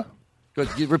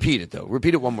 Repeat it though.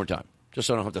 Repeat it one more time, just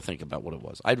so I don't have to think about what it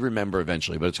was. I'd remember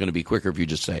eventually, but it's going to be quicker if you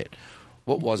just say it.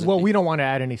 What was it? Well, we don't want to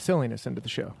add any silliness into the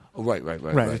show. Oh, right.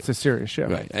 It's a serious show.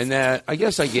 Right, and I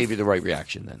guess I gave you the right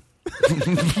reaction then.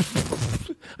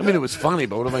 I mean, it was funny,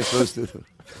 but what am I supposed to do?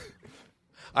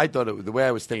 I thought the way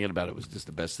I was thinking about it was just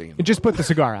the best thing. Just put the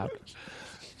cigar out.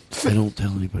 I don't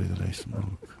tell anybody that I smoke.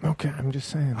 Okay, I'm just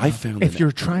saying. I found if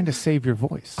you're trying to save your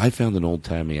voice. I found an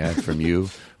old-timey ad from you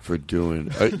for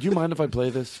doing... do you mind if I play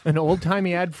this? An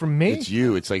old-timey ad from me? It's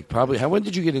you. It's like probably... When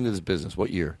did you get into this business? What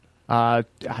year? I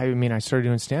mean, I started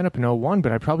doing stand-up in 01,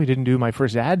 but I probably didn't do my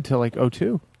first ad till like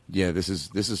 02. Yeah, this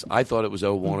is. I thought it was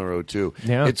 01 or 02.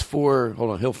 Yeah. It's for. Hold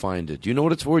on, he'll find it. Do you know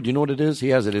what it's for? Do you know what it is? He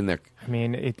has it in there. I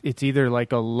mean, it's either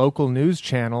like a local news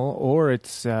channel or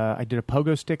it's. I did a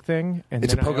pogo stick thing, and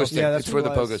it's then a pogo stick. Yeah, it's for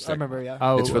the pogo stick. I remember. Yeah.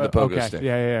 Oh, it's for the pogo okay. stick.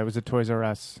 Yeah. It was a Toys R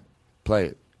Us. Play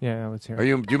it. Yeah, let's hear it.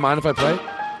 Do you mind if I play it?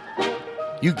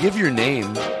 You give your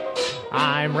name.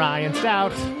 I'm Ryan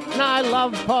Stout, and I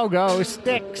love pogo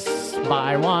sticks.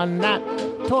 Buy one at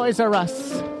Toys R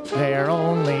Us. They're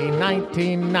only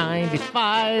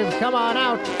 $19.95. Come on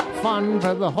out. Fun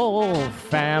for the whole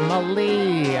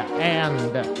family.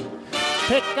 And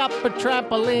pick up a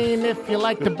trampoline if you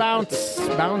like to bounce.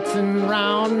 Bouncing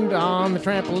round on the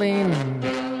trampoline.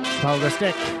 Pogo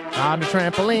stick on the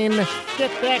trampoline.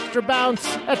 Get the extra bounce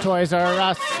at Toys R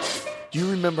Us. Do you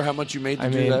remember how much you made to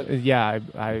do that? Yeah,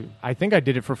 I think I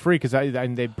did it for free because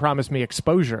they promised me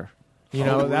exposure. You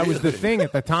know, that was the thing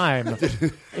at the time.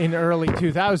 In early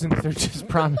 2000s, they're just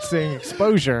promising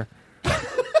exposure.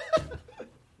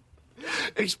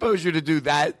 Exposure to do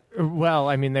that? Well,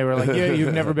 I mean, they were like, yeah,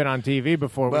 you've never been on TV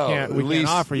before. Well, We can't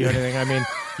offer you anything. I mean,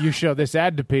 you show this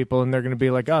ad to people, and they're going to be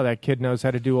like, "Oh, that kid knows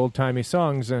how to do old timey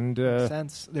songs." And Makes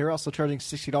sense. They're also charging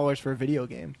 $60 for a video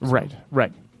game. So right.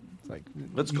 It's like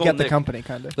Let's you call get the Nick.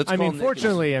 kind of. I mean,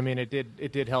 fortunately,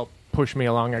 it did help push me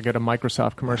along. I got a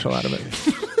Microsoft commercial out of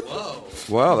it.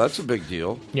 Wow, that's a big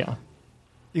deal. Yeah.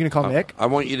 You gonna call Nick? I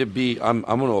want you to be. I'm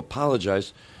going to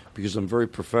apologize because I'm very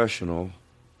professional.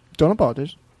 Don't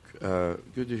apologize.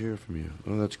 Good to hear from you.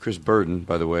 Oh, that's Chris Burden,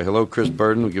 by the way. Hello, Chris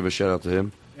Burden. We'll give a shout out to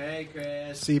him. Hey,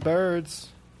 Chris. See birds.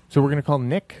 So we're going to call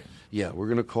Nick? Yeah, we're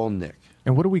going to call Nick.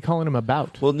 And what are we calling him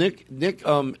about? Well, Nick,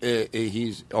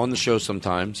 he's on the show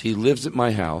sometimes. He lives at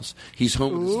my house. He's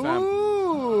home with his family.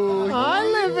 I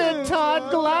live at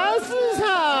Todd Glass's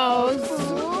house.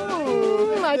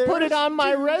 I put it on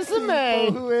my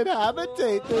resume. Who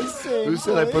inhabitate this same Who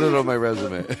said I put it on my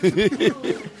resume?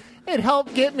 It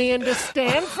helped get me into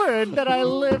Stanford that I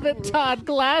live at Todd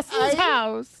Glass's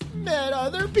house. Met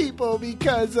other people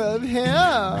because of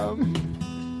him.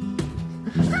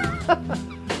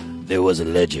 There was a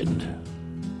legend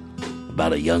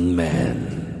about a young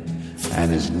man,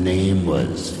 and his name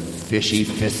was Fishy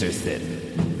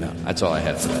Fisserson. No, that's all I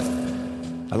had for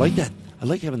that. I like that. I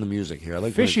like having the music here. I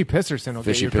like Fishy Pisserson will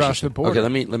Fishy get you across Pisserson. the border.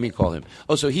 Okay, let me call him.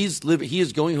 Oh, so he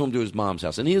is going home to his mom's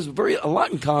house, and he has a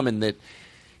lot in common that.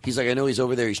 He's like, I know he's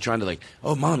over there. He's trying to like,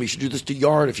 oh, Mom, you should do this to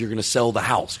Yard if you're going to sell the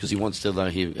house. Because he wants to,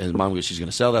 his mom goes, she's going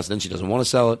to sell the house. Then she doesn't want to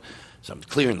sell it. So I'm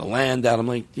clearing the land out. I'm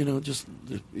like, just,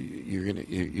 you're going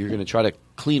to try to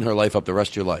clean her life up the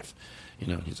rest of your life.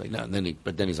 He's like, no. And then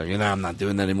he's like, no, I'm not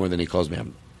doing that anymore. Then he calls me,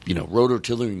 I'm,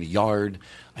 rototillering the yard.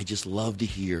 I just love to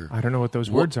hear. I don't know what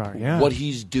those words are. Yeah. What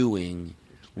he's doing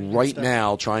right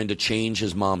now, trying to change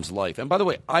his mom's life. And by the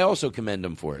way, I also commend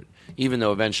him for it. Even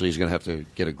though eventually he's going to have to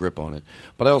get a grip on it.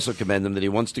 But I also commend him that he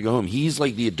wants to go home. He's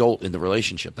like the adult in the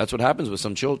relationship. That's what happens with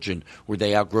some children where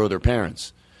they outgrow their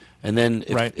parents. And then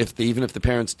even if the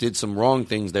parents did some wrong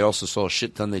things, they also saw a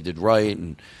shit ton they did right,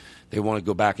 and they want to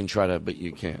go back and try to, but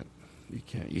you can't. You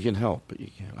can't. You can help, but you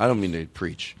can't. I don't mean to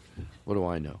preach. What do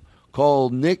I know? Call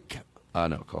Nick. I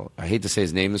hate to say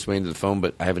his name this way into the phone,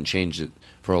 but I haven't changed it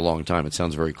for a long time. It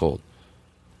sounds very cold.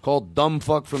 Call dumb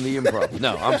fuck from the improv.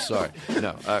 No, I'm sorry.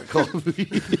 No, call.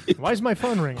 Why is my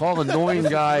phone ringing? Call annoying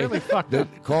guy. Really fucked up.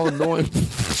 Call annoying.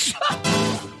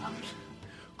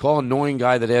 Call annoying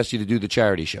guy that asked you to do the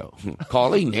charity show.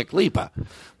 Calling Nick Lipa.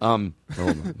 Hold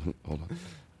on.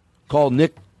 Call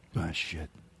Nick. Ah, shit.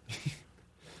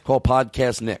 Call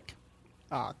podcast Nick.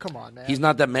 Oh, come on, man. He's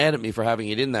not that mad at me for having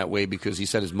it in that way because he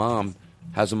said his mom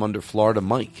has him under Florida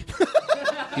Mike.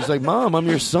 He's like, Mom, I'm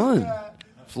your son.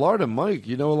 Florida Mike.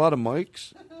 You know a lot of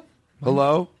Mikes?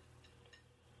 Hello?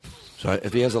 So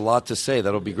if he has a lot to say,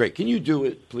 that'll be great. Can you do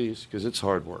it, please? Because it's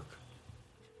hard work.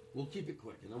 We'll keep it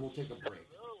quick, and then we'll take a break.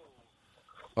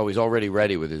 Oh, he's already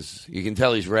ready with his... You can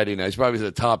tell he's ready now. He's probably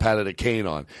the top hat of the cane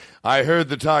on. I heard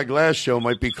the Todd Glass Show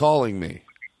might be calling me.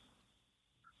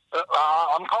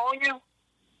 I'm calling you?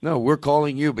 No, we're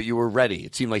calling you, but you were ready.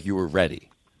 It seemed like you were ready.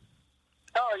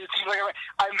 Oh, it seems like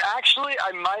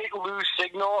I might lose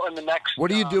signal in the next... What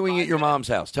are you doing at your mom's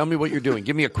house? Tell me what you're doing.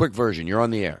 Give me a quick version. You're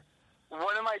on the air.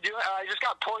 What am I doing? I just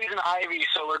got poison ivy,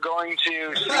 so we're going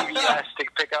to CVS to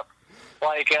pick up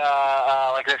like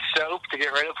a soap to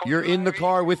get rid of poison You're in the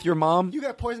car with your mom? You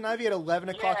got poison ivy at 11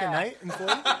 o'clock at night in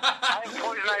Florida? I have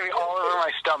poison ivy all over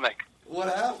my stomach.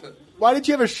 What happened? Why did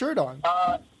you have a shirt on?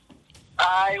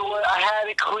 I had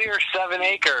to clear 7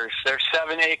 acres. There's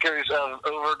 7 acres of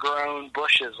overgrown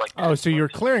bushes. So you're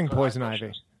clearing poison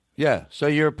ivy. Yeah, so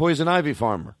you're a poison ivy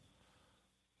farmer.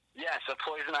 Yes, a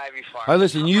poison ivy farm. All right,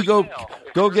 listen, you go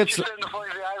get some... In the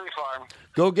poison ivy farm.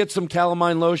 Go get some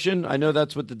calamine lotion. I know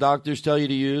that's what the doctors tell you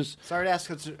to use. Sorry to ask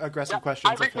aggressive questions.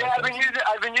 I've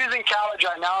been using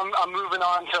Caladrite. Now I'm moving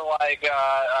on to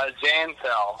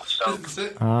Zanthel. So.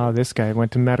 Oh, this guy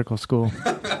went to medical school.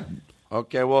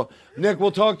 Okay, well, Nick,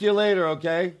 we'll talk to you later,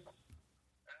 okay?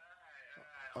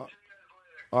 All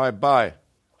right, bye.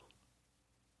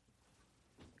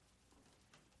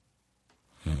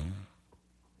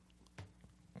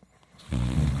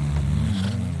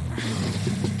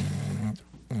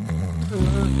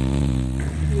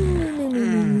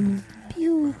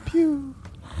 Pew, pew.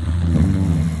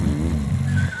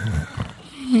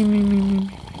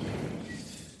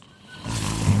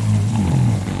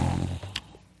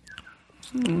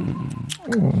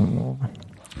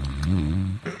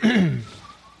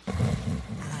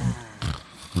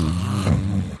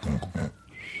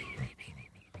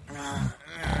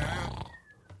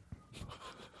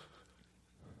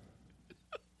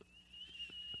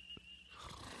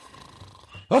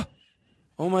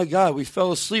 Oh my God, we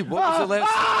fell asleep. What was the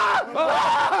last?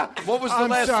 What was the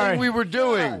last thing we were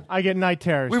doing? I get night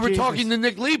terrors. We were Jesus. talking to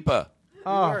Nick Lipa.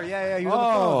 Oh, yeah, he was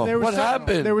on the phone. What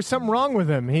happened? There was something wrong with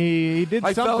him. He did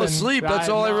I something. fell asleep. That's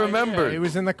all I remembered. He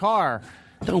was in the car.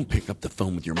 Don't pick up the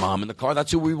phone with your mom in the car.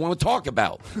 That's who we want to talk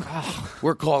about.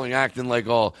 We're calling, acting like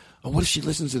what if she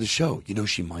listens to the show? You know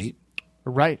she might.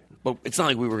 Right. But it's not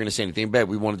like we were going to say anything bad.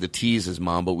 We wanted to tease his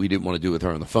mom, but we didn't want to do it with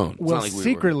her on the phone. It's Well, not like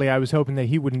secretly, I was hoping that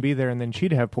he wouldn't be there and then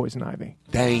she'd have poison ivy.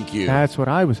 Thank you. That's what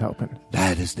I was hoping.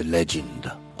 That is the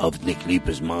legend of Nick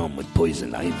Lipa's mom with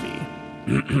poison ivy.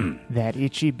 That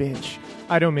itchy bitch.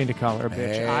 I don't mean to call her a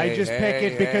bitch. Hey, I just pick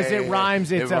it because it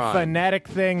rhymes. It's It a rhymes. phonetic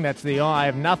thing. That's the I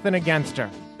have nothing against her.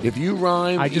 If you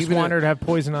rhyme, I just even want her to have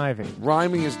poison ivy.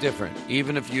 Rhyming is different.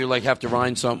 Even if you have to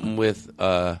rhyme something with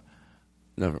never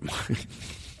mind.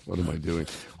 What am I doing?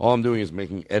 All I'm doing is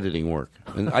making editing work.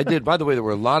 And I did, by the way, there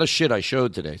were a lot of shit I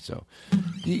showed today. So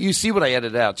you see what I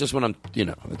edited out just when I'm,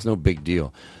 it's no big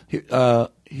deal.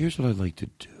 Here's what I'd like to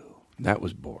do. That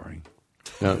was boring.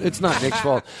 No, it's not Nick's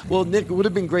fault. Well, Nick, it would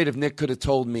have been great if Nick could have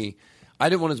told me. I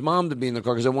didn't want his mom to be in the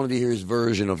car because I wanted to hear his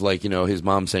version of his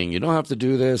mom saying, you don't have to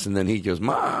do this. And then he goes,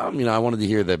 Mom, I wanted to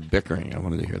hear the bickering. I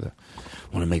wanted to hear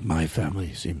I want to make my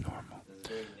family seem normal.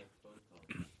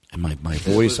 And my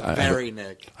voice,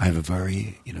 Nick. I have a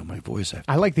very, my voice.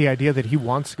 I like the idea that he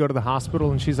wants to go to the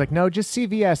hospital, and she's like, no, just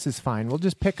CVS is fine. We'll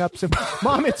just pick up some.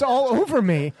 Mom, it's all over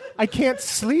me. I can't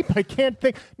sleep. I can't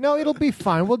think. No, it'll be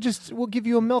fine. We'll give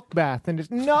you a milk bath. And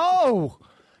no,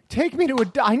 take me to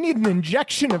I need an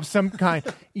injection of some kind.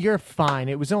 You're fine.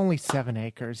 It was only 7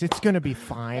 acres. It's going to be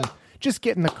fine. Just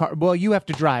get in the car. Well, you have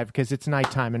to drive because it's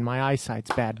nighttime and my eyesight's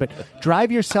bad. But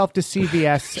drive yourself to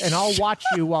CVS, and I'll watch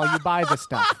you while you buy the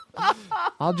stuff.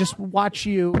 I'll just watch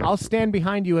you. I'll stand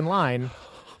behind you in line,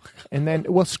 and then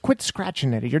quit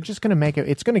scratching it. You're just going to make it.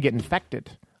 It's going to get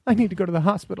infected. I need to go to the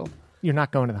hospital. You're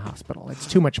not going to the hospital. It's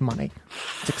too much money.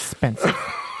 It's expensive.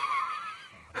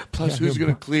 Plus, who's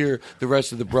going to clear the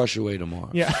rest of the brush away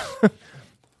tomorrow? Yeah.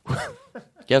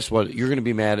 Guess what? You're going to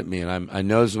be mad at me, and I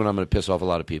know this is when I'm going to piss off a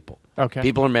lot of people. Okay.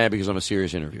 People are mad because I'm a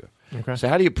serious interviewer. Okay. So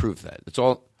how do you prove that? It's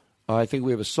all. I think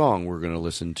we have a song we're going to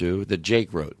listen to that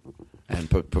Jake wrote and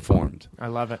performed. I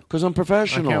love it because I'm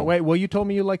professional. I can't wait. Well, you told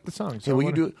me you liked the song. So will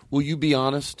you do it? Will you be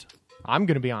honest? I'm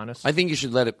going to be honest. I think you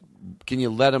should let it. Can you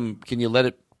let him? Can you let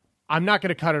it? I'm not going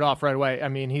to cut it off right away. I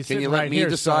mean, he's Can sitting you let right me here.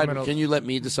 decide? So Can you let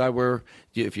me decide where?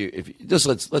 If you just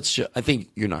let's. Show, I think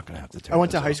you're not going to have to. Tear I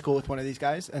went to this high off. school with one of these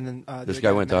guys, and then This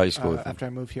guy went to high school with after I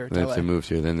moved here. And after they moved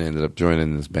here, then they ended up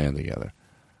joining this band together.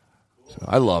 So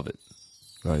I love it.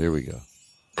 All right, here we go.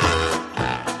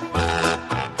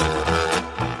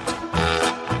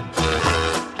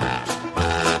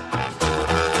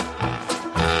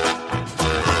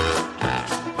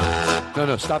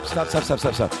 No, stop.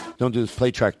 Don't do this. Play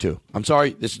track 2. I'm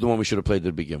sorry. This is the one we should have played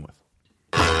to begin with.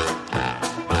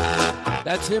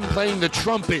 That's him playing the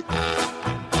trumpet.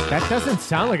 That doesn't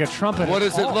sound like a trumpet. What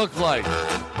does at all. it look like?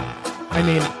 I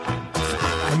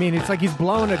mean, it's like he's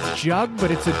blowing a jug, but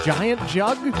it's a giant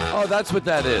jug. Oh, that's what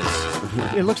that is.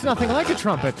 It looks nothing like a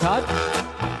trumpet, Todd.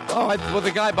 Well,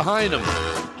 the guy behind him.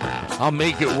 I'll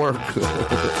make it work.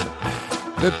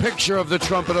 The picture of the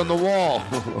trumpet on the wall.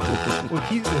 Well,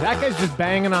 that guy's just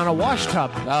banging on a wash tub.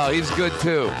 Oh, he's good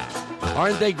too.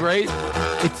 Aren't they great?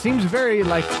 It seems very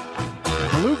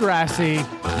bluegrassy.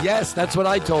 Yes, that's what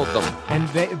I told them. And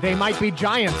they might be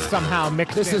giants somehow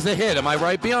mixed in. This is a hit. Am I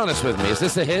right? Be honest with me. Is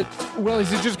this a hit? Well,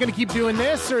 is it just going to keep doing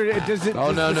this, or does it?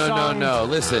 Oh, no.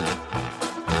 Listen.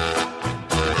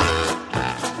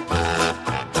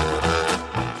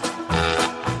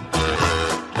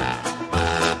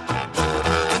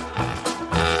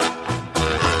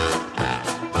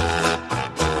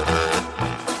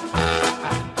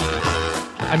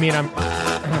 I mean, I'm.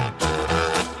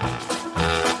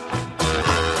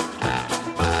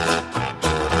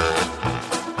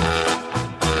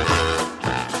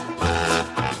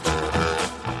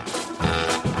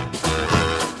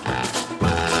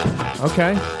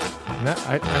 Okay.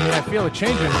 I feel it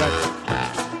changing, but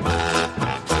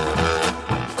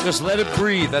just let it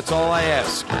breathe. That's all I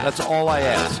ask.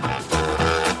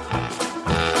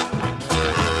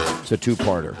 It's a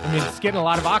two-parter. I mean, it's getting a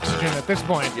lot of oxygen at this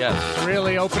point. Yes. It's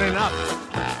really opening up.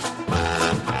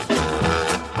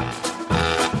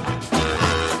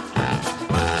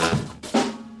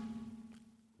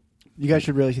 You guys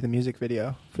should really see the music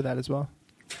video for that as well.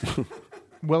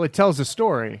 Well, it tells a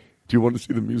story. Do you want to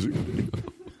see the music video?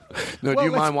 No, do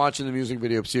you mind watching the music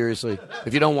video? Seriously.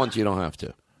 If you don't want to, you don't have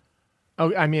to.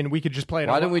 Oh, I mean, we could just play it.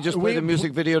 Why didn't we just play the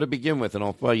music video to begin with?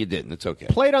 And well, you didn't. It's okay.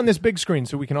 Play it on this big screen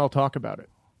so we can all talk about it.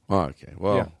 Oh, okay.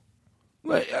 Well,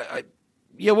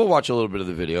 yeah, we'll watch a little bit of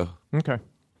the video. Okay.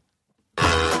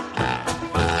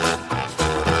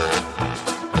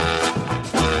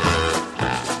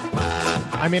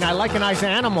 I mean, I like a nice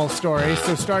animal story,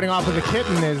 so starting off with a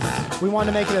kitten is... We want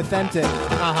to make it authentic.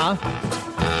 Uh-huh.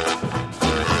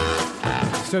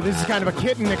 So this is kind of a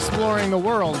kitten exploring the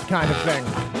world kind of thing.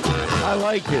 I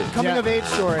like it. Coming of age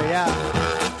story, yeah.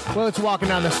 Well, it's walking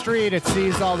down the street. It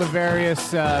sees all the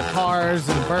various cars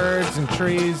and birds and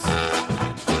trees.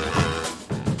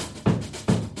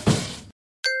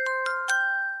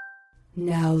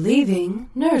 Now leaving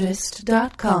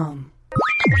Nerdist.com.